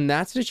us, in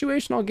that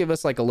situation, I'll give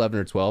us like 11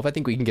 or 12. I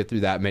think we can get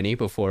through that many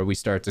before we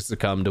start to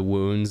succumb to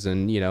wounds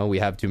and, we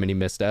have too many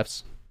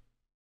missteps.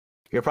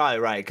 You're probably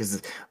right,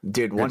 because,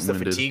 dude, once the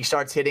fatigue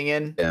starts hitting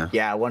in,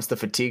 once the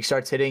fatigue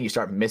starts hitting, you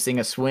start missing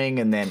a swing,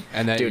 and then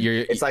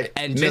dude, it's like,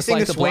 and just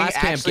like the blast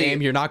camp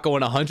game, you're not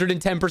going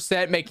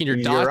 110%, making your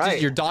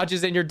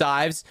dodges and your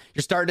dives.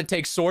 You're starting to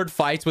take sword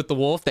fights with the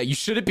wolf that you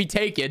shouldn't be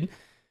taking.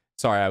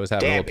 Sorry, I was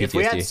having a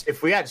little PTSD.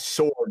 If we had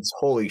swords,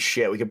 holy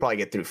shit, we could probably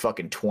get through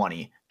fucking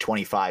 20,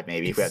 25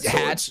 maybe if we had swords.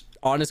 Hatch,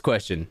 honest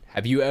question.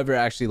 Have you ever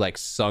actually like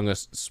swung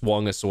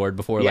a sword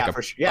before? Yeah,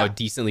 like a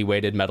decently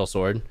weighted metal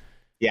sword?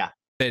 Yeah.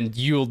 Then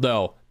you'll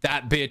know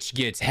that bitch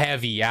gets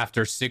heavy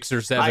after 6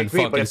 or 7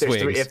 fucking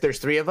swings. If there's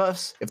three of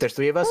us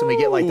and we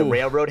get like the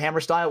railroad hammer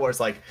style where it's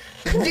like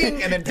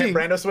ding and then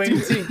Brando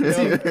swings, you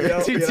know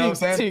what I'm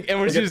saying? And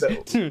we're just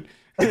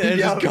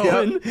just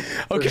going.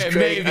 Okay,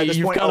 maybe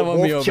you've kind of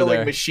won me over killing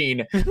there.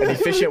 Machine, an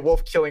efficient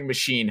wolf killing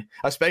machine,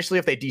 especially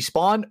if they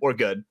despawn or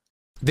good.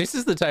 This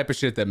is the type of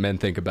shit that men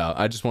think about.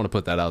 I just want to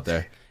put that out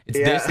there. It's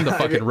this and the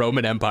fucking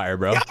Roman Empire,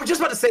 bro. Yeah, I was just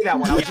about to say that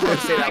one.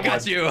 I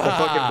got you. The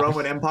fucking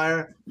Roman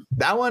Empire.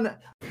 That one,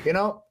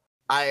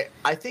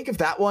 I think of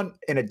that one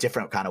in a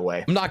different kind of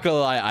way. I'm not gonna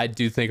lie, I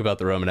do think about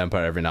the Roman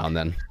Empire every now and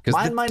then.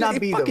 Mine might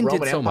not be the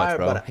Roman Empire,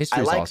 but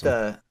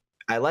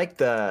I like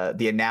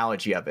the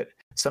analogy of it.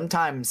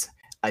 Sometimes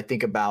I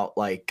think about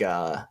like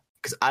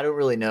because I don't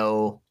really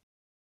know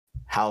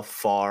how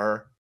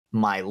far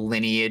my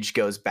lineage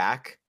goes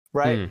back,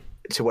 right?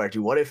 To where,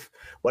 dude, what if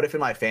in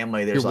my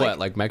family there's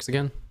like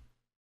Mexican?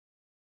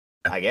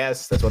 I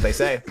guess that's what they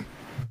say,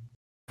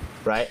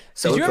 right?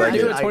 So did you ever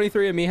do a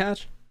 23andMe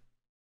Hatch?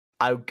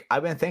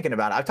 I've been thinking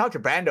about it. I've talked to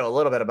Brando a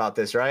little bit about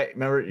this, right?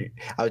 Remember,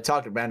 I would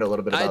talk to Brando a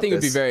little bit about this. I think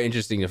it'd be very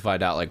interesting to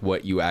find out like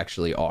what you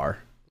actually are,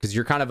 because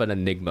you're kind of an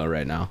enigma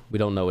right now. We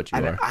don't know what you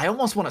are. I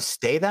almost want to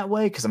stay that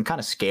way because I'm kind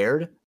of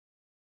scared.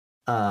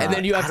 And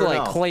then you have to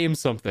like claim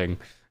something.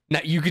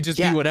 Now you could just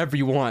be whatever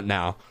you want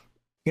now.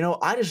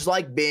 I just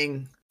like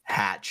being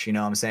Hatch. You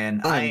know what I'm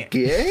saying? I'm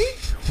gay?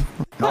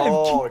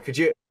 Oh, could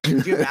you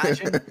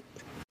imagine?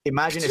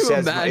 Imagine it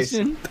says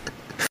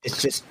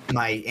it's just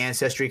my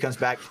ancestry comes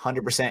back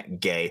 100%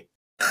 gay.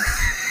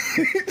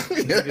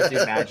 Just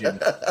imagine.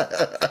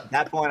 At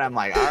that point, I'm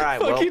like, all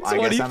right, well, I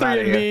guess I'm out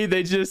of here. 23andMe,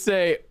 they just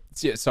say,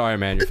 sorry,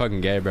 man, you're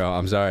fucking gay, bro.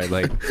 I'm sorry.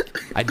 Like,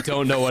 I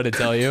don't know what to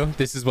tell you.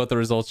 This is what the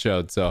results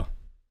showed. So,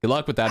 good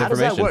luck with that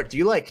information. How does that work? Do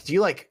you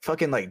like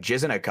fucking like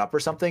jizz in a cup or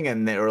something?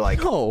 And they were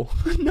like,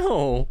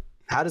 no.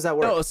 How does that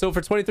work? No, so for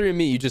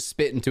 23andMe, you just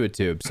spit into a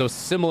tube. So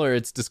similar,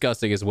 it's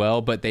disgusting as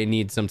well, but they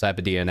need some type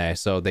of DNA,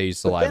 so they use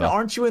saliva. But then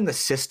aren't you in the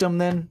system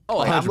then?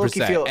 Oh,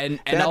 100%.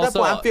 And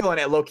also, I'm feeling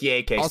it low-key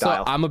AK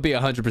style. I'm gonna be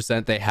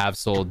 100%. They have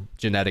sold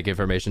genetic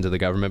information to the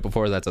government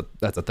before. That's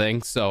a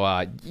thing.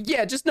 So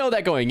just know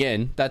that going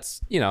in.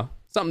 That's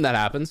something that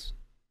happens.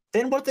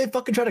 Then what if they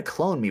fucking try to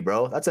clone me,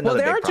 bro? That's another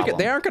big problem.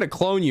 They aren't going to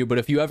clone you, but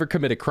if you ever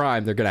commit a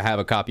crime, they're going to have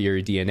a copy of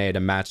your DNA to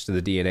match to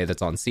the DNA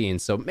that's on scene.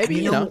 So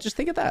maybe, just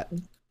think of that.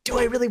 Do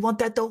I really want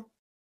that, though?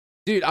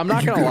 Dude, I'm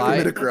not going to lie.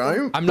 Commit a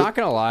crime? I'm not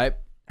going to lie.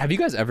 Have you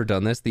guys ever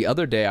done this? The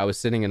other day, I was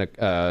sitting in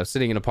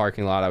a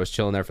parking lot. I was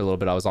chilling there for a little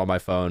bit. I was on my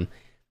phone,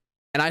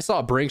 and I saw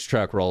a Brinks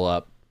truck roll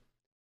up.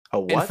 A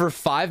what? And for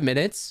 5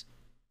 minutes,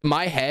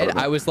 my head,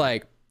 I was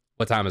like,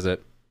 what time is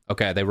it?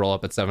 Okay, they roll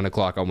up at 7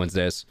 o'clock on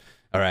Wednesdays.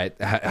 All right,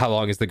 how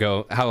long did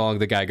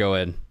the guy go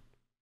in?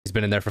 He's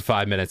been in there for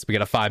 5 minutes. We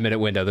got a 5-minute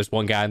window. There's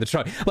one guy in the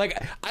truck.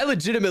 Like, I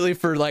legitimately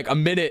for like a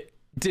minute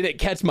didn't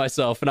catch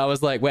myself, and I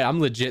was like, wait, I'm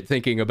legit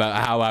thinking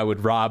about how I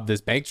would rob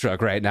this bank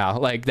truck right now.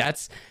 Like,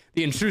 that's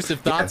the intrusive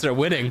thoughts are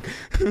winning.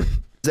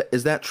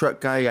 Is that truck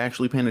guy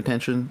actually paying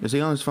attention? Is he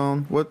on his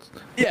phone? What?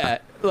 Yeah,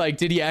 like,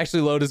 did he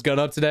actually load his gun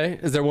up today?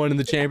 Is there one in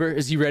the chamber?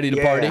 Is he ready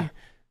to party? Yeah.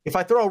 If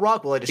I throw a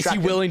rock, will I distract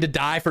him? Is he willing to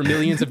die for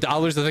millions of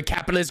dollars of the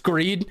capitalist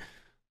greed?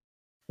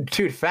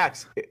 Dude,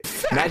 facts.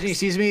 Imagine he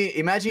sees me.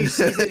 Imagine he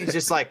sees it.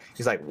 He's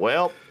like,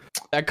 well,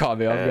 That caught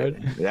me off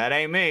guard. that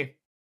ain't me.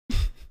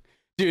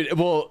 Dude,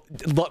 well,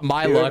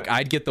 luck,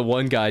 I'd get the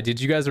one guy.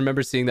 Did you guys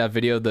remember seeing that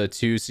video? The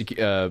two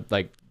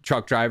like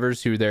truck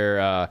drivers who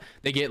they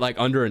get like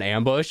under an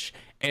ambush,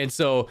 and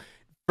so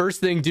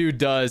first thing dude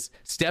does,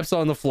 steps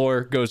on the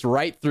floor, goes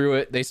right through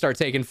it. They start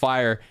taking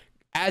fire.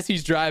 As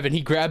he's driving, he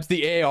grabs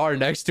the AR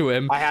next to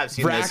him. I have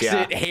seen racks this,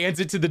 yeah. it,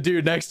 hands it to the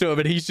dude next to him,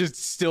 and he's just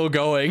still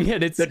going.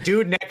 And it's the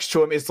dude next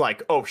to him is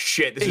like, "Oh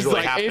shit, this is really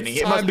like, happening."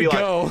 It's It must time be to like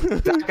go.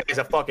 that guy's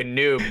a fucking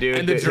noob, dude.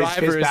 And the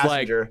driver is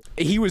like, passenger.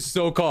 he was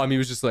so calm. He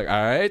was just like,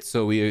 all right,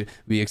 so we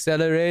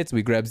accelerate,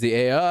 we grabs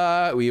the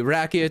AR, we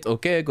rack it.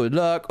 Okay, good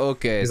luck.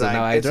 Okay, He's so like,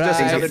 now I it's just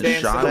drive. another day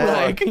in Shot Sinaloa.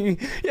 Like,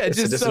 yeah, It's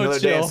just so another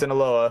day in chill.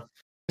 Sinaloa.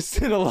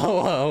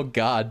 Sinaloa. Oh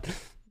God,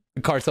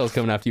 the cartel's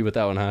coming after you with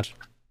that one, Hatch.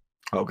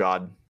 Oh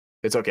God,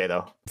 it's okay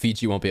though.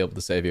 Vici won't be able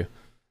to save you.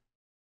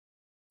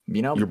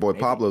 You know, Your boy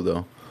maybe. Pablo,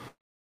 though.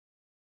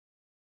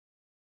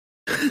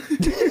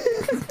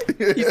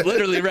 He's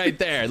literally right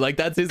there. Like,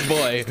 that's his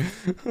boy.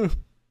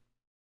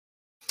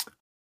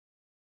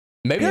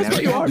 Maybe that's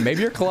what you are.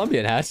 Maybe you're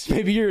Colombian, Hatch.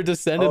 Maybe you're a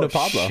descendant of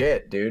Pablo.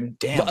 Shit, dude.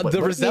 Damn.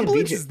 The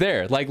resemblance is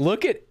there. Like,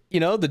 look at,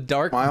 the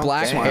dark Smile.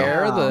 black Smile.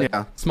 hair, the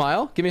Yeah.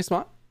 smile. Give me a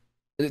smile.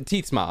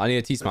 Teeth smile. I need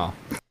a teeth smile.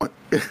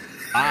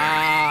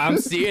 I'm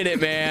seeing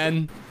it,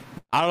 man.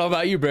 I don't know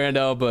about you,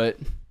 Brando, but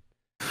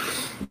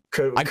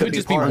I could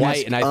just be part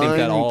white, and I think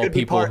that all could be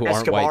people part who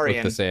aren't white look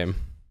Escobarian. the same.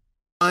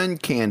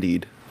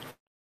 Uncandied.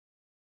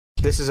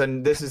 This is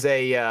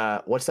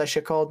a what's that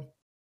shit called?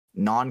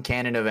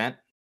 Non-canon event.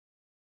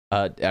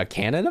 A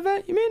canon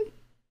event, you mean?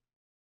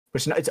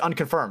 It's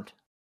unconfirmed.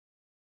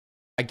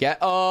 I get.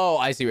 Oh,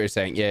 I see what you're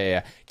saying.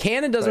 Yeah.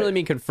 Canon doesn't Right. really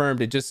mean confirmed.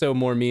 It just so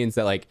more means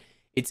that like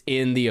it's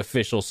in the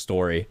official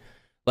story.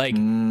 Like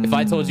if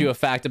I told you a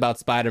fact about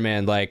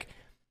Spider-Man, like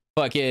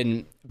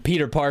fucking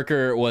Peter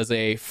Parker was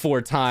a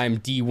 4-time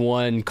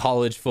D1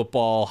 college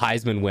football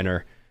Heisman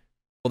winner.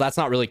 Well, that's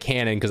not really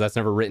canon because that's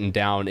never written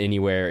down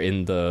anywhere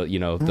in the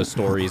the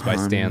stories by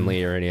Stan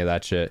Lee or any of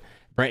that shit.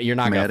 Brent, you're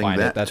not I'm gonna adding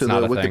find that it. That's to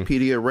not the a thing.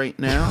 Wikipedia right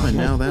now, and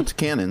now that's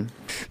canon.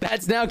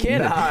 That's now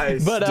canon.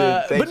 Nice, but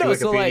dude. Thank no, you,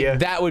 so like Wikipedia.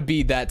 that would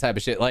be that type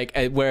of shit. Like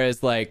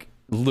whereas like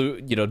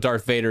Luke,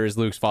 Darth Vader is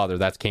Luke's father.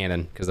 That's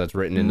canon because that's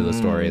written into the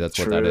story. That's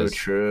what that is.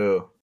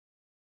 True.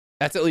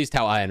 That's at least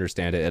how I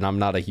understand it, and I'm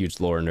not a huge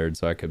lore nerd,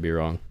 so I could be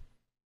wrong.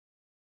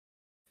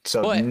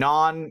 So But-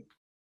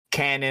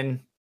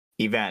 non-canon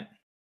event.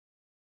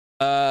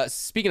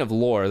 Speaking of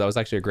lore, that was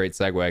actually a great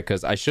segue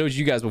because I showed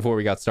you guys before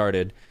we got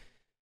started.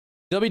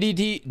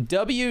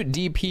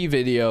 WDP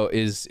video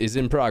is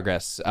in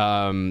progress.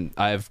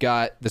 I've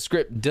got the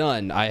script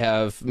done. I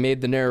have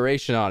made the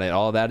narration on it.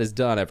 All that is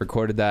done. I've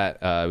recorded that.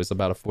 It was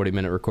about a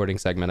 40-minute recording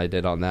segment I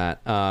did on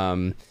that.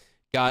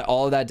 Got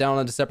all of that down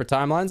onto separate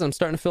timelines. I'm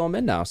starting to fill them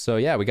in now. So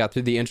yeah, we got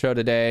through the intro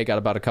today. Got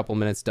about a couple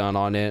minutes done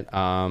on it.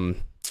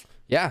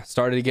 Yeah,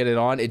 started to get it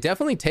on. It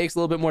definitely takes a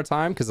little bit more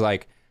time because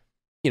like,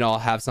 I'll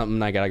have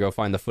something I gotta go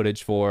find the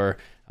footage for.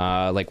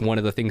 Like one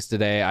of the things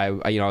today, I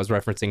was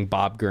referencing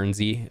Bob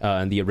Guernsey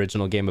in the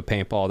original game of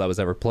paintball that was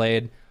ever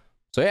played.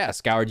 So yeah,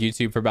 scoured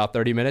YouTube for about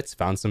 30 minutes,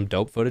 found some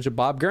dope footage of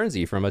Bob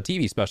Guernsey from a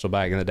TV special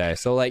back in the day.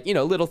 So like,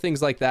 little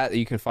things like that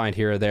you can find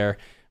here or there.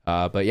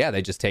 But yeah,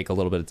 they just take a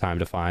little bit of time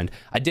to find.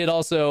 I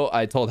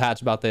told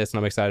Hatch about this and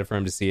I'm excited for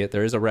him to see it.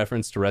 There is a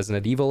reference to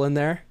Resident Evil in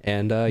there.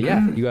 And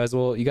yeah, you guys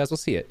will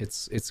see it.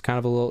 It's kind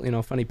of a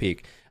little, funny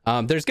peek.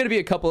 There's going to be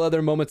a couple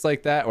other moments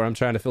like that where I'm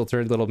trying to filter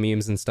in little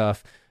memes and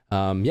stuff.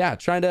 Yeah,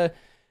 trying to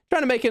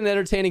make it an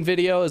entertaining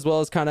video as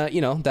well as kind of,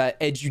 that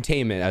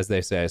edutainment, as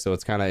they say. So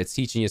it's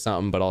teaching you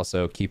something, but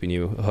also keeping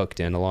you hooked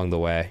in along the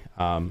way.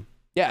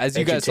 Yeah, as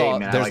you guys saw,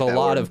 there's a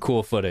lot of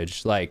cool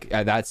footage. Like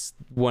that's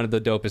one of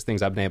the dopest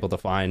things I've been able to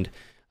find.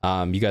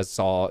 You guys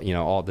saw,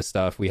 all the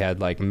stuff. We had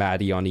like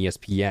Maddie on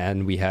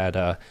ESPN. We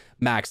had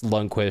Max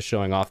Lundquist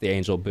showing off the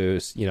Angel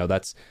boost.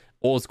 That's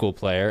old school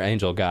player,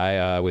 Angel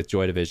guy with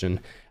Joy Division.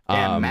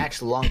 Damn,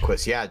 Max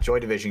Lundquist. Yeah, Joy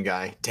Division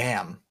guy.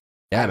 Damn.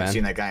 Yeah, I haven't man.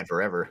 seen that guy in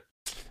forever.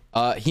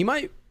 He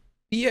might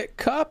be at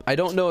Cup. I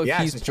don't know if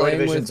he's since Joy playing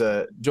Division's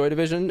with Joy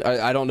Division.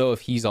 I don't know if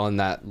he's on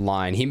that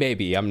line. He may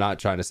be. I'm not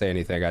trying to say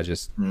anything. I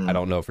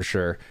don't know for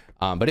sure.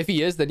 But if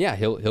he is, then yeah,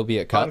 he'll be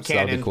at Cup. So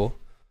that'll be cool.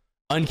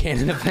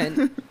 Uncanon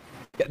event.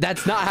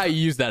 That's not how you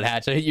use that,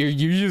 Hatch. You're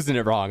using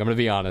it wrong. I'm gonna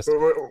be honest.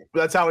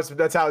 That's how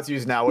it's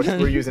used now.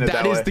 We're using it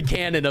that way. That is the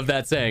canon of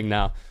that saying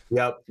now.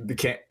 Yep.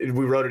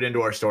 We wrote it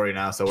into our story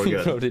now, so we're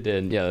good. Wrote it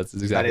in. Yeah, that's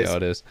exactly how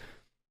it is.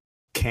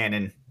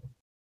 Canon.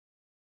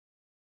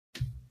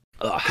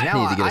 Ugh, I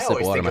need to get a sip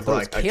of water. My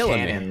throat's like a killing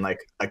cannon, me. like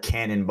a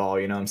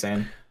cannonball. You know what I'm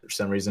saying? For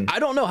some reason, I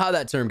don't know how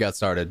that term got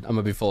started. I'm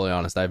gonna be fully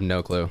honest. I have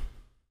no clue.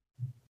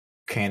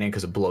 cannon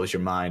because it blows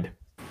your mind.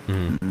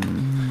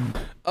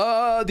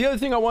 The other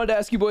thing I wanted to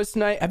ask you boys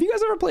tonight: have you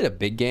guys ever played a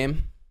big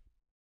game?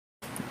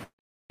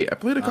 Yeah, I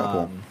played a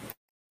couple.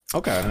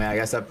 Okay. I mean, I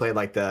guess I played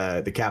like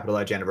the Capital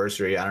Edge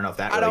anniversary. I don't know if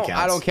that really counts.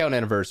 I don't count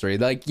anniversary.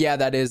 Like, yeah,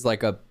 that is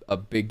like a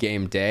big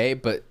game day,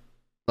 but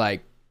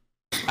like,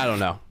 I don't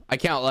know. I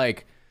count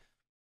like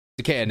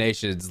Decay of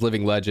Nations,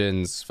 Living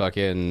Legends,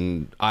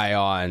 fucking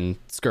Ion,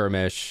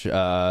 Skirmish.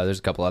 There's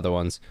a couple other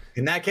ones.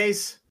 In that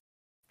case,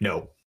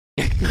 no.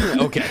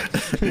 Okay.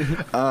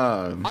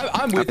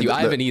 I'm with you.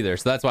 I haven't either,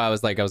 so that's why I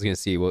was gonna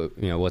see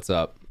what's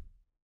up.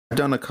 I've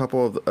done a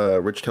couple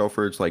of Rich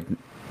Telford's like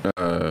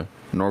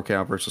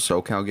NorCal versus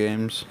SoCal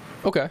games.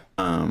 Okay.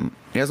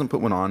 He hasn't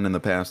put one on in the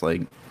past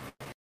like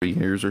 3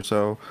 years or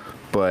so,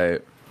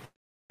 but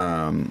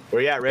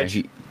where you at,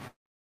 Rich?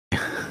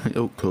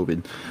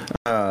 COVID.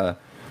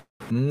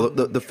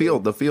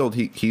 The field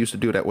he used to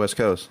do it at West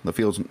Coast. The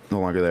field's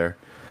no longer there.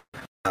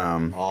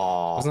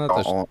 Wasn't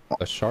that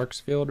the Sharks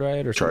field,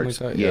 right, or Sharks,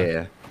 something like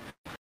that?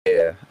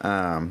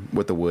 Yeah.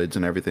 With the woods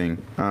and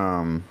everything.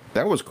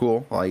 That was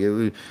cool. Like it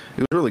was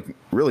really,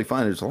 really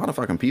fun. There's a lot of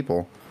fucking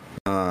people.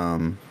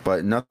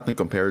 But nothing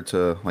compared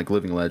to like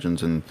Living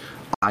Legends, and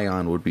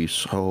Ion would be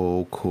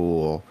so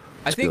cool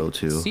to go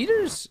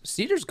to.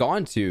 Cedar's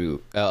gone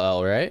to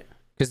LL, right?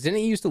 Because didn't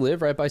he used to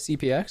live right by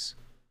CPX?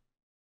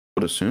 I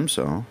would assume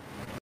so.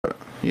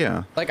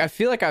 Yeah. Like, I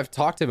feel like I've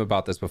talked to him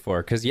about this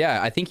before. Because,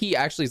 yeah, I think he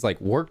actually's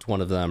like worked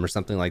one of them or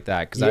something like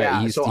that.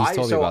 Because he's told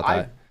me about that.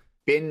 I've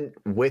been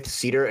with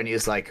Cedar, and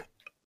he's like,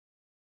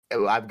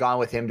 I've gone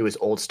with him to his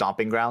old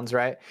stomping grounds,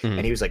 right? Mm-hmm.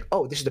 And he was like,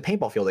 oh, this is the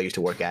paintball field I used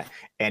to work at.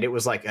 And it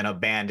was like an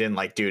abandoned,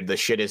 like, dude, the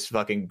shit is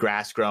fucking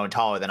grass grown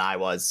taller than I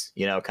was,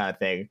 kind of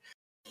thing.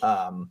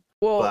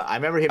 But I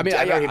remember him.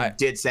 Him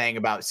did saying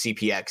about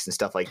CPX and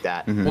stuff like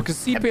that. Mm-hmm. Well, because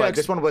CPX, but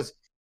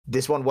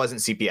this one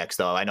wasn't CPX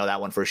though. I know that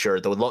one for sure.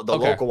 The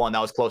local one that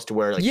was close to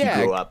where he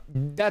grew up.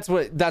 That's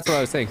what I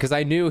was saying, because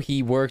I knew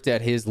he worked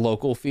at his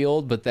local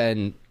field, but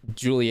then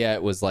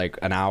Juliet was like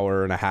an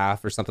hour and a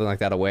half or something like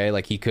that away.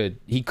 Like he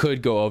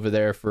could go over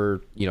there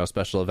for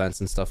special events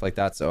and stuff like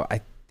that. So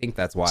I think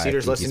that's why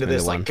Cedar's listening to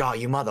this like, God,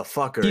 you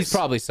motherfuckers. He's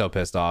probably so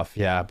pissed off.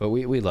 Yeah, but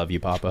we love you,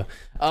 Papa.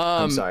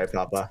 I'm sorry,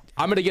 Papa.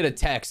 I'm gonna get a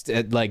text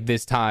at like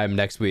this time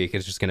next week.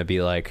 It's just gonna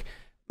be like,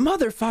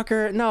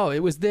 motherfucker, no, it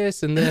was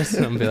this and this.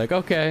 And I'm gonna be like,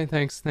 okay,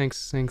 thanks,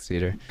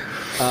 Cedar.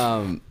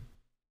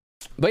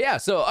 But yeah,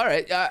 so all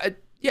right,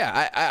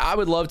 I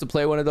would love to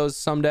play one of those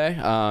someday.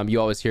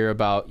 You always hear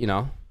about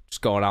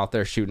just going out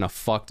there shooting a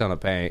fuck ton of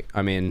paint.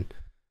 I mean,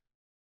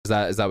 is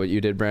that what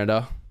you did,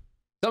 Brando?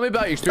 Tell me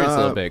about your experience a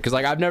little bit, because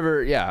like I've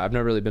never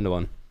really been to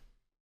one.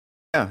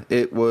 Yeah,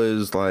 it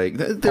was like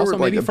there also were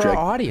maybe like for our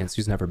audience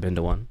who's never been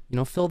to one,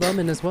 fill them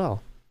in as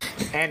well.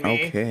 And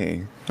me.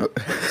 Okay.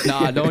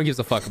 Nah, no one gives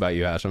a fuck about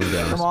you, Ash. I'm gonna be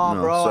honest. Come on,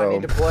 bro. I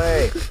need to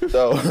play.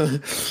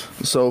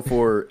 So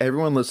for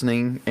everyone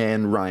listening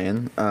and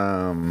Ryan,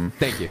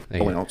 thank you.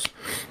 No one else.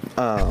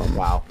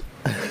 Wow.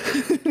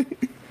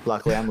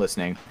 Luckily, I'm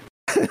listening.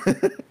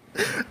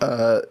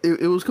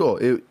 It was cool.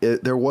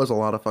 There was a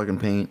lot of fucking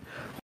paint.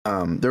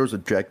 There was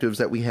objectives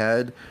that we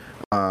had.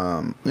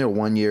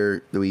 1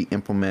 year that we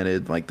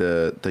implemented like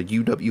the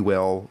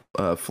UWL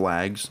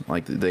flags.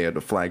 Like they had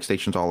the flag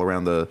stations all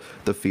around the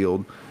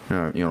field.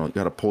 You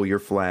got to pull your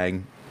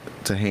flag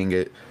to hang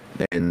it,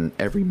 and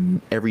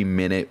every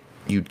minute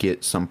you'd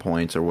get some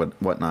points or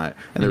whatnot.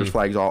 And there was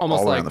flags all around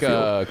the field.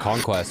 Almost like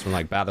Conquest from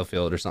like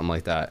Battlefield or something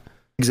like that.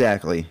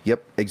 Exactly.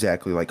 Yep.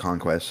 Exactly like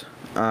Conquest.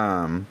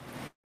 And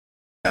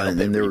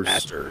then there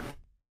was.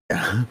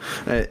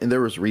 And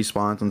there was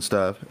respawns and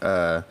stuff.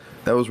 That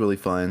was really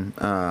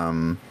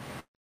fun.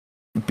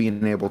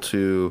 Being able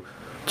to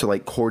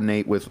like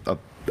coordinate with a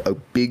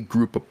big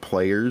group of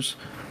players,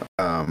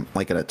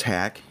 like an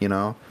attack.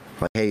 Like,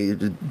 hey,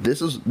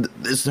 this is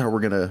how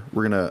we're gonna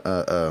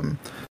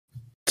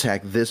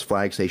attack this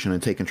flag station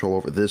and take control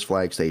over this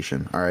flag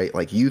station. All right,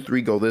 like you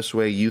three go this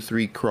way, you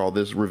three crawl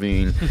this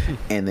ravine,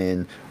 and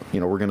then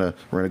we're gonna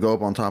go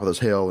up on top of this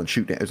hill and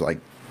shoot. It's like.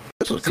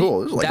 This was cool.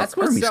 This was like that's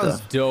what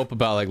sounds dope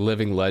about like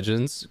Living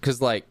Legends,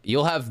 because like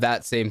you'll have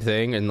that same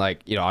thing, and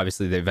like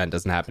obviously the event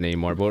doesn't happen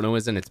anymore, but when it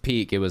was in its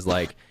peak, it was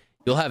like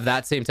you'll have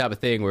that same type of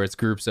thing where it's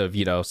groups of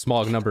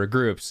small number of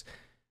groups,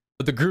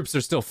 but the groups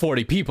are still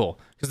 40 people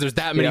because there's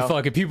that many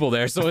fucking people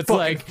there. So it's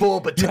like full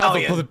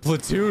battalion. You have a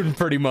platoon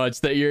pretty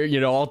much that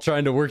you're all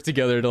trying to work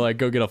together to like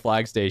go get a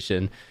flag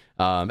station.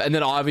 And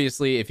then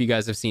obviously, if you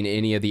guys have seen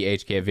any of the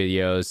HK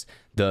videos,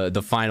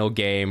 the final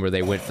game where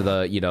they went for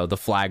the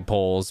flag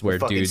poles where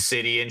dudes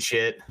city and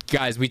shit.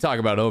 Guys, we talk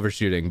about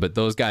overshooting, but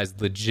those guys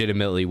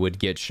legitimately would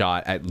get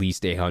shot at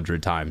least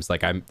 100 times.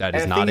 Like that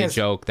is not a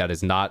joke. That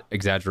is not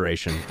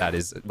exaggeration. That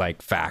is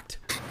like fact.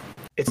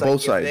 It's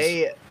both like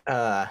sides.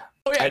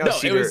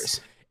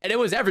 It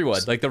was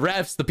everyone. Like the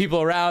refs, the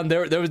people around.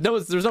 There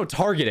was no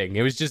targeting.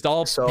 It was just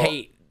all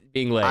paint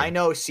being laid. I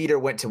know Cedar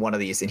went to one of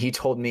these, and he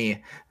told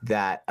me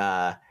that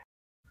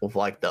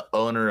like the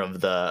owner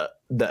of the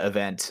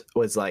event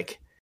was like,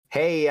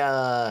 hey,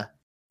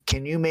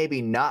 can you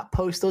maybe not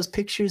post those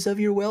pictures of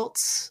your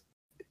welts?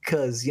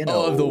 Because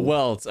of the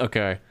welts.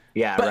 Okay.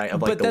 Yeah, but, right.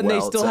 Of, like, but then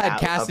they still had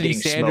Cassidy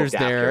Sanders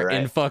there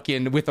and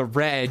fucking with a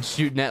red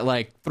shooting at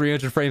like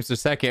 300 frames per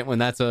second when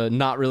that's a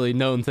not really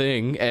known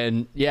thing.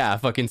 And yeah,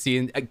 fucking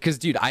seeing, because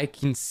dude, I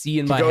can see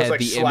in my head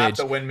the image.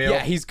 The windmill.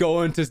 Yeah, he's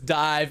going to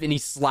dive and he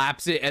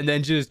slaps it and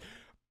then just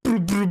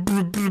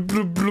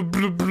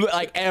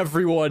like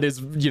everyone is,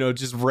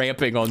 just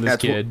ramping on this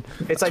kid.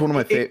 It's like one of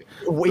my favorite.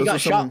 We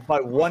got shot by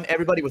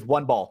everybody with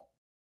one ball.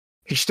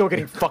 He's still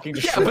getting fucking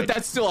destroyed. Yeah, but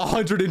that's still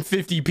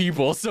 150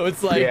 people. So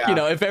it's like,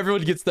 if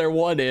everyone gets their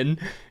one in,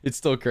 it's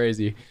still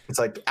crazy. It's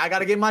like, I got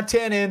to get my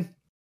 10 in.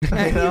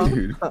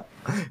 Dude.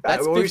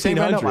 That's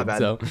 1,500.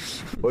 So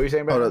what were you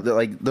saying about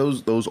like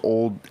those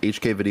old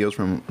HK videos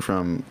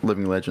from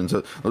Living Legends?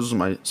 Those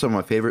are some of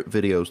my favorite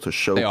videos to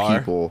show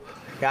people.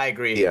 Yeah, I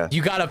agree. Yeah,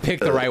 you gotta pick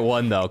the right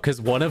one though,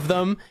 because one of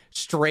them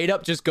straight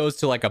up just goes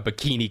to like a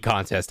bikini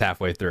contest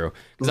halfway through.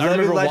 Because I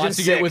remember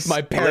watching it with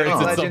my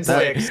parents at some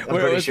point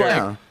where it was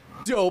like,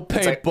 don't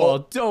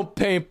paintball, don't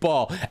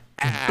paintball,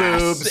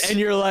 boobs, and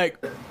you're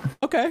like,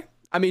 okay.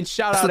 I mean,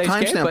 shout out HK.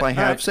 That's the timestamp I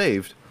have right.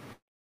 saved.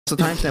 It's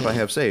the timestamp I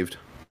have saved.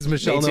 Does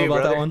Michelle know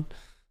about that one?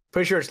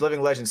 Pretty sure it's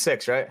Living Legend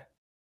 6, right?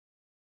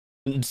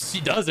 She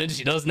doesn't.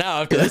 She does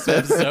now after this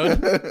episode.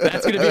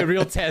 That's going to be a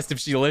real test if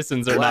she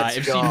listens or not.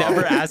 If she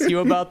never asks you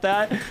about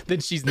that,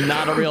 then she's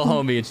not a real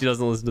homie and she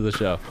doesn't listen to the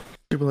show.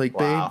 People like,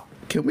 babe,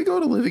 can we go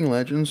to Living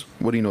Legends?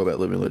 What do you know about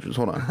Living Legends?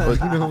 Hold on.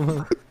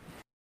 Can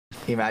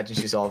you imagine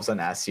she's all of a sudden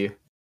asks you?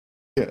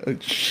 Yeah,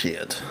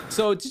 shit.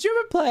 So, did you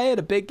ever play at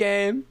a big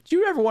game? Did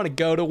you ever want to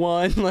go to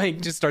one?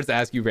 Like, just starts to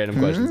ask you random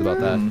questions about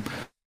that.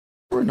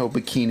 There were no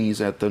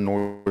bikinis at the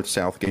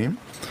North-South game.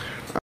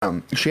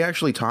 She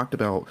actually talked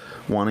about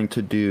wanting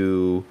to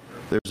do.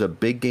 There's a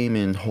big game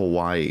in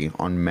Hawaii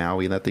on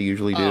Maui that they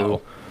usually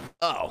do.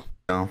 Oh,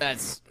 no.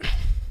 That's.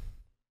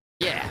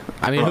 Yeah,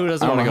 I mean, who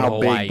doesn't want to go to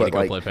Hawaii to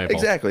go play paintball?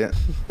 Exactly. That's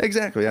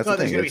the thing.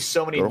 There's gonna be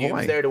so many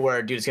noobs there to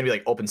where, dude, it's gonna be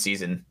like open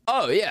season.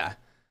 Oh yeah,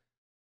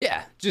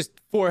 just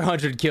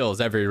 400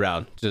 kills every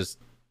round. Just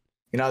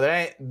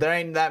there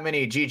ain't that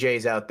many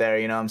GJs out there.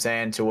 You know what I'm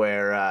saying? To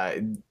where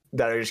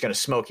that are just gonna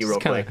smoke you real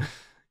quick.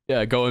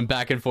 Yeah, going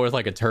back and forth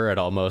like a turret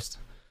almost.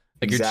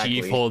 Like your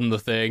chief holding the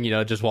thing,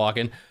 just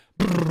walking.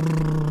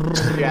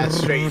 Yeah,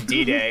 straight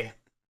D-Day.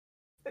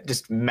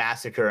 Just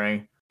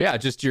massacring. Yeah,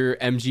 just your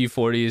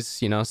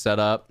MG40s, set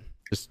up.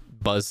 Just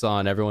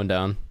buzzsawing everyone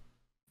down.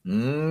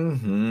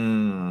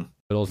 Mm-hmm.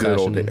 Good old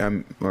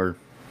fashioned. Or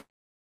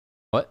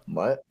what?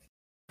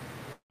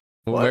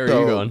 Where are you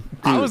going? Dude,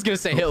 I was going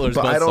to say Hitler's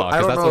buzzsaw,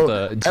 because that's what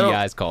the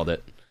GIs called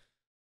it.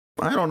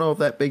 I don't know if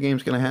that big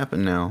game's going to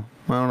happen now.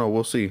 I don't know.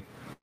 We'll see.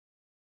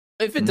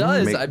 If it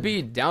does, I'd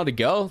be down to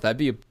go. That'd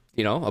be,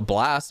 a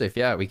blast if,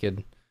 we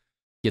could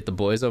get the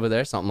boys over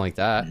there, something like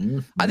that.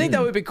 I think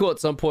that would be cool at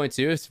some point,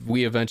 too. If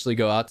we eventually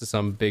go out to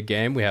some big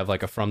game, we have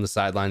like a From the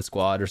Sideline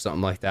squad or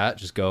something like that.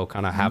 Just go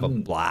kind of have a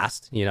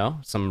blast,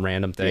 some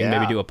random thing.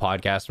 Maybe do a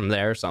podcast from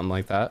there or something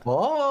like that.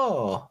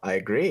 Oh, I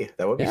agree.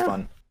 That would be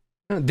fun.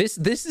 This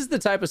is the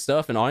type of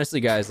stuff, and honestly,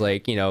 guys,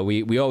 like,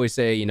 we always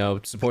say,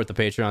 support the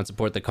Patreon,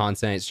 support the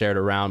content, share it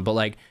around, but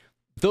like,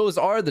 those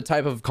are the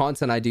type of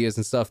content ideas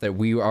and stuff that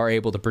we are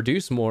able to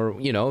produce more.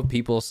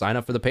 People sign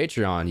up for the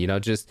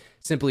Patreon, just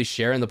simply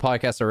sharing the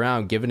podcast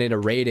around, giving it a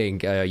rating,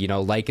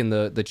 liking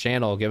the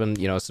channel,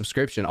 giving, a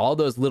subscription, all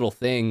those little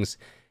things,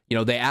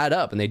 they add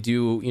up and they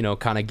do,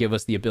 kind of give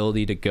us the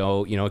ability to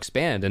go,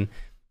 expand. And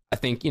I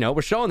think,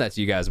 we're showing that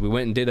to you guys. We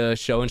went and did a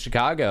show in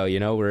Chicago,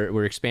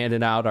 we're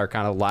expanding out our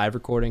kind of live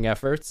recording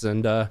efforts,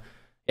 and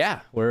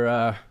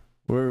we're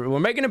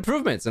making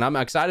improvements, and I'm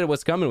excited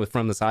what's coming with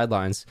From the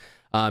Sidelines.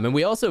 And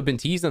we also have been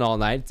teasing all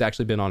night. It's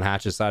actually been on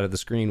Hatch's side of the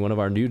screen, one of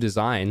our new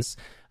designs.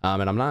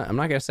 And I'm not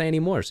gonna say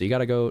any more, so you got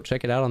to go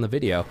check it out on the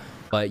video.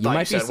 But you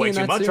might be seeing way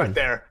too much right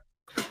there.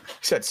 You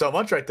said so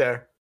much right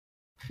there.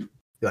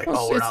 You're like,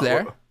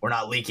 we're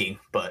not leaking,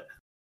 but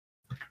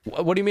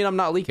what do you mean I'm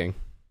not leaking?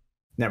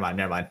 Never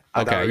mind.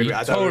 Okay, you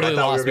totally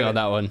lost me on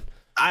that one.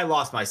 I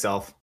lost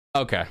myself.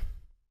 Okay.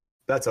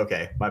 That's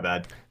okay. My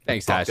bad.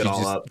 Thanks, Stache. You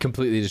just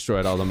completely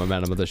destroyed all the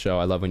momentum of the show.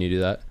 I love when you do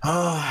that.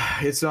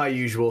 It's my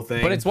usual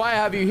thing. But it's why I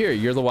have you here.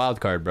 You're the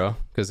wild card, bro.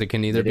 Because it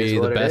can either be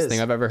the best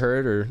thing I've ever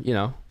heard or,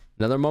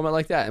 another moment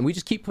like that. And we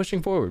just keep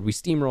pushing forward. We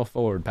steamroll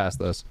forward past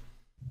those.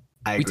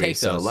 I agree. We take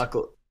those.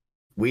 Luckily,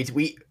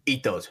 we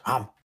eat those.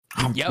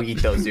 Yep. We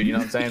eat those, dude. You know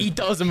what I'm saying? Eat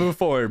those and move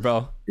forward,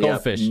 bro.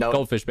 Goldfish.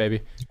 Goldfish,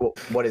 baby.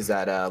 What is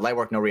that? Light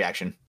work, no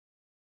reaction.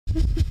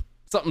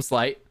 Something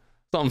slight.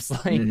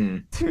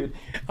 Dude,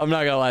 I'm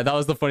not gonna lie, that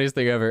was the funniest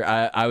thing ever.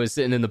 I was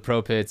sitting in the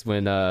pro pits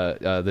when the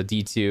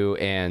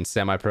D2 and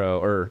semi-pro,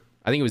 or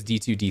I think it was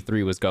D2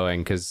 D3 was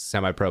going, because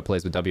semi-pro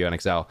plays with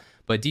WNXL,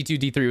 but D2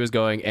 D3 was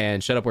going,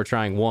 and Shut Up We're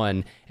Trying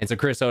won, and so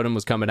Chris Odom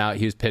was coming out.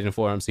 He was pitting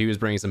for him, so he was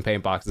bringing some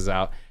paint boxes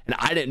out, and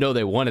I didn't know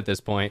they won at this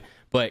point,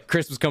 but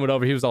Chris was coming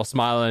over. He was all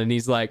smiling, and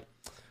he's like,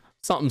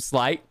 something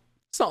slight,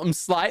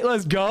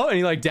 let's go. And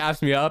he like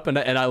daps me up, and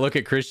I look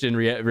at Christian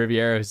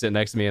Riviera who's sitting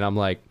next to me, and I'm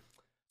like,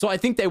 so I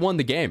think they won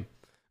the game.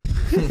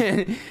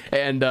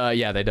 And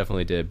yeah, they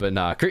definitely did. But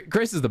nah,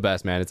 Chris is the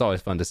best, man. It's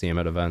always fun to see him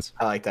at events.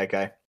 I like that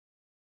guy.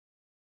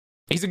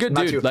 He's a good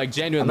dude. Like,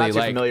 genuinely. I'm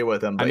not too familiar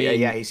with him, but I mean,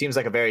 yeah, he seems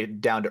like a very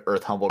down to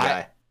earth, humble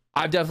guy.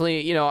 I've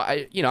definitely,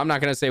 I'm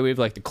not gonna say we have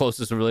like the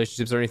closest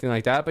relationships or anything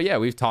like that, but yeah,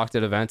 we've talked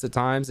at events at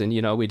times, and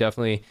we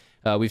definitely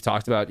we've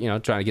talked about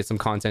trying to get some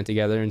content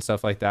together and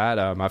stuff like that.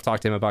 I've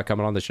talked to him about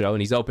coming on the show,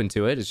 and he's open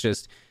to it. It's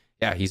just,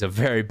 yeah, he's a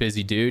very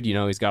busy dude.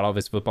 He's got all of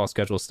his football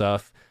schedule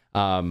stuff.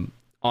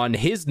 On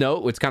his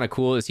note, what's kind of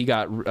cool is he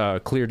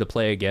got cleared to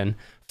play again,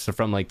 so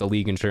from like the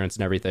league insurance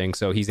and everything,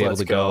 so he's able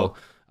to go.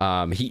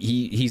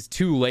 He's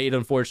too late,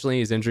 unfortunately.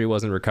 His injury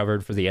wasn't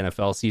recovered for the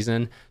NFL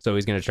season, so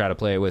he's going to try to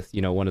play with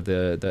one of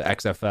the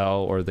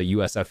XFL or the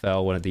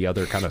USFL, one of the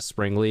other kind of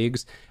spring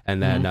leagues,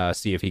 and then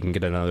see if he can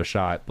get another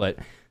shot. But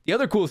the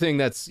other cool thing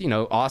that's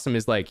awesome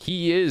is like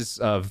he is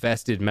a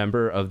vested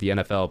member of the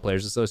NFL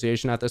Players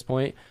Association at this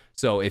point.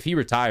 So if he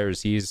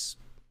retires, he's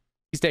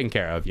taken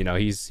care of.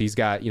 He's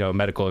got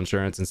medical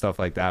insurance and stuff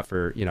like that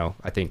for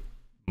I think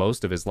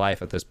most of his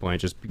life at this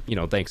point, just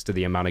thanks to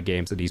the amount of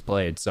games that he's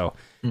played. So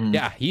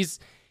yeah, he's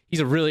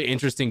a really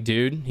interesting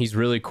dude. He's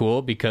really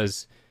cool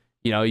because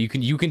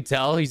you can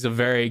tell he's a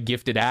very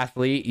gifted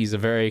athlete. He's a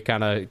very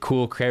kind of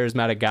cool,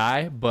 charismatic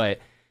guy. But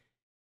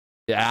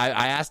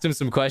I asked him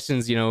some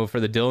questions, for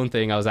the Dylan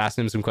thing. I was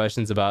asking him some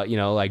questions about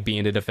like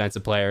being a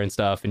defensive player and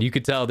stuff, and you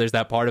could tell there's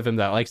that part of him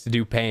that likes to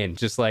do pain,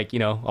 just like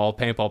all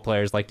paintball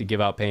players like to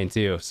give out pain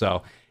too.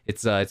 So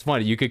it's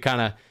funny. You could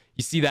kind of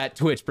see that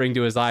twitch bring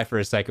to his eye for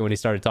a second when he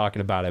started talking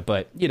about it.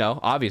 But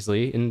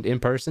obviously in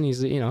person,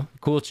 he's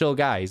cool, chill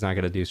guy. He's not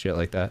gonna do shit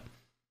like that.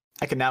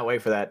 I cannot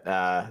wait for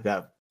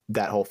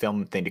that whole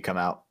film thing to come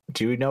out.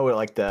 Do you know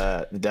like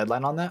the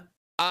deadline on that?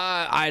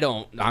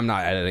 I'm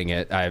not editing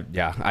it.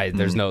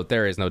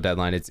 There is no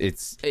deadline.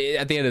 It's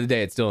at the end of the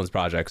day, it's Dylan's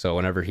project. So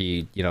whenever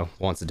he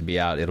wants it to be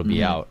out, it'll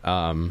be out.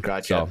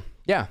 Gotcha. So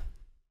yeah,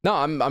 no,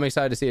 I'm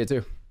excited to see it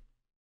too.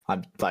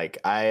 I'm like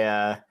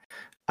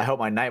I hope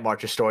my Night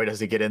Marcher story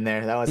doesn't get in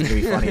there. That one's gonna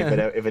be funny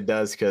if it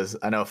does, because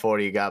I know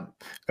 40 got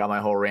my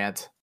whole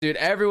rant. Dude,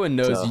 everyone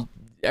knows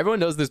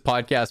this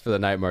podcast for the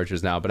Night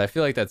Marchers now, but I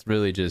feel like that's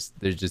really just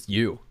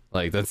you.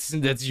 Like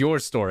that's your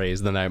story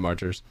is the Night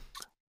Marchers.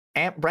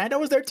 And Brando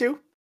was there too.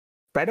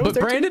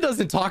 Brandon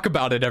doesn't talk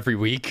about it every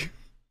week.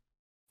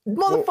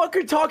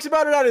 Motherfucker talks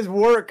about it at his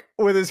work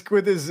with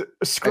his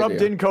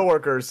scrubbed in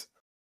coworkers.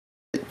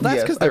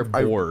 That's because they're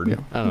bored. Yeah.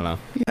 I don't know.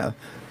 Yeah.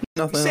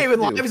 Nothing Saving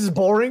lives is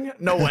boring?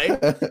 No way.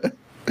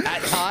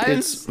 At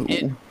times,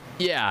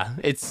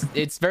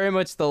 it's very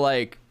much the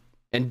like,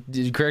 and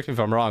correct me if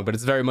I'm wrong, but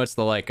it's very much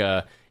the like,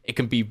 it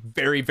can be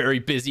very, very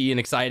busy and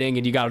exciting,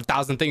 and you got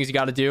 1,000 things you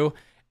got to do,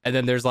 and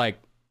then there's like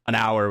an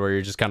hour where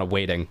you're just kind of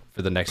waiting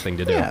for the next thing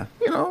to do. Yeah,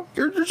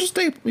 you're just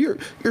you're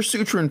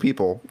suturing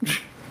people.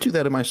 Do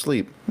that in my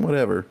sleep.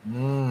 Whatever.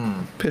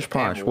 Pish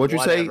posh. What'd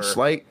you say?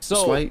 Slight.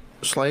 Something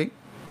slight.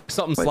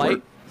 Something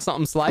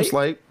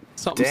slight.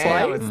 Something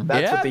Damn, slight.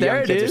 That's what the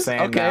young kids are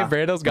saying. Okay, now.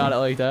 Brando's got it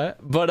like that.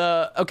 But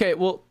okay,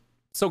 well,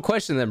 so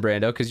question then,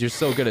 Brando, because you're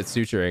so good at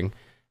suturing.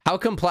 How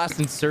come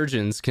plastic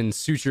surgeons can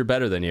suture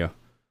better than you?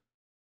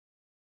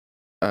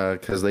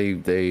 Because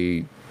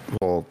they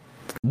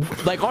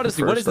like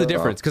honestly, what is the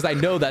difference? Because I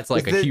know that's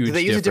like a huge difference. Do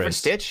they use a different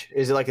stitch?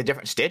 Is it like a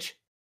different stitch?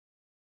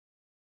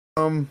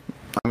 I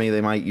mean,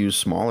 they might use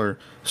smaller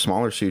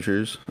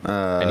sutures.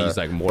 And use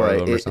like more of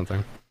them or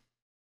something.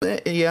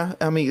 Yeah,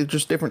 I mean, it's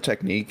just different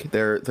technique.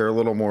 They're a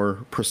little more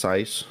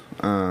precise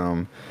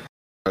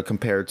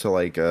compared to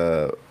like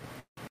a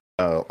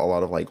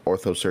lot of like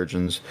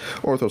orthosurgeons.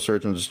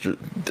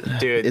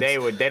 Dude,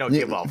 they don't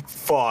give a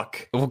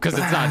fuck. Well, because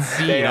it's not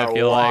seen. They I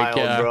feel wild,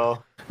 like,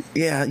 bro.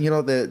 Yeah,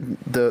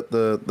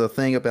 the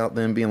thing about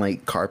them being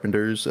like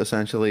carpenters,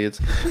 essentially, it's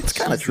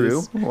kind of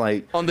true.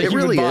 Like on the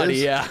human body,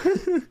 is. yeah.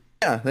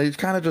 Yeah, they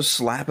kind of just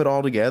slap it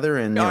all together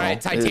and all right,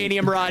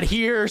 titanium rod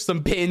here,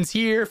 some pins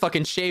here,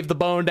 fucking shave the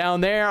bone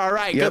down there. All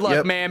right, good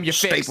luck, ma'am. You're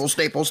fixed.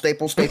 Staple.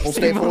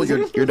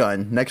 You're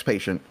done. Next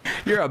patient.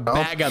 You're a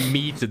bag of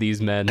meat to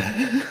these men.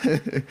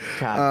 God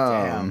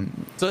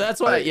damn. So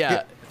that's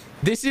why,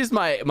 this is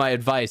my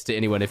advice to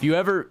anyone. If you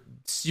ever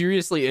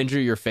seriously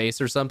injure your face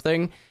or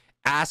something,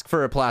 ask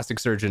for a plastic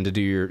surgeon to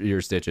do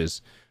your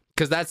stitches.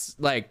 Because that's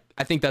like,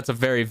 I think that's a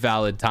very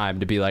valid time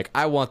to be like,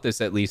 I want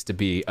this at least to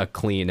be a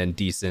clean and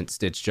decent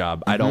stitch job.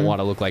 Mm-hmm. I don't want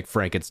to look like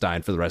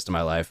Frankenstein for the rest of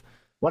my life.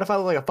 What if I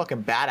look like a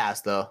fucking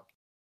badass though?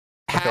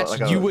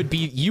 Hatch, you would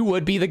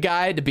be the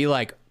guy to be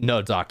like,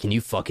 no, doc, can you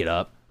fuck it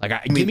up?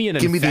 Like, give me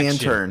the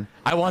intern.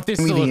 I want this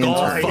to look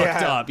all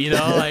fucked up,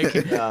 Like,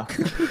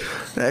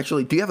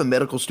 actually, do you have a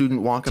medical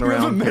student walking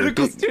around? Do you have a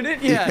medical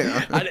student?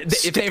 Yeah.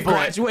 If they've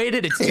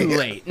graduated, it's too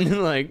late.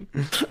 Like.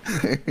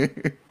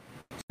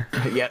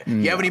 Yeah,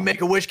 you have any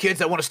Make-A-Wish kids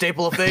that want to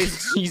staple a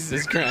face?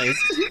 Jesus Christ.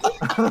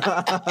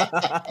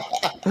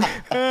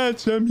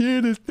 Hatch, I'm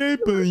here to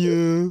staple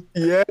you.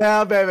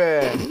 Yeah,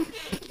 baby.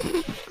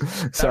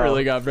 So I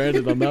really got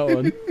branded on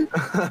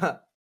that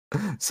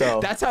one. So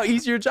that's how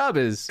easy your job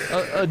is.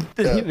 A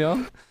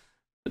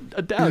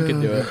down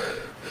can do it.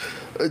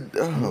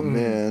 Oh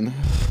man.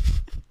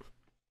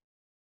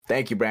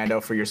 Thank you,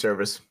 Brando, for your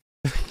service.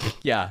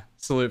 Yeah,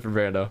 salute for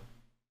Brando.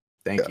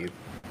 Thank you.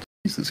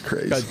 Jesus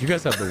Christ. God, you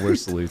guys have the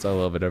worst salutes. I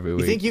love it every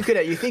week. You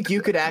think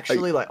you could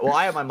actually like? Well,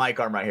 I have my mic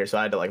arm right here, so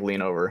I had to like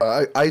lean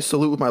over. I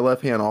salute with my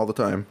left hand all the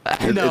time.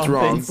 No, it's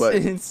wrong, but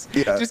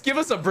yeah. Just give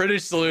us a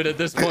British salute at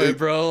this point,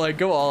 bro. Like,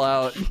 go all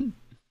out. Dude,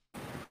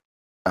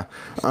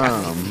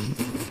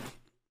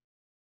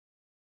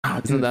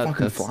 that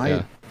fucking that's fly?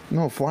 yeah.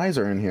 No, flies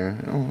are in here.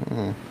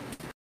 Oh.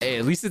 Hey,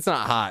 at least it's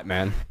not hot,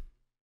 man.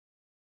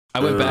 I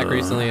went back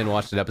recently and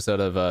watched an episode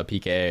of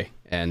PKA,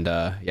 and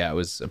yeah, it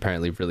was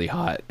apparently really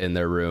hot in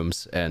their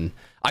rooms. And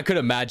I could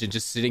imagine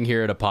just sitting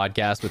here at a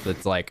podcast with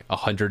it's like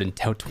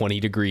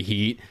 120-degree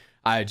heat.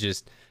 I'd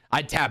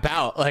tap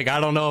out. Like,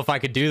 I don't know if I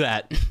could do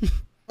that.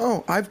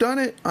 Oh, I've done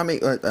it. I mean,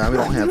 I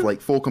don't have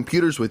like full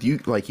computers with you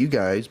like you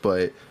guys,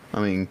 but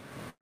I mean,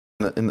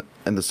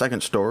 in the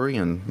second story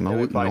and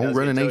no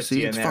running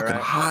AC. It's fucking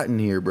hot in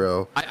here,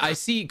 bro. I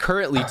see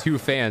currently 2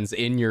 fans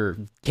in your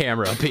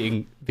camera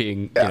being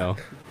you know.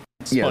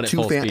 Yeah,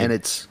 2 fans, and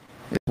it's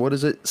what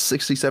is it?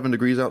 67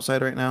 degrees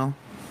outside right now.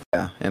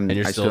 Yeah, and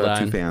you're I still have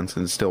 2 fans,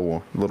 and it's still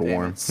a little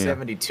warm. It's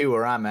 72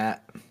 where I'm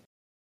at.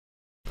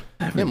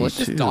 Yeah, let's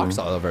just dox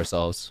all of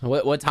ourselves.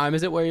 What time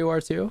is it where you are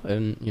too?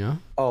 And you know.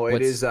 Oh,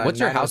 it is. What's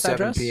your house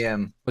address?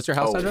 PM. What's your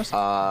house address?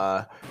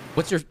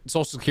 What's your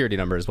social security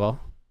number as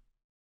well?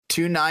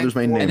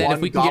 2941. And then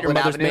if we can get your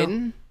mother's Avenue.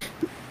 maiden.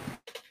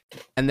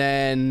 And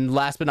then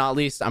last but not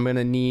least, I'm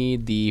gonna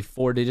need the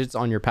 4 digits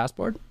on your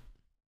passport.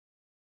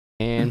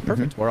 And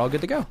perfect. We're all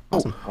good to go.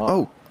 Awesome.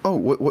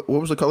 What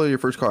was the color of your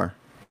first car?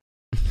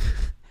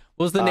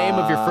 What was the name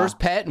of your first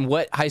pet, and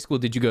what high school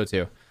did you go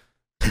to?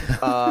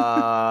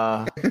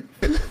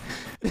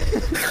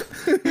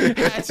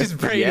 His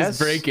brain is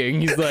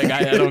breaking. He's like,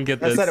 I don't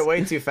get this. I said it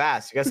way too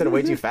fast. You guys said it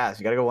way too fast.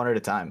 You gotta go one at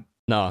a time.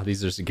 No,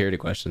 these are security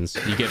questions.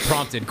 You get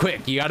prompted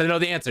quick. You gotta know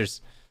the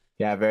answers.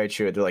 Yeah, very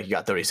true. They're like, you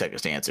got 30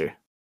 seconds to answer.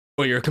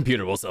 Or your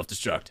computer will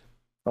self-destruct.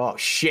 Oh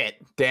shit!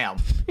 Damn.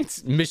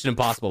 It's Mission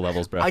Impossible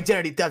levels, bro.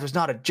 Identity theft was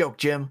not a joke,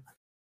 Jim.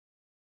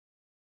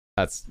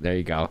 There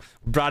you go.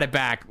 Brought it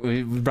back.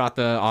 We brought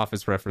the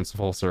Office reference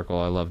full circle.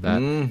 I love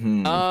that.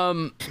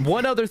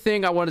 One other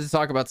thing I wanted to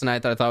talk about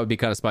tonight that I thought would be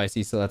kind of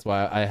spicy, so that's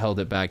why I held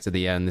it back to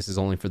the end. This is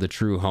only for the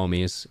true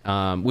homies,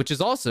 which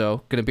is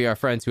also going to be our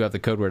friends who have the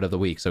code word of the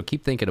week. So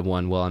keep thinking of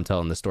one while I'm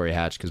telling the story,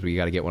 Hatch, because we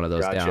got to get one of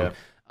those down.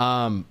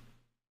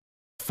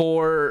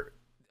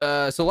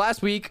 So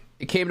last week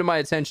it came to my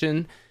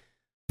attention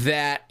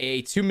that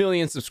a 2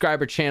 million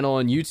subscriber channel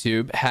on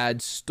YouTube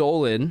had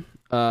stolen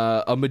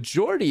a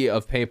majority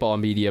of Paintball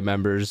Media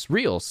members'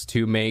 reels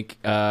to make,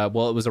 it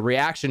was a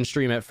reaction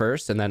stream at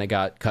first, and then it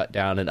got cut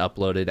down and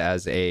uploaded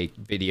as a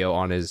video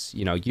on his,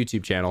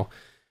 YouTube channel.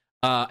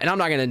 And I'm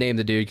not going to name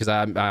the dude because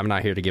I'm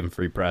not here to give him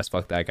free press.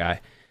 Fuck that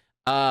guy.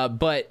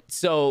 But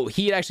so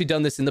he had actually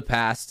done this in the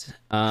past,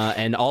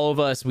 and all of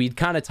us, we'd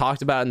kind of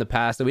talked about it in the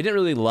past, and we didn't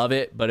really love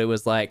it, but it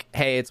was like,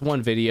 hey, it's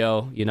one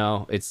video,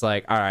 it's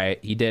like, all right,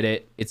 he did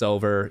it, it's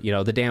over,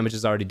 the damage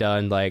is already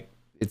done, like,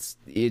 it's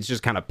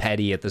just kind of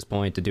petty at this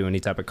point to do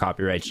any type of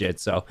copyright shit,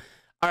 so,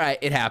 all right,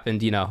 it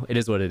happened, it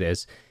is what it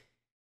is.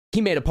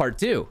 He made a part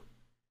 2.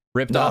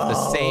 Ripped off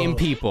the same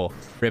people.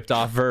 Ripped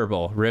off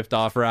Verbal. Ripped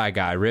off Rye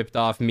Guy. Ripped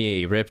off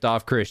me. Ripped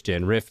off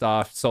Christian. Ripped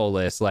off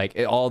Solus. Like,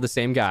 all the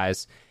same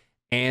guys.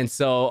 And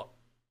so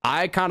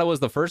I kind of was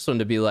the first one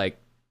to be like,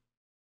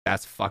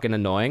 that's fucking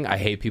annoying. I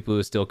hate people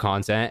who steal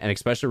content, and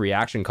especially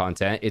reaction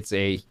content. It's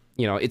a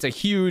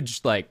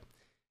huge like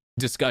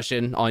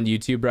discussion on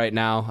YouTube right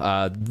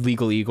now.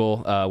 Legal Eagle,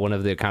 one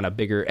of the kind of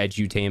bigger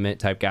edutainment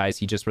type guys,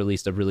 he just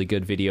released a really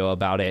good video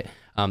about it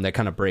that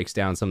kind of breaks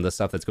down some of the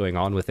stuff that's going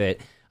on with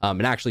it,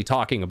 and actually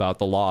talking about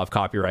the law of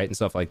copyright and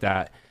stuff like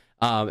that.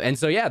 And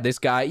so, yeah, this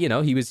guy,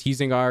 he was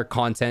using our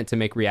content to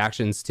make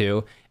reactions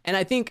to, and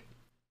I think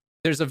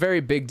there's a very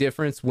big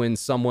difference when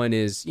someone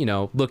is,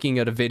 looking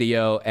at a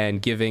video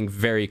and giving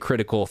very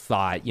critical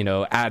thought,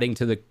 adding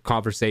to the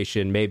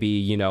conversation,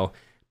 maybe,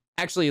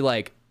 actually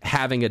like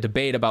having a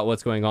debate about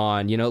what's going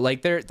on,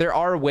 like there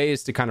are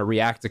ways to kind of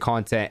react to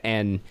content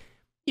and,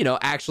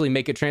 actually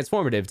make it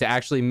transformative, to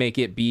actually make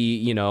it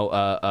be,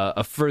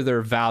 a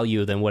further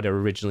value than what it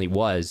originally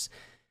was.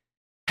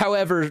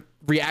 However,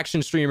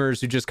 reaction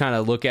streamers who just kind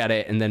of look at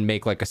it and then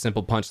make like a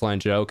simple punchline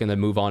joke and then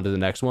move on to the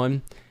next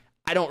one,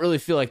 I don't really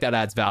feel like that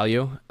adds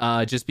value,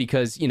 just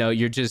because,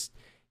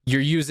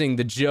 you're using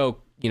the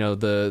joke,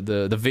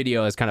 the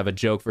video as kind of a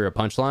joke for your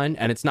punchline.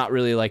 And it's not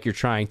really like you're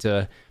trying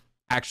to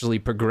actually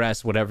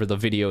progress whatever the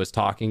video is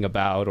talking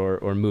about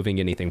or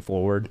moving anything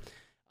forward.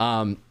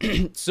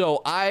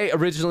 So I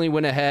originally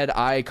went ahead,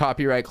 I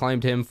copyright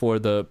claimed him for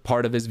the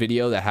part of his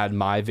video that had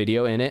my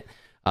video in it.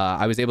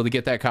 I was able to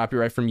get that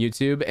copyright from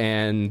YouTube,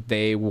 and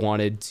they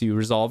wanted to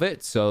resolve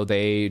it. So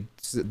they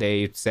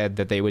said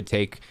that they would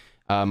take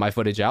my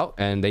footage out,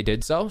 and they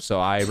did so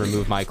I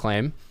removed my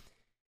claim.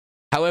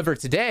 However,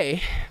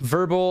 today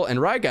Verbal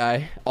and Rye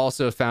Guy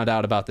also found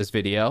out about this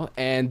video,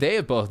 and they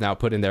have both now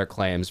put in their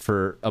claims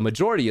for a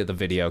majority of the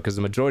video, because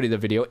the majority of the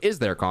video is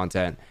their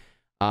content,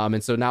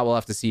 and so now we'll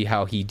have to see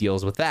how he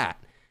deals with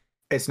that.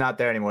 It's not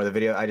there anymore, the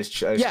video. I just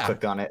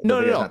clicked on it.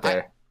 No. Not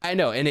there. I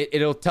know, and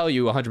it'll tell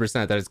you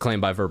 100% that it's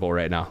claimed by Verbal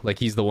right now. Like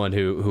he's the one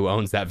who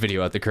owns that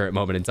video at the current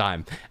moment in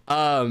time.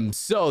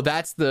 So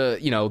that's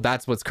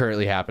that's what's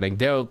currently happening.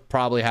 They'll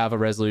probably have a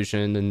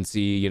resolution and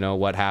see,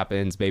 what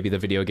happens. Maybe the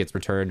video gets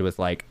returned with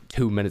like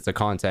 2 minutes of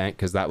content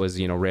because that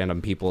was,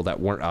 random people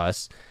that weren't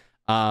us.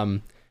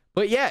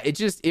 But yeah,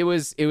 it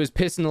was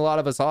pissing a lot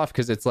of us off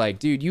because it's like,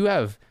 dude, you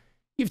have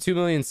 2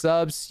 million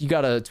subs. You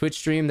got a Twitch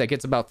stream that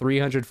gets about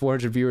 300,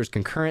 400 viewers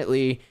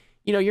concurrently.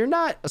 You're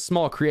not a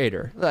small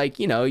creator. Like,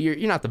 you're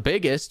not the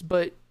biggest,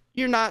 but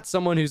you're not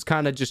someone who's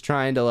kind of just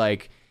trying to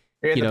like,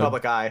 you're in the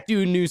public eye,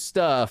 do new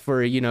stuff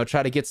or,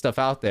 try to get stuff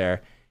out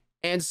there.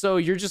 And so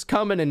you're just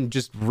coming and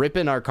just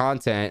ripping our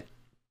content.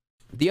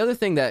 The other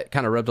thing that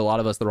kind of rubbed a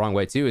lot of us the wrong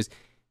way too is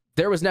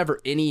there was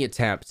never any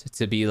attempt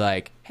to be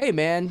like, hey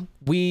man,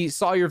 we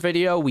saw your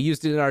video. We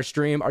used it in our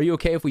stream. Are you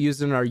okay if we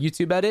used it in our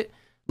YouTube edit?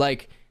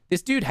 Like,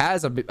 this dude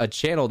has a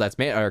channel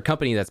or a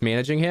company that's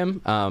managing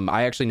him.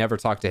 I actually never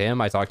talked to him.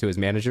 I talked to his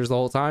managers the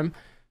whole time.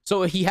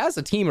 So he has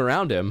a team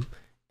around him,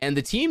 and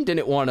the team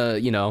didn't want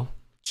to,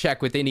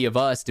 check with any of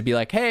us to be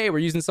like, hey, we're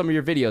using some of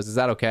your videos. Is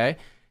that okay?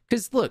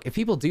 Because look, if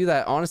people do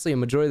that, honestly, a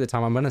majority of the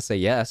time, I'm going to say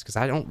yes, because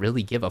I don't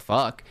really give a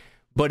fuck.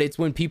 But it's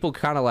when people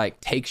kind of like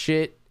take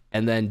shit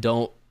and then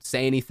don't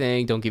say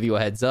anything, don't give you a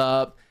heads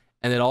up.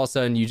 And then all of a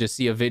sudden you just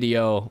see a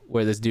video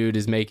where this dude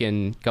is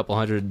making a couple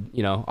hundred,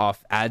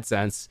 off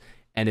AdSense.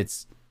 And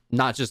it's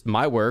not just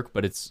my work,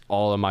 but it's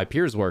all of my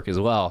peers' work as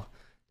well.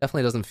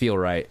 Definitely doesn't feel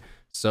right.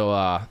 So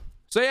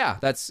yeah,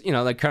 that's,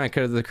 that kind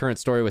of the current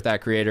story with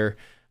that creator.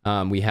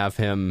 We have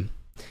him.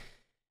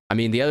 I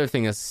mean, the other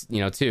thing is,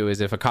 too,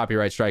 is if a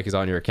copyright strike is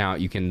on your account,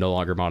 you can no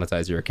longer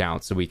monetize your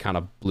account. So we kind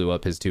of blew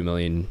up his 2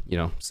 million,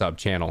 sub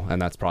channel. And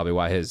that's probably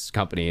why his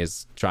company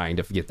is trying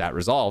to get that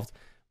resolved.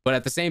 But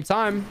at the same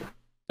time,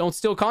 don't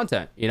steal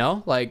content,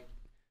 like,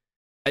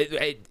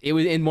 it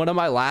was in one of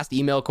my last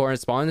email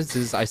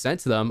correspondences I sent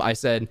to them. I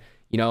said,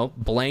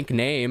 blank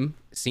name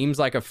seems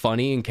like a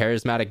funny and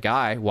charismatic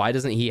guy. Why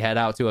doesn't he head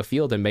out to a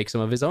field and make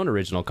some of his own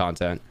original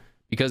content?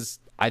 Because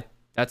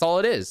that's all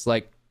it is.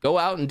 Like, go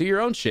out and do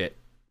your own shit.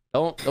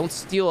 Don't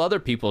steal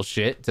other people's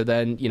shit to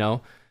then,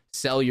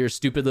 sell your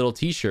stupid little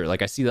t-shirt.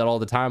 Like I see that all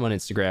the time on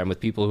Instagram with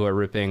people who are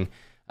ripping,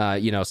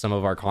 some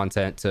of our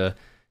content to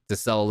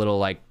sell a little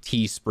like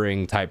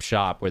Teespring type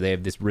shop where they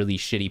have this really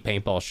shitty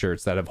paintball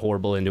shirts that have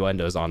horrible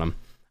innuendos on them.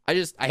 I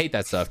hate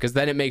that stuff because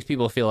then it makes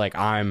people feel like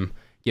I'm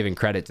giving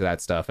credit to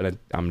that stuff, and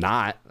I'm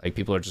not. Like,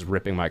 people are just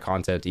ripping my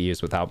content to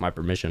use without my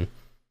permission.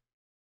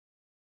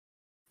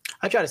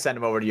 I try to send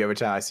them over to you every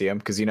time I see them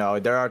because,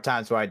 there are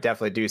times where I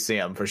definitely do see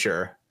them for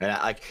sure.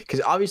 And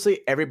because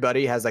obviously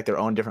everybody has like their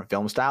own different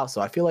film style.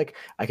 So I feel like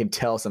I can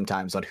tell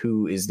sometimes on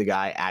who is the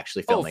guy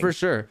actually filming. Oh, for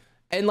sure.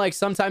 And like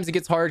sometimes it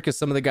gets hard because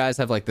some of the guys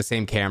have like the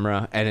same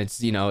camera, and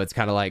it's it's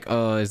kind of like,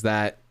 oh, is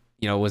that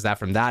was that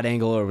from that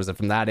angle or was it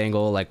from that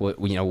angle? Like, what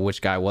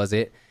which guy was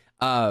it?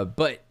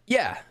 But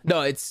yeah,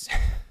 no, it's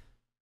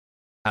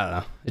I don't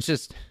know.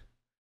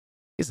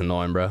 It's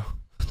annoying, bro.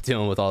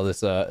 Dealing with all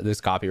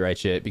this copyright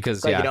shit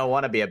because like, you don't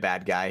want to be a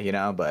bad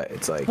guy, but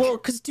it's like, well,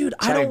 because dude,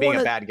 I don't being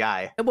a bad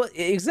guy. Well,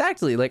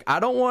 exactly. Like, I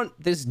don't want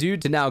this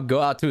dude to now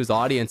go out to his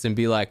audience and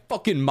be like,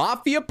 fucking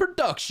Mafia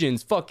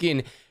Productions,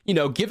 fucking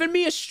giving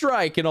me a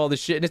strike and all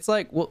this shit. And it's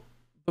like, well,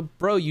 but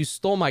bro, you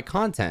stole my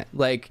content.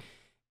 Like,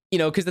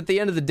 because at the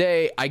end of the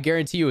day, I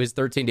guarantee you his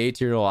 13 to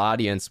 18-year-old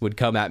audience would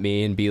come at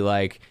me and be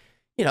like,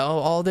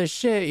 all this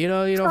shit,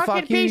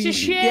 fuck you, piece of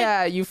shit.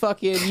 Yeah,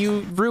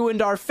 you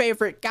ruined our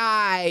favorite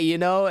guy,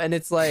 and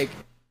it's like,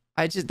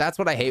 that's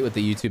what I hate with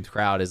the YouTube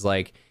crowd is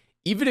like,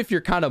 even if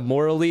you're kind of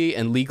morally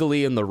and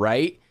legally in the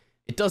right,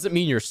 it doesn't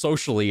mean you're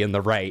socially in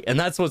the right. And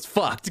that's what's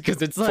fucked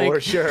because it's like,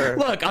 for sure.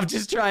 Look, I'm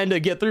just trying to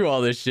get through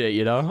all this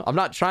shit, I'm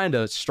not trying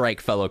to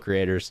strike fellow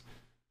creators.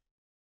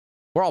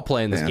 We're all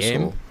playing this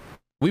game.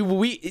 We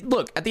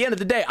look, at the end of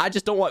the day, I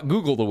just don't want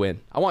Google to win.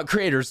 I want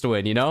creators to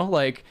win,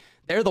 like,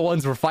 they're the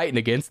ones we're fighting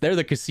against. They're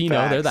the casino.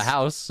 Facts. They're the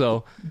house.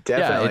 So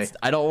definitely, yeah,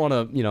 I don't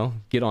want to,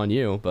 get on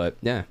you, but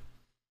yeah.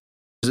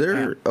 Is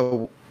there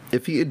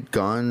if he had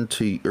gone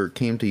to or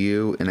came to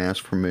you and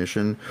asked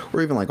permission,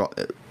 or even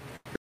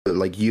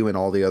like you and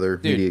all the other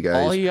media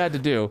guys, all you had to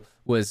do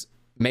was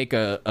make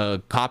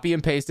a copy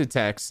and pasted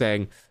text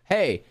saying,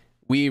 "Hey,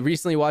 we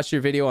recently watched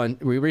your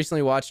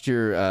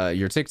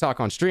your TikTok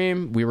on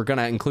stream. We were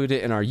gonna include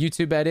it in our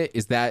YouTube edit.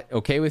 Is that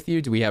okay with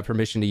you? Do we have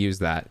permission to use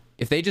that?"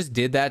 If they just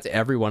did that to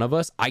every one of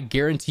us, I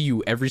guarantee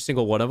you every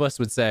single one of us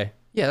would say,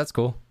 "Yeah, that's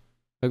cool.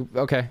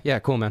 Okay, yeah,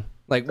 cool, man."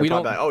 Like, we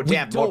don't, oh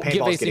damn, we don't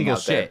give a single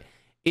shit.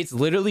 It's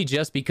literally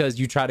just because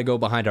you try to go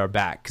behind our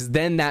back, because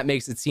then that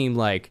makes it seem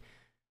like,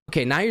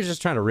 okay, now you're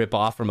just trying to rip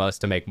off from us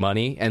to make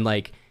money, and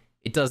like,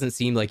 it doesn't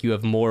seem like you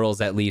have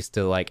morals at least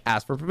to like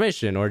ask for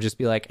permission or just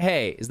be like,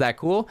 hey, is that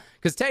cool?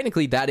 Because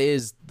technically that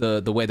is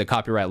the way the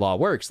copyright law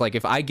works. Like,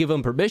 if I give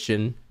them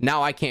permission,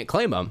 now I can't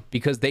claim them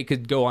because they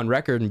could go on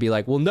record and be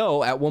like, well,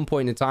 no, at one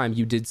point in time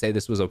you did say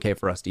this was okay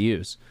for us to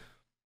use.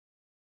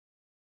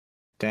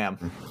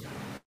 Damn.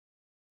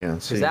 Yeah.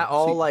 Is that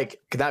all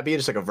like, could that be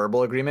just like a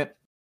verbal agreement?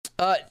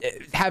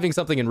 Having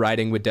something in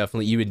writing would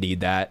definitely, you would need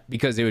that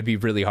because it would be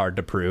really hard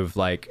to prove,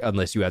 like,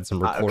 unless you had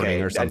some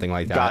recording or something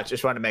like that. Gotcha.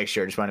 Just want to make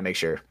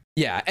sure.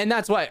 Yeah, and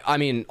that's why, I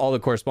mean, all the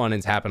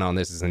correspondence happen on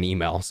this is an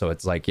email, so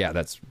it's like, yeah,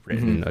 that's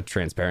written, a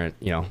transparent,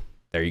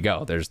 there you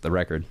go. There's the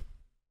record.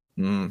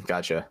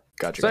 Gotcha.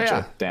 So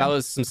yeah, that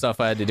was some stuff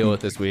I had to deal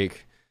with this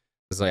week.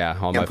 So yeah,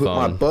 on my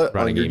phone, my butt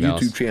running on your emails.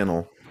 YouTube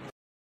channel.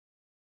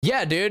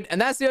 Yeah, dude, and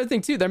that's the other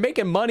thing too. They're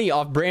making money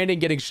off Brandon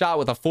getting shot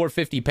with a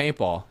 450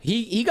 paintball.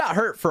 He got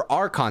hurt for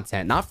our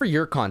content, not for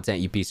your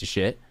content, you piece of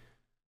shit.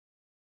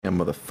 Yeah,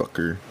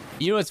 motherfucker.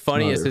 You know what's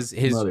funny is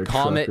his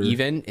comment,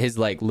 even his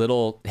like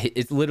little,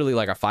 it's literally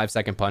like a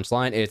 5-second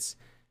punchline. It's,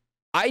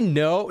 I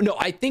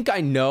think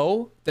I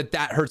know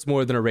that hurts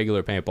more than a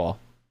regular paintball.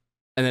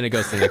 And then it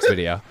goes to the next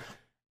video.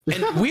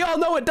 And we all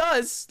know it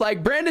does.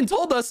 Like, Brandon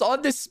told us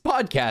on this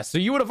podcast, so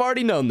you would have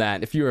already known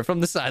that if you were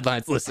from the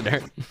sidelines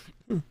listener.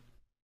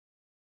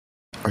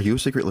 Are you a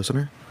secret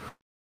listener?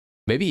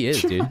 Maybe he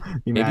is, dude.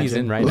 Maybe he's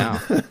in right now.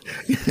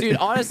 Dude,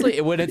 honestly,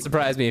 it wouldn't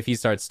surprise me if he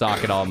starts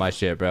stalking all my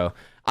shit, bro.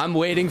 I'm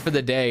waiting for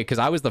the day, because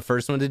I was the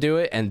first one to do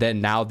it, and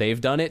then now they've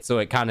done it, so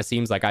it kind of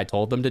seems like I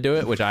told them to do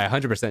it, which I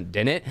 100%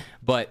 didn't,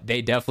 but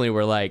they definitely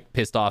were, like,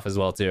 pissed off as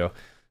well, too.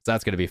 So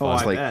that's going to be fun.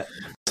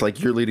 It's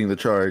like you're leading the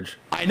charge.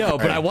 I know,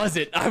 but I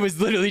wasn't. I was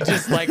literally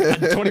just, like,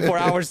 24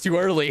 hours too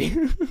early.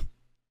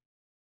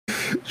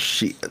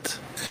 Shit.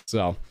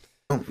 So...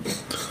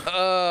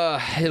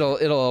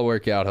 it'll all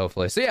work out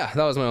hopefully. So yeah,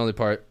 that was my only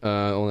part.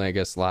 Only I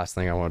guess last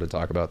thing I wanted to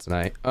talk about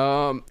tonight.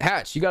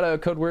 Hatch, you got a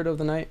code word of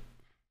the night?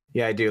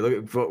 Yeah, I do.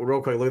 Look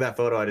real quick. Look at that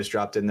photo I just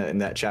dropped in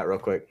that chat real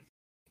quick.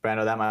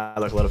 Brando, that might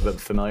look a little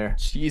bit familiar.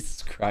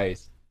 Jesus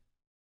Christ.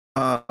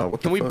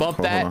 Can we bump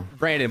that?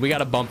 Brandon, we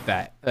gotta bump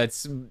that.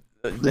 That's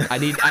I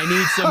need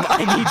some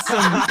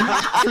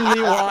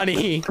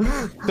Liwani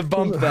to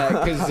bump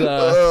that because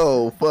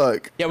oh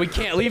fuck. Yeah, we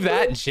can't leave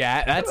that in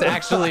chat. That's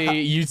actually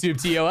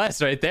YouTube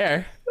TOS right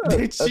there.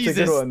 That's Jesus,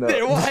 a good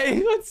one, why?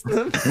 What's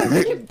the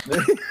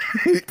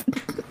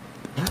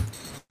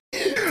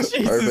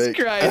Jesus Perfect.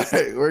 Christ. All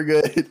right, we're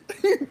good.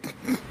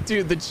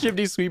 Dude, the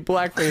chimney sweep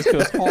blackface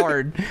goes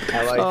hard.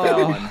 I like that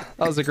one.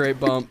 That was a great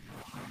bump.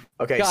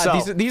 Okay,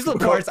 God, so these are the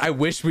parts I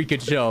wish we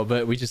could show,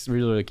 but we just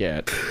really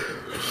can't.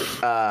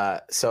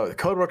 So the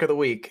code word of the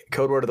week.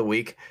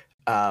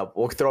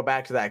 We'll throw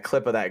back to that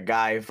clip of that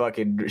guy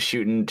fucking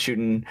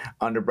shooting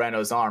under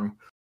Brando's arm.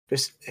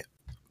 Just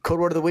code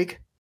word of the week: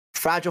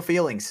 fragile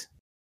feelings.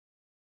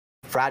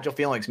 Fragile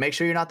feelings. Make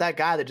sure you're not that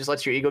guy that just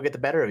lets your ego get the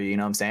better of you. You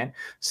know what I'm saying?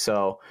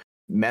 So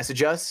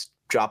message us,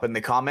 drop in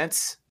the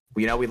comments.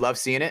 We love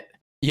seeing it.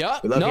 Yeah,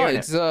 no,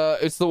 it's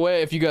the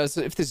way. If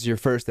this is your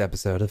first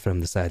episode of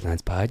From the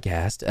Sidelines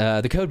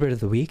podcast, the code word of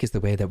the week is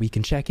the way that we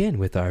can check in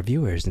with our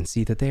viewers and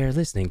see that they are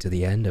listening to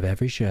the end of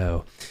every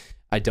show.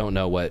 I don't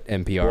know what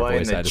NPR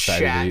voice I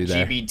decided to do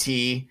there.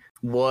 GBT,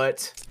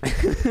 what?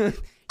 Yeah,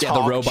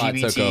 the robot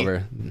took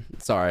over.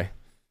 Sorry.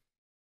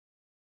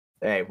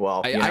 Hey,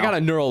 well, I got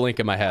a neural link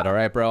in my head. All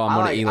right, bro. I'm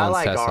one of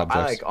Elon's test subjects.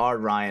 I like our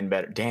Ryan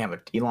better. Damn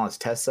it, Elon's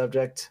test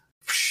subject.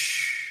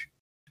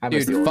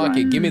 Dude, fuck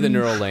it. Give me the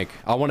neural link.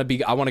 I want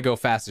to go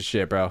fast as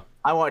shit, bro.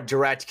 I want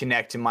direct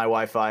connect to my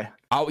Wi-Fi.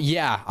 Oh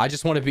yeah, I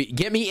just want to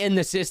get me in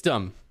the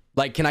system.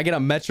 Like, can I get a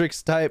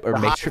metrics type or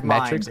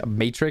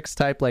matrix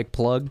type like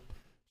plug,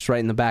 just right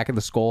in the back of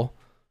the skull?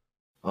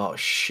 Oh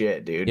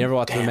shit, dude. You ever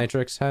watched The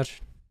Matrix,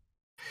 Hatch?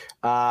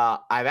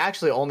 I've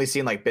actually only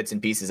seen like bits and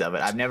pieces of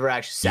it. I've never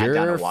actually sat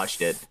down and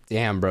watched it.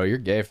 Damn, bro, you're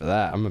gay for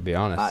that. I'm gonna be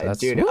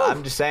honest. Dude,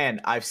 I'm just saying.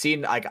 I've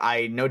seen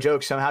I no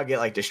joke somehow get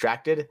like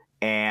distracted.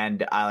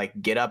 And I like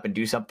get up and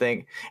do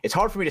something. It's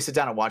hard for me to sit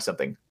down and watch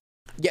something.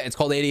 Yeah, it's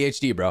called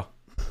ADHD, bro.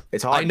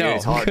 It's hard. I know. Dude,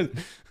 it's hard.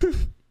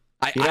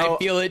 I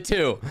feel it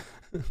too.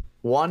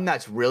 One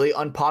that's really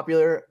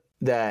unpopular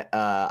that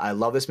I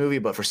love this movie,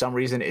 but for some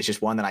reason it's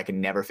just one that I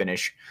can never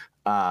finish.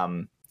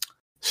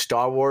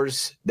 Star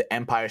Wars: The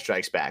Empire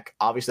Strikes Back.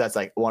 Obviously, that's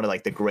like one of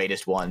like the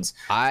greatest ones.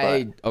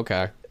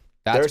 Okay.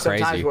 That's there are some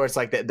crazy. times where it's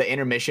like the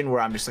intermission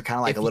where I'm just kind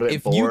of like a little bit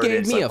if bored. If you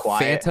gave me like a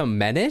Phantom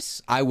Menace,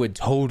 I would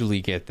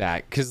totally get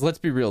that. Because let's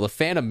be real, the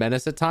Phantom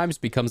Menace at times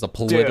becomes a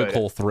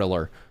political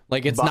thriller.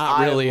 Like, it's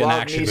not really an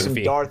action movie. I love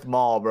me some Darth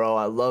Maul, bro.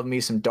 I love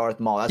me some Darth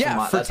Maul.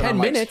 That's for 10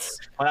 minutes.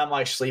 When I'm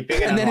like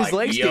sleeping and then his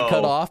legs get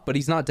cut off, but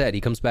he's not dead. He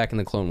comes back in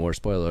the Clone Wars.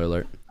 Spoiler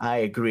alert. I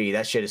agree.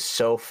 That shit is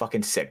so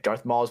fucking sick.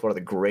 Darth Maul is one of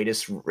the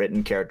greatest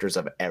written characters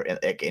of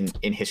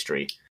in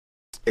history.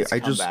 It's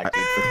comeback,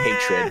 dude, for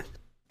hatred.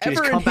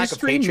 Ever in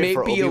history may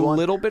be a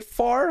little bit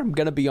far. I'm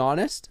gonna be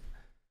honest.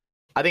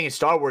 I think in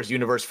Star Wars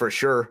universe for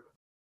sure.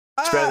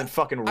 It's better than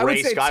fucking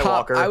Rey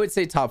Skywalker. I would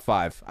say top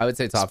 5.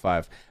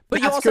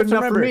 But you also have to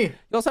remember. You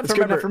also have to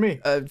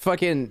remember.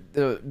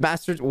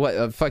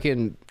 Fucking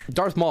fucking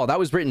Darth Maul. That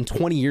was written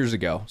 20 years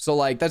ago. So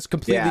like that's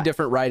completely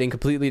different writing,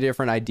 completely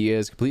different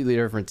ideas, completely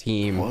different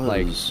team.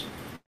 Like,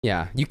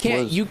 yeah, you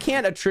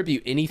can't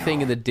attribute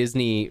anything in the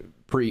Disney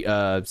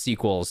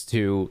sequels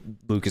to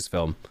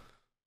Lucasfilm.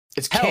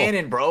 It's Hell,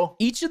 canon, bro.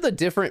 Each of the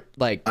different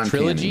like Uncanny.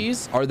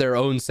 trilogies are their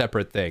own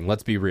separate thing.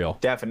 Let's be real.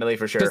 Definitely,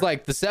 for sure. Because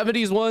like the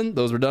 70s one,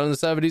 those were done in the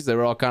 70s. They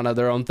were all kind of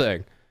their own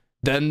thing.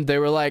 Then they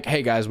were like,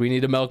 hey guys, we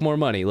need to milk more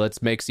money.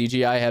 Let's make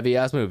CGI heavy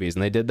ass movies.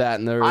 And they did that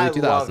in the early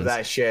 2000s. I love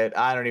that shit.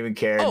 I don't even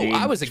care. Oh, dude.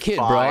 I was a kid,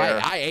 Fire. bro.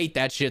 I ate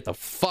that shit the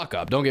fuck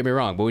up. Don't get me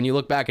wrong. But when you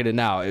look back at it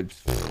now,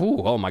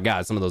 oh my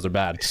God, some of those are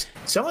bad.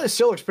 Some of this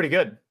still looks pretty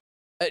good.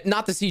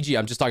 Not the CG.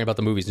 I'm just talking about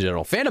the movies in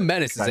general. Phantom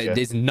Menace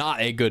is not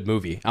a good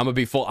movie. I'm gonna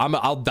be full.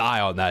 I'll die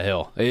on that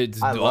hill.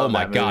 Oh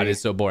my God, it's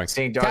so boring.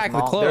 Attack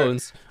the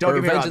Clones. Don't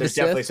get me Revenge wrong. of the There's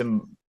definitely Sith.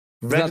 some.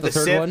 Is Revenge that of the the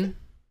third Sith. one?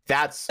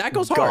 That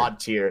goes God hard.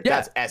 tier. Yeah,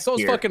 That's S goes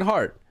tier. fucking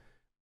hard.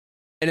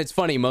 And it's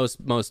funny. Most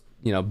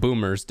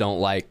boomers don't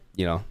like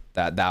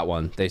that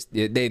one.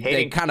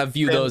 They kind of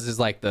view those as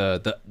like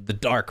the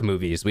dark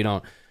movies. We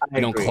don't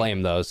agree.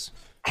 claim those.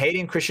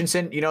 Hayden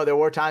Christensen, there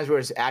were times where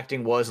his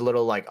acting was a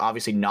little like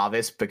obviously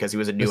novice because he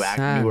was a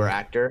newer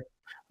actor,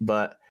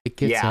 but It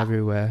gets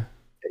everywhere.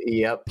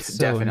 Yep, It's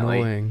so definitely.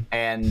 annoying.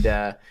 And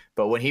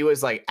but when he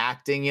was like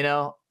acting,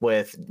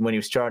 when he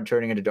was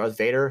turning into Darth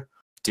Vader,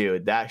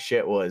 dude, that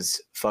shit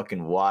was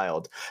fucking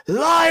wild.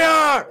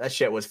 Liar! That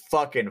shit was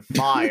fucking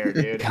fire,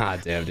 dude.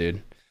 God damn,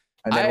 dude.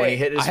 And then when he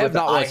hit us with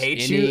the I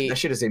hate any- you, that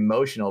shit is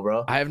emotional,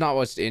 bro. I have not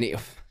watched any.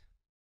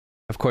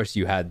 Of course,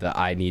 you had the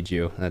 "I need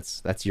you."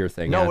 That's your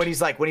thing. No, Ash. when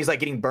he's like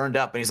getting burned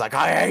up and he's like,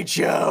 I hate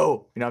you. You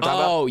know what I'm talking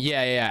about? Oh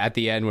yeah. At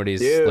the end when he's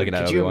Dude, looking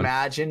at could you Obi-Wan.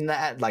 imagine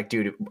that? Like,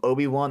 dude,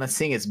 Obi-Wan, that's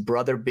seeing his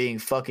brother being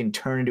fucking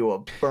turned into a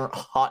burnt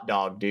hot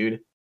dog,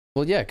 dude.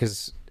 Well, yeah,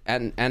 because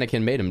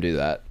Anakin made him do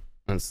that.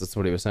 That's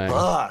what he was saying.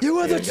 Fuck, You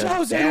were the dude,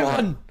 chosen damn it.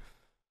 one.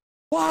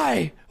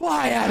 Why,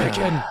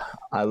 Anakin?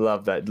 I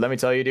love that. Let me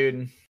tell you,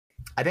 dude.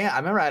 I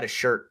remember I had a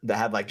shirt that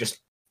had like just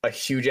a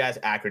huge ass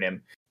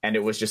acronym, and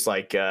it was just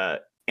like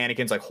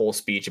Anakin's like whole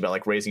speech about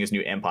like raising his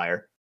new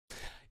empire.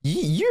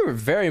 You're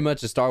very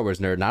much a Star Wars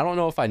nerd, and I don't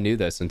know if I knew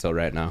this until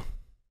right now.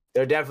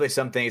 There are definitely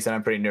some things that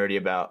I'm pretty nerdy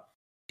about.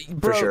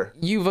 Bro, for sure.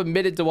 You've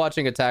admitted to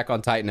watching Attack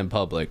on Titan in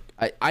public.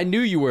 I knew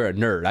you were a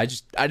nerd.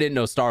 I didn't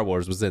know Star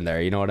Wars was in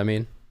there. You know what I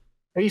mean?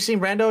 Have you seen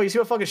Brando? You see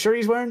what fucking shirt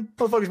he's wearing?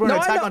 What the fuck he's wearing?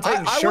 No, An Attack on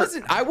Titan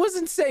shirt. I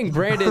wasn't saying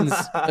Brandon's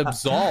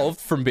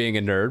absolved from being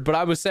a nerd, but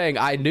I was saying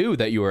I knew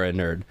that you were a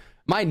nerd.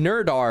 My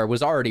nerdar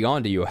was already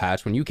onto you,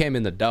 Hatch, when you came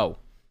in the dough.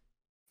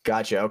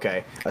 Gotcha.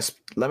 Okay.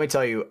 Let me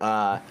tell you,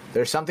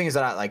 there's some things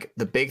that I like.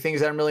 The big things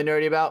that I'm really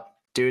nerdy about,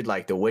 dude,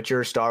 like The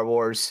Witcher, Star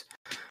Wars,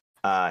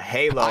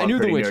 Halo. I knew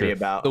I'm The pretty Witcher. nerdy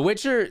about. The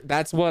Witcher,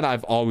 that's what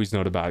I've always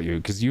known about you,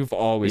 because you've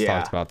always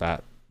talked about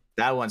that.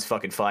 That one's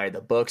fucking fire.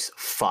 The books,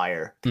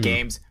 fire. Mhm.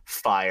 Games,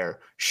 fire.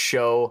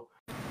 Show,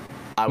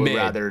 I would Mid.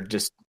 rather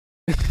just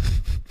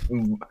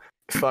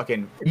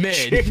fucking Mid,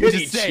 chickadee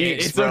just say it.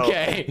 cheeks, It's bro.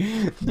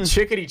 okay.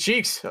 Chickadee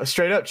cheeks,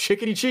 straight up,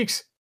 chickadee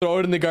cheeks. Throw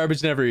it in the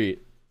garbage, never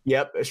eat.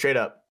 Yep, straight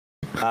up.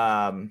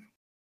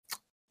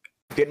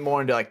 Getting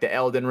more into like the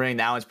Elden Ring.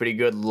 That one's pretty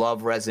good.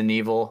 Love Resident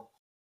Evil.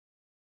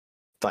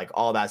 Like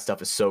all that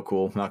stuff is so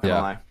cool. Not gonna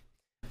lie.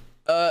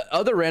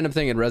 Other random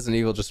thing in Resident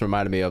Evil just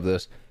reminded me of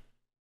this.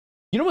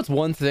 You know what's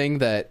one thing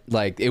that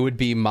like it would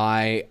be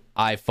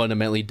I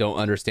fundamentally don't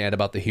understand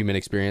about the human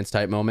experience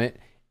type moment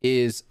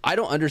is I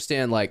don't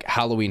understand like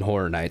Halloween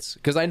horror nights,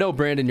 because I know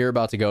Brandon you're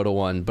about to go to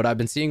one, but I've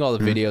been seeing all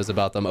the videos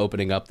about them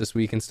opening up this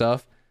week and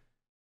stuff.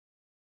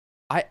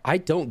 I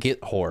don't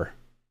get horror.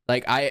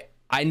 Like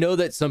I know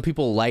that some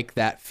people like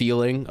that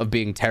feeling of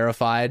being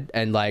terrified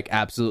and like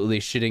absolutely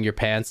shitting your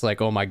pants like,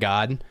 oh my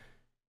God.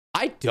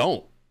 I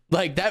don't.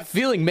 Like that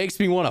feeling makes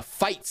me want to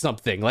fight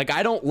something. Like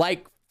I don't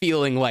like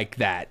feeling like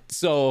that.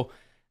 So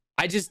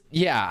I just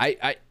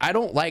I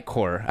don't like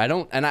horror. I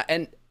don't,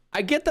 and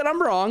I get that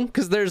I'm wrong,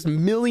 because there's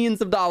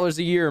millions of dollars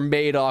a year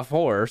made off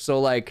horror. So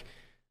like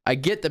I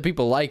get that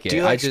people like it. Do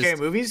you like scary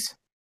movies?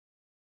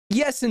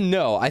 Yes and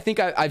no. I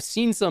think I've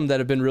seen some that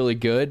have been really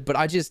good, but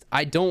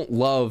I don't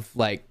love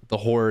like the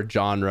horror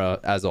genre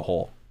as a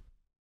whole.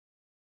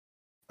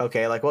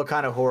 Okay, like what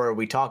kind of horror are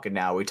we talking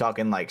now? Are we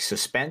talking like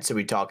suspense? Are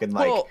we talking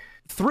like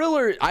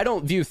thriller? I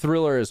don't view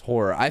thriller as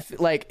horror. I feel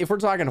like if we're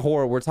talking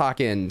horror, we're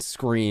talking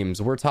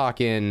Screams, we're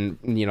talking,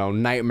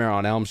 Nightmare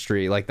on Elm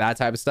Street, like that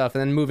type of stuff.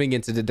 And then moving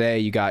into today,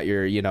 you got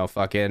your,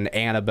 fucking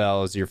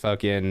Annabelles, your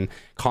fucking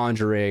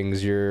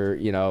Conjurings, your,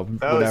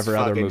 whatever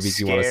other movies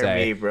you want to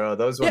say. Me, bro.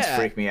 Those ones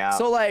freak me out.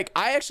 So like,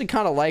 I actually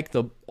kind of like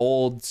the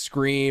old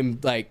Scream,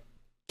 like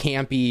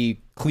campy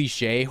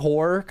cliche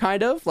horror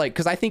kind of like,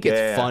 because I think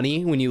it's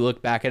funny when you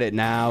look back at it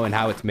now and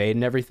how it's made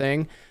and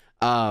everything.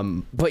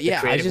 But yeah,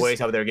 the creative ways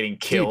how they're getting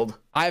killed. Dude,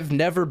 I've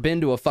never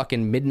been to a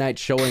fucking midnight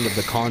showing of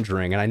The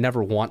Conjuring, and I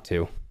never want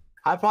to.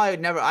 I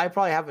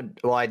probably haven't.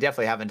 Well, I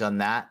definitely haven't done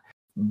that.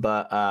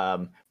 But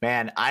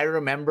man, I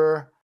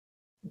remember,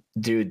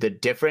 dude, the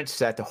difference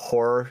that the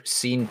horror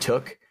scene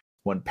took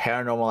when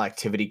Paranormal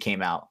Activity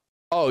came out.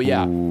 Oh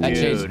yeah, that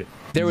changed. Dude,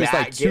 there was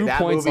like 2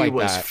 points like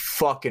was that.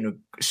 Fucking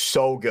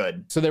so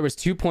good. So there was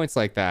 2 points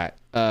like that.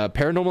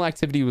 Paranormal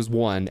Activity was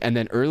one, and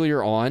then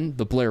earlier on,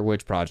 the Blair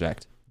Witch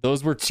Project.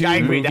 Those were two I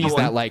agree, movies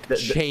one, that like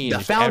changed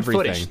the found everything.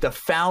 footage. The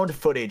found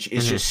footage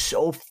is just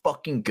so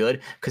fucking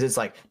good because it's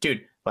like,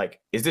 dude, like,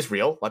 is this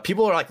real? Like,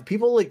 people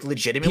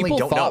legitimately People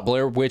don't thought know.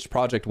 Blair Witch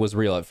Project was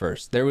real at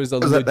first. There was a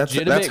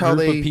legitimate group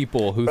of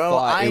people who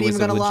thought I ain't it was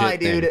even gonna a legit lie,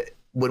 thing. dude.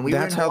 When we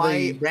were in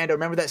Hawaii, Brando,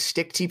 remember that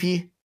stick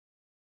TP?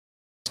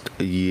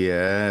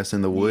 Yes,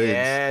 in the woods.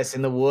 Yes,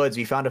 in the woods.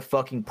 We found a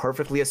fucking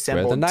perfully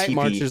assembled Where the night TP.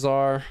 marchers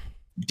are.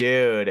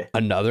 Dude.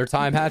 Another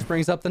time Hatch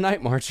brings up the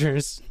night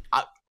marchers.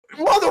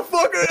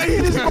 Motherfucker! He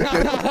just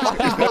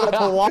got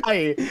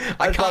Hawaii.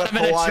 I caught him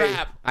in a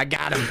trap. I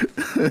got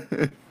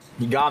him.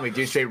 You got me,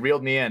 dude. Straight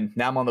reeled me in.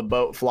 Now I'm on the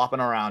boat flopping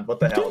around. What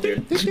the hell,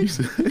 dude?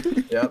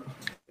 Yep.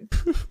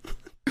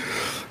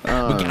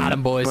 We got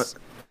him, boys.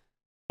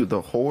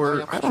 The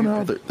horror. I don't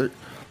know.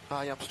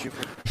 I'm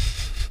stupid.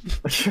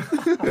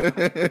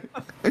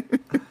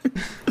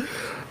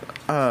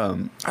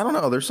 I don't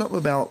know. There's something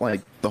about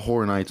like the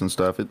horror nights and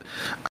stuff. I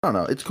don't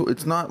know. It's cool.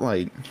 It's not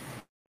like.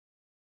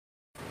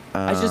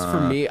 I just, for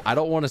me, I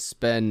don't want to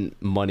spend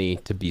money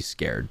to be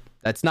scared.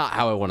 That's not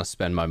how I want to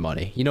spend my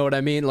money. You know what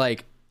I mean?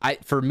 Like,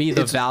 for me,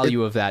 the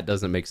value of that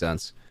doesn't make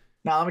sense.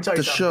 Now let me tell you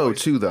the something. show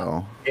boys. too,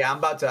 though. Yeah, I'm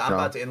about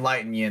to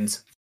enlighten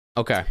yins.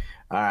 Okay.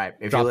 All right.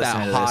 If Drop you're that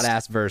listening hot to this,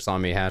 ass verse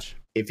on me, Hatch.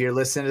 if you're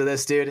listening to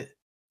this, dude,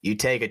 you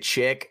take a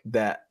chick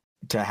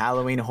to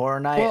Halloween Horror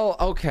Night. Well,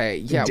 okay.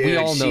 Yeah, dude, we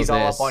all know she's this.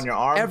 all up on your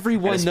arm.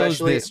 Everyone and knows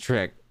especially- this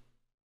trick.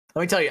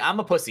 Let me tell you, I'm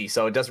a pussy,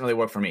 so it doesn't really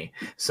work for me.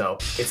 So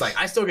it's like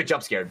I still get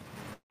jump scared.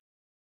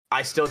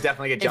 I still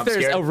definitely get If jump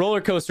there's scared. a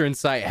roller coaster in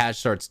sight, Hatch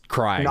starts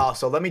crying. No,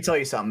 so let me tell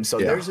you something. So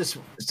Yeah. there's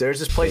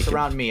this place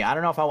around me. I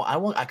don't know if I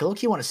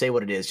look, you want to say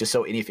what it is, just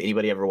so if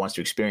anybody ever wants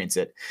to experience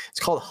it. It's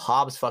called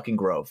Hobbs fucking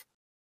Grove.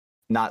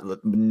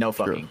 No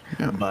fucking,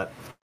 Yeah. but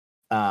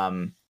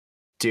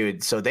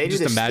dude. So they Just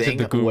do this imagine thing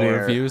the Google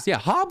where, reviews. Yeah,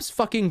 Hobbs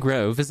fucking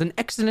Grove is an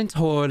excellent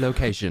horror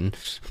location.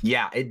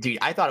 yeah, dude.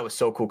 I thought it was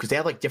so cool because they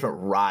have like different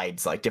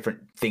rides, like different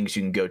things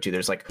you can go to.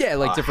 There's like Yeah,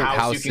 like a different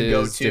house you can go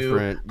houses, to.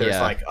 different- There's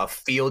yeah. like a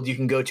field you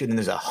can go to, and then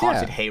there's a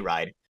haunted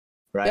hayride.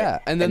 Right. Yeah,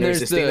 and then there's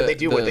there's this thing that they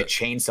do where the- they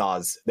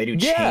chainsaws. They do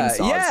Yeah, chainsaws.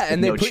 yeah, with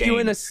and they no put you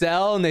in chain. a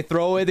cell and they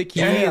throw away the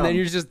key, and then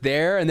you're just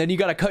there, and then you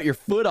got to cut your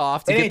foot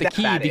off to It get ain't the that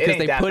key bad. It because ain't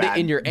they that put bad.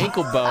 it in your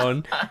ankle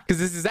bone. Because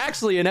this is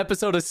actually an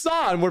episode of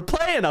Saw, and we're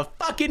playing a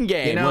fucking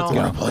game. You know- Let's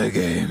go. Play a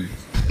game.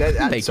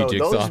 Thank you,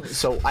 Jigsaw.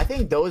 So I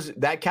think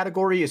that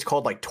category is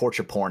called like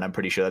torture porn. I'm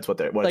pretty sure that's what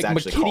it's Like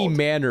actually McKinney called.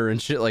 Manor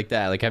and shit like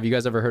that. Like, have you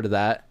guys ever heard of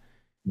that?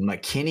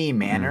 McKinney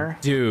Manor.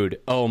 Dude,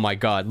 oh my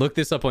god, look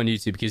this up on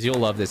YouTube because you'll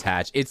love this,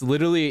 Hatch. It's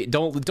literally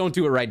don't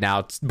do it right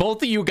now.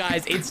 Both of you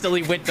guys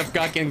instantly went to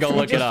fucking go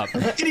look it up.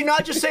 Did he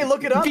not just say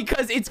look it up?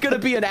 Because it's gonna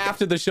be an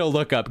after the show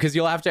look up because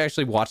you'll have to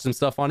actually watch some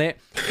stuff on it.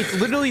 It's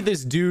literally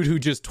this dude who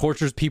just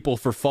tortures people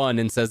for fun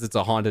and says it's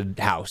a haunted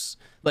house.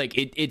 Like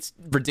it's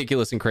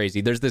ridiculous and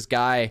crazy. There's this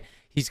guy.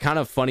 He's kind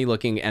of funny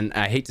looking, and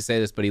I hate to say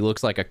this, but he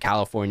looks like a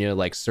California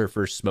like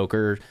surfer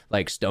smoker,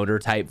 like stoner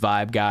type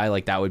vibe guy.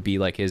 Like that would be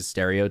like his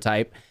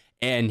stereotype.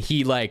 And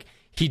he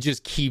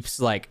just keeps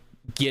like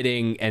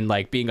getting and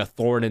like being a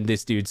thorn in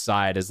this dude's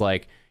side as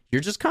like,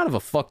 you're just kind of a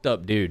fucked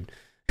up dude.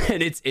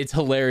 And it's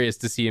hilarious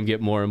to see him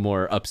get more and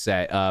more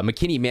upset.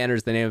 McKinney Manor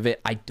is the name of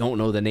it. I don't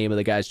know the name of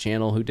the guy's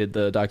channel who did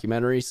the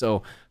documentary,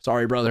 so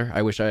sorry, brother.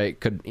 I wish I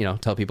could,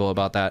 tell people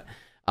about that.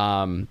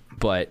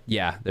 But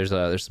yeah, there's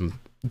some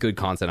good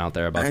content out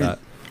there about that.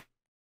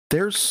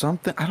 There's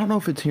something, I don't know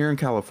if it's here in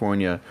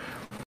California.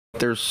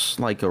 There's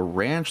like a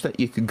ranch that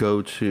you could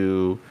go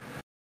to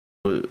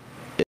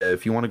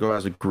if you want to go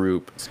as a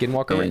group.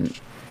 Skinwalker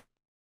Ranch.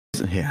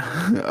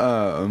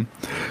 Yeah.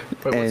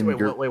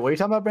 Wait, what are you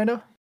talking about,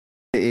 Brando?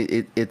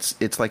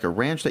 It's like a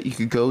ranch that you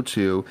could go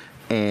to,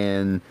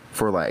 and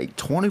for like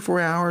 24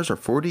 hours or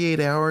 48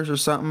 hours or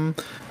something,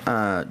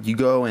 you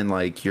go and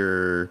like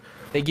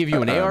They give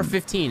you an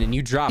AR-15 and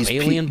you drop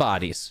alien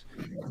bodies.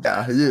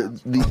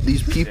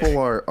 These people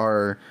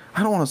are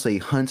I don't want to say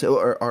hunt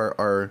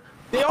or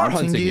They are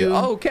hunting you.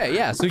 Oh, okay,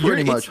 yeah. So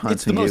Pretty much it's the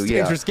hunting most you,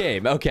 yeah. dangerous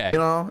game. Okay.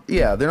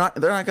 Yeah, they're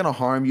not gonna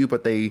harm you,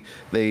 but they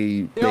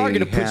are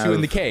gonna put you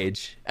in the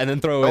cage and then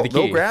throw away the key.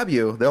 They'll grab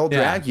you. They'll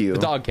drag you. The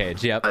dog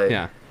cage. Yep.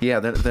 Yeah. Yeah,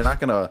 they're not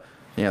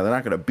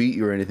gonna beat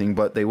you or anything,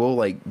 but they will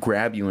like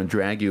grab you and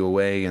drag you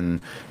away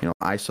and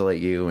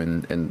isolate you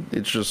and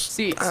it's just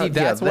see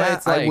that's why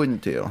it's like, I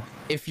wouldn't do.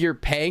 If you're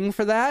paying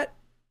for that,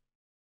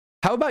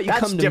 how about you That's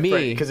come to me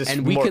different, 'cause it's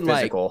and we more can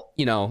physical.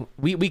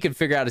 we can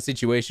figure out a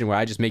situation where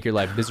I just make your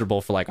life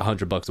miserable for like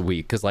 $100 a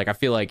week because like I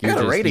feel like You got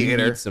a you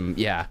radiator. need some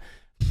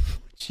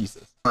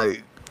Jesus.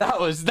 Like That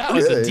was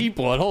a deep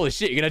one. Holy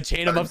shit! You're gonna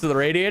chain them up to the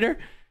radiator?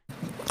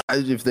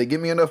 if they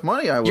give me enough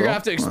money, I will. You're gonna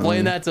have to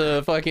explain that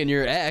to fucking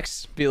your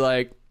ex. Be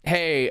like,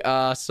 hey,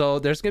 so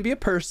there's gonna be a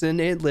person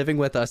living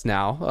with us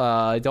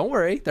now. Don't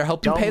worry, they're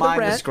helping pay the Don't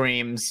mind the rent.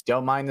 screams.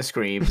 Don't mind the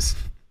screams.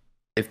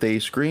 If they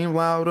scream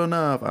loud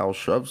enough, I'll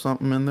shove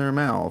something in their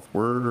mouth.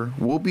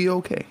 We'll be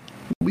okay.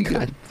 We'll be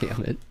good. God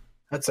damn it!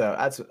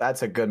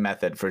 That's a good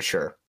method for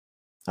sure.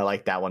 I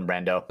like that one,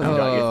 Brando.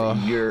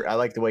 Oh. I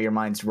like the way your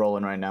mind's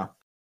rolling right now.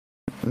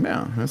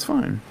 Yeah, that's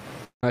fine.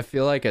 I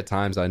feel like at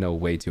times I know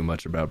way too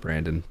much about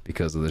Brandon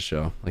because of the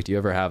show. Like, do you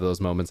ever have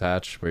those moments,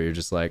 Hatch, where you're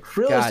just like,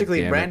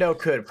 realistically, God damn it. Brando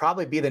could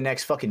probably be the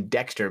next fucking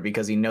Dexter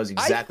because he knows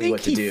exactly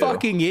what to do. I think he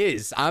fucking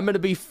is. I'm gonna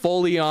be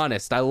fully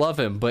honest. I love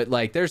him, but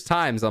like, there's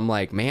times I'm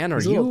like, man,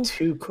 He's a little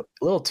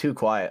too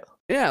quiet?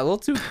 Yeah, a little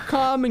too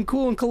calm and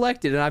cool and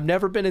collected, and I've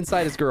never been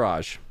inside his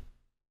garage.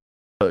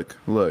 Look.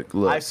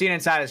 I've seen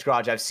inside his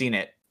garage. I've seen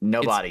it.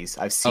 No bodies.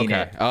 I've seen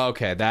it.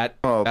 Okay,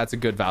 that's a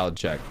good valid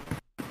check.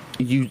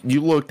 You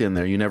looked in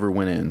there. You never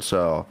went in.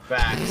 So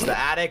Facts. The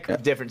attic,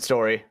 different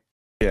story.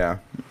 yeah.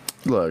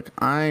 Look,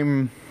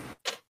 I'm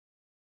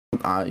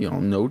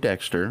no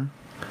Dexter.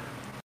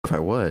 If I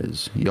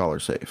was, y'all are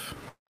safe.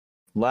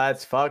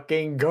 Let's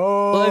fucking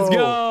go. Let's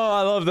go.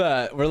 I love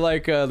that. We're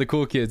like the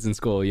cool kids in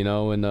school, you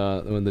know, when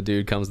the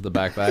dude comes with the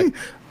backpack.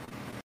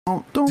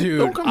 Don't come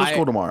to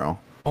school tomorrow.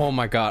 Oh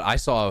my God, I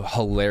saw a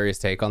hilarious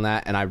take on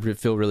that, and I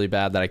feel really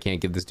bad that I can't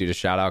give this dude a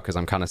shout out because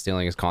I'm kind of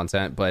stealing his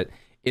content, but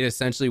it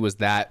essentially was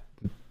that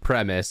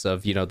premise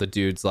of, you know, the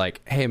dude's like,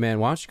 hey man,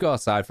 why don't you go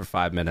outside for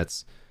 5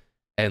 minutes?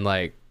 And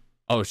like,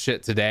 oh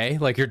shit, today?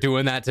 Like, you're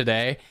doing that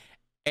today?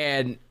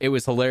 And it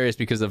was hilarious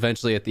because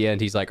eventually at the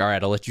end, he's like, all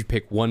right, I'll let you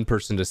pick one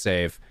person to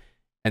save.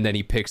 And then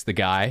he picks the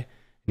guy, and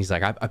he's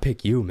like, I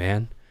pick you,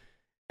 man.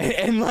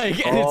 And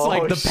it's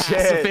like the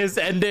pacifist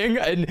ending,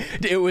 and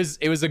it was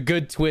a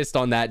good twist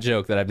on that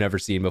joke that I've never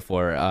seen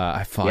before.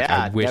 I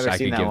wish I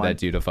could give that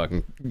dude a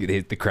fucking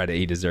the credit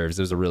he deserves.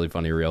 It was a really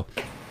funny reel.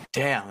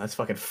 Damn, that's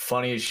fucking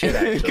funny as shit,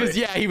 actually. Because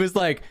yeah, he was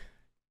like,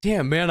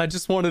 damn man, I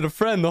just wanted a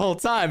friend the whole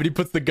time, and he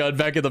puts the gun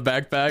back in the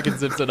backpack and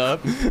zips it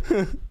up.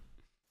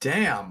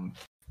 Damn,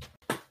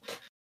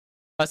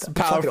 that's a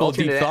powerful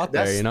deep thought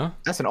there, you know.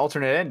 That's an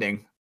alternate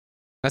ending.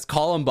 That's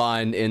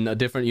Columbine in a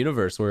different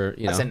universe where,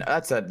 you know.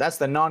 That's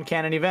the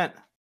non-canon event.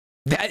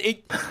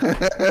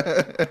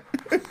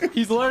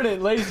 He's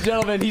learning, ladies and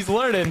gentlemen. He's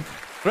learning.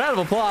 Round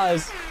of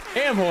applause.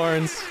 Ham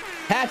horns.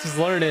 Hatch is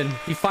learning.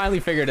 He finally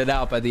figured it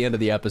out by the end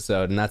of the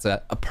episode, and that's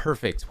a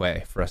perfect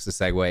way for us to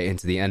segue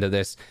into the end of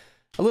this.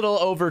 A little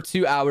over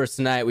 2 hours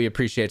tonight. We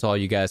appreciate all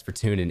you guys for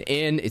tuning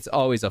in. It's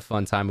always a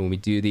fun time when we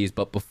do these,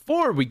 but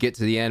before we get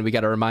to the end, we got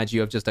to remind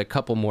you of just a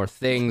couple more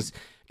things.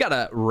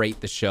 Gotta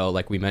rate the show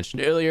like we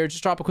mentioned earlier.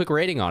 Just drop a quick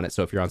rating on it.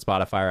 So if you're on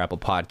Spotify or Apple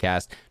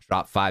Podcast,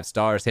 drop 5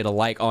 stars, hit a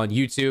like on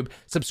YouTube,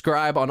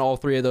 subscribe on all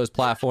 3 of those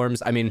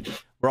platforms. I mean,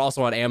 we're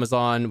also on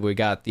Amazon. We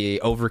got the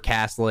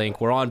Overcast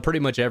link. We're on pretty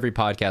much every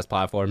podcast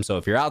platform. So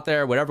if you're out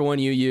there, whatever one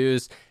you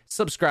use,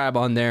 subscribe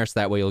on there so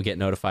that way you'll get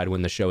notified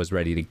when the show is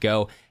ready to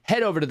go.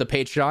 Head over to the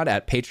Patreon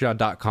at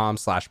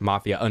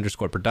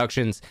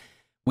patreon.com/mafia_productions.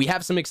 We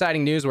have some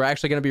exciting news. We're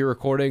actually going to be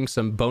recording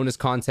some bonus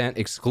content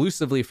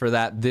exclusively for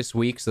that this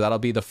week. So that'll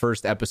be the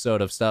first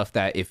episode of stuff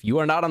that if you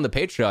are not on the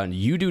Patreon,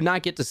 you do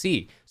not get to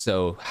see.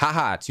 So,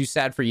 haha, too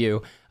sad for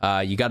you.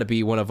 You got to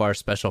be one of our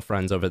special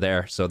friends over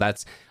there. So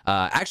that's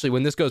actually,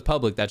 when this goes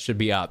public, that should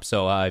be up.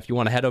 So if you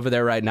want to head over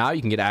there right now,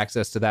 you can get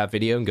access to that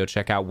video and go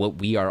check out what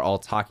we are all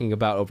talking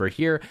about over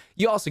here.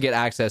 You also get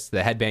access to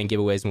the headband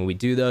giveaways when we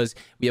do those.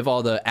 We have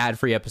all the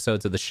ad-free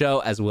episodes of the show,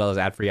 as well as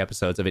ad-free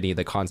episodes of any of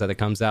the content that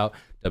comes out.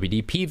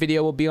 WDP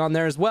video will be on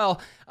there as well.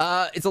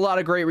 It's a lot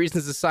of great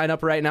reasons to sign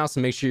up right now, so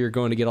make sure you're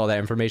going to get all that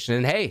information.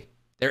 And hey,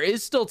 there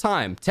is still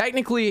time.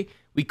 Technically,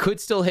 we could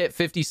still hit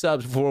 50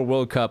 subs before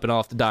World Cup, and I'll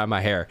have to dye my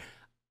hair.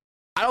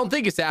 I don't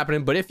think it's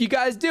happening, but if you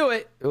guys do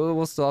it,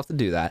 we'll still have to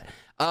do that.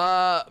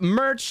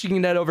 Merch, you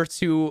can head over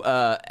to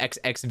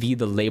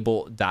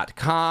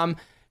xxvthelabel.com.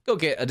 Go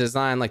get a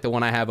design like the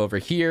one I have over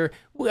here.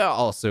 We're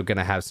also going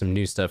to have some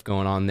new stuff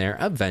going on there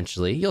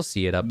eventually. You'll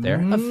see it up there.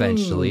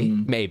 Eventually.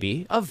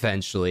 Maybe.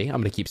 Eventually.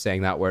 I'm going to keep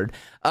saying that word.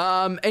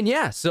 And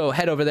yeah, so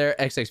head over there,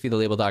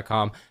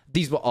 xxvthelabel.com.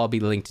 These will all be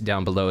linked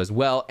down below as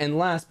well. And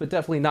last but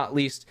definitely not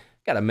least,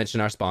 got to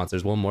mention our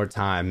sponsors one more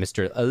time.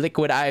 Mr.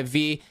 Liquid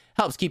IV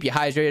helps keep you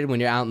hydrated when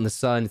you're out in the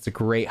sun. It's a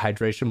great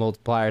hydration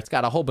multiplier. It's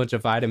got a whole bunch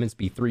of vitamins,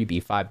 B3,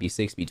 B5,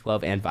 B6,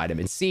 B12, and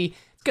vitamin C.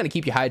 It's going to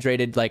keep you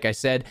hydrated, like I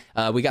said.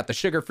 We got the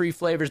sugar-free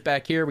flavors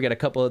back here. We got a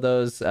couple of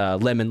those,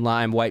 lemon,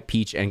 lime, white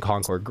peach, and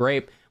Concord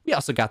grape. We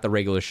also got the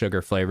regular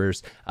sugar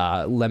flavors,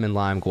 lemon,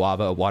 lime,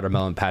 guava,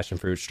 watermelon, passion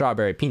fruit,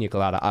 strawberry, pina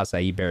colada,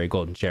 acai berry,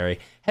 golden cherry.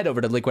 Head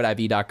over to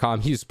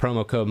liquidiv.com. Use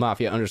promo code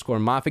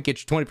mafia_mafia.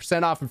 Get your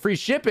 20% off and free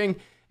shipping.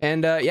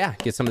 And yeah,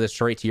 get some of this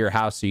straight to your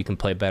house so you can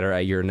play better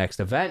at your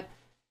next event.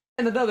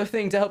 And another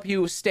thing to help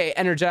you stay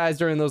energized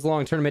during those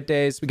long tournament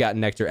days, we got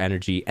Nectar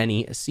Energy,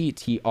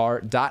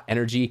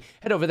 NECTR.energy.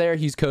 Head over there,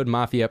 use code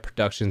Mafia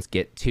Productions,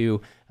 get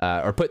 2,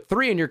 or put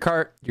 3 in your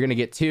cart. You're going to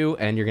get 2,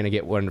 and you're going to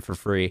get 1 for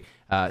free.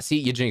 See,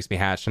 you jinxed me,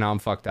 Hatch. Now I'm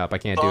fucked up. I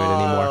can't do it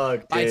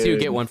anymore. Buy 2,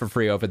 get 1 for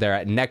free over there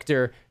at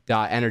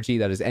Nectar.energy.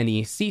 That is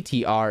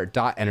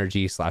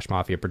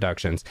NECTR.energy/Mafia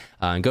Productions.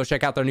 And go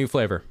check out their new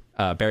flavor,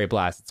 Berry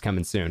Blast. It's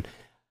coming soon.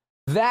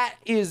 That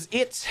is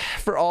it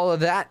for all of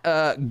that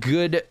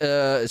good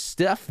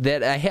stuff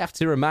that I have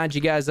to remind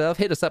you guys of.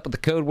 Hit us up with the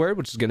code word,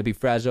 which is going to be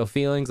Fragile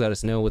Feelings. Let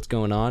us know what's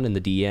going on in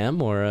the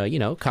DM or,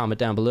 comment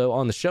down below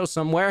on the show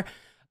somewhere.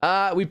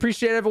 We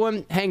appreciate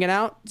everyone hanging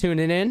out,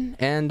 tuning in,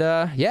 and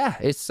yeah,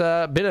 it's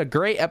been a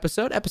great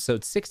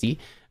episode 60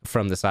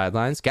 from the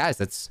sidelines. Guys,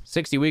 that's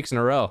 60 weeks in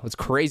a row. It's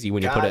crazy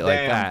when you put it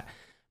like that.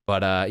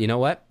 But you know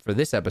what? For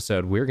this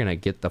episode, we're going to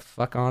get the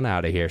fuck on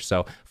out of here.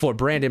 So for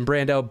Brandon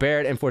Brando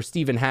Barrett and for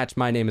Stephen Hatch,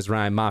 my name is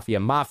Ryan Mafia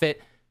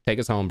Moffitt. Take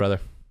us home, brother.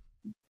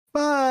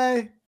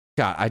 Bye.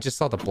 God, I just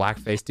saw the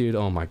blackface dude.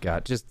 Oh my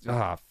God. Just,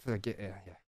 forget. Yeah.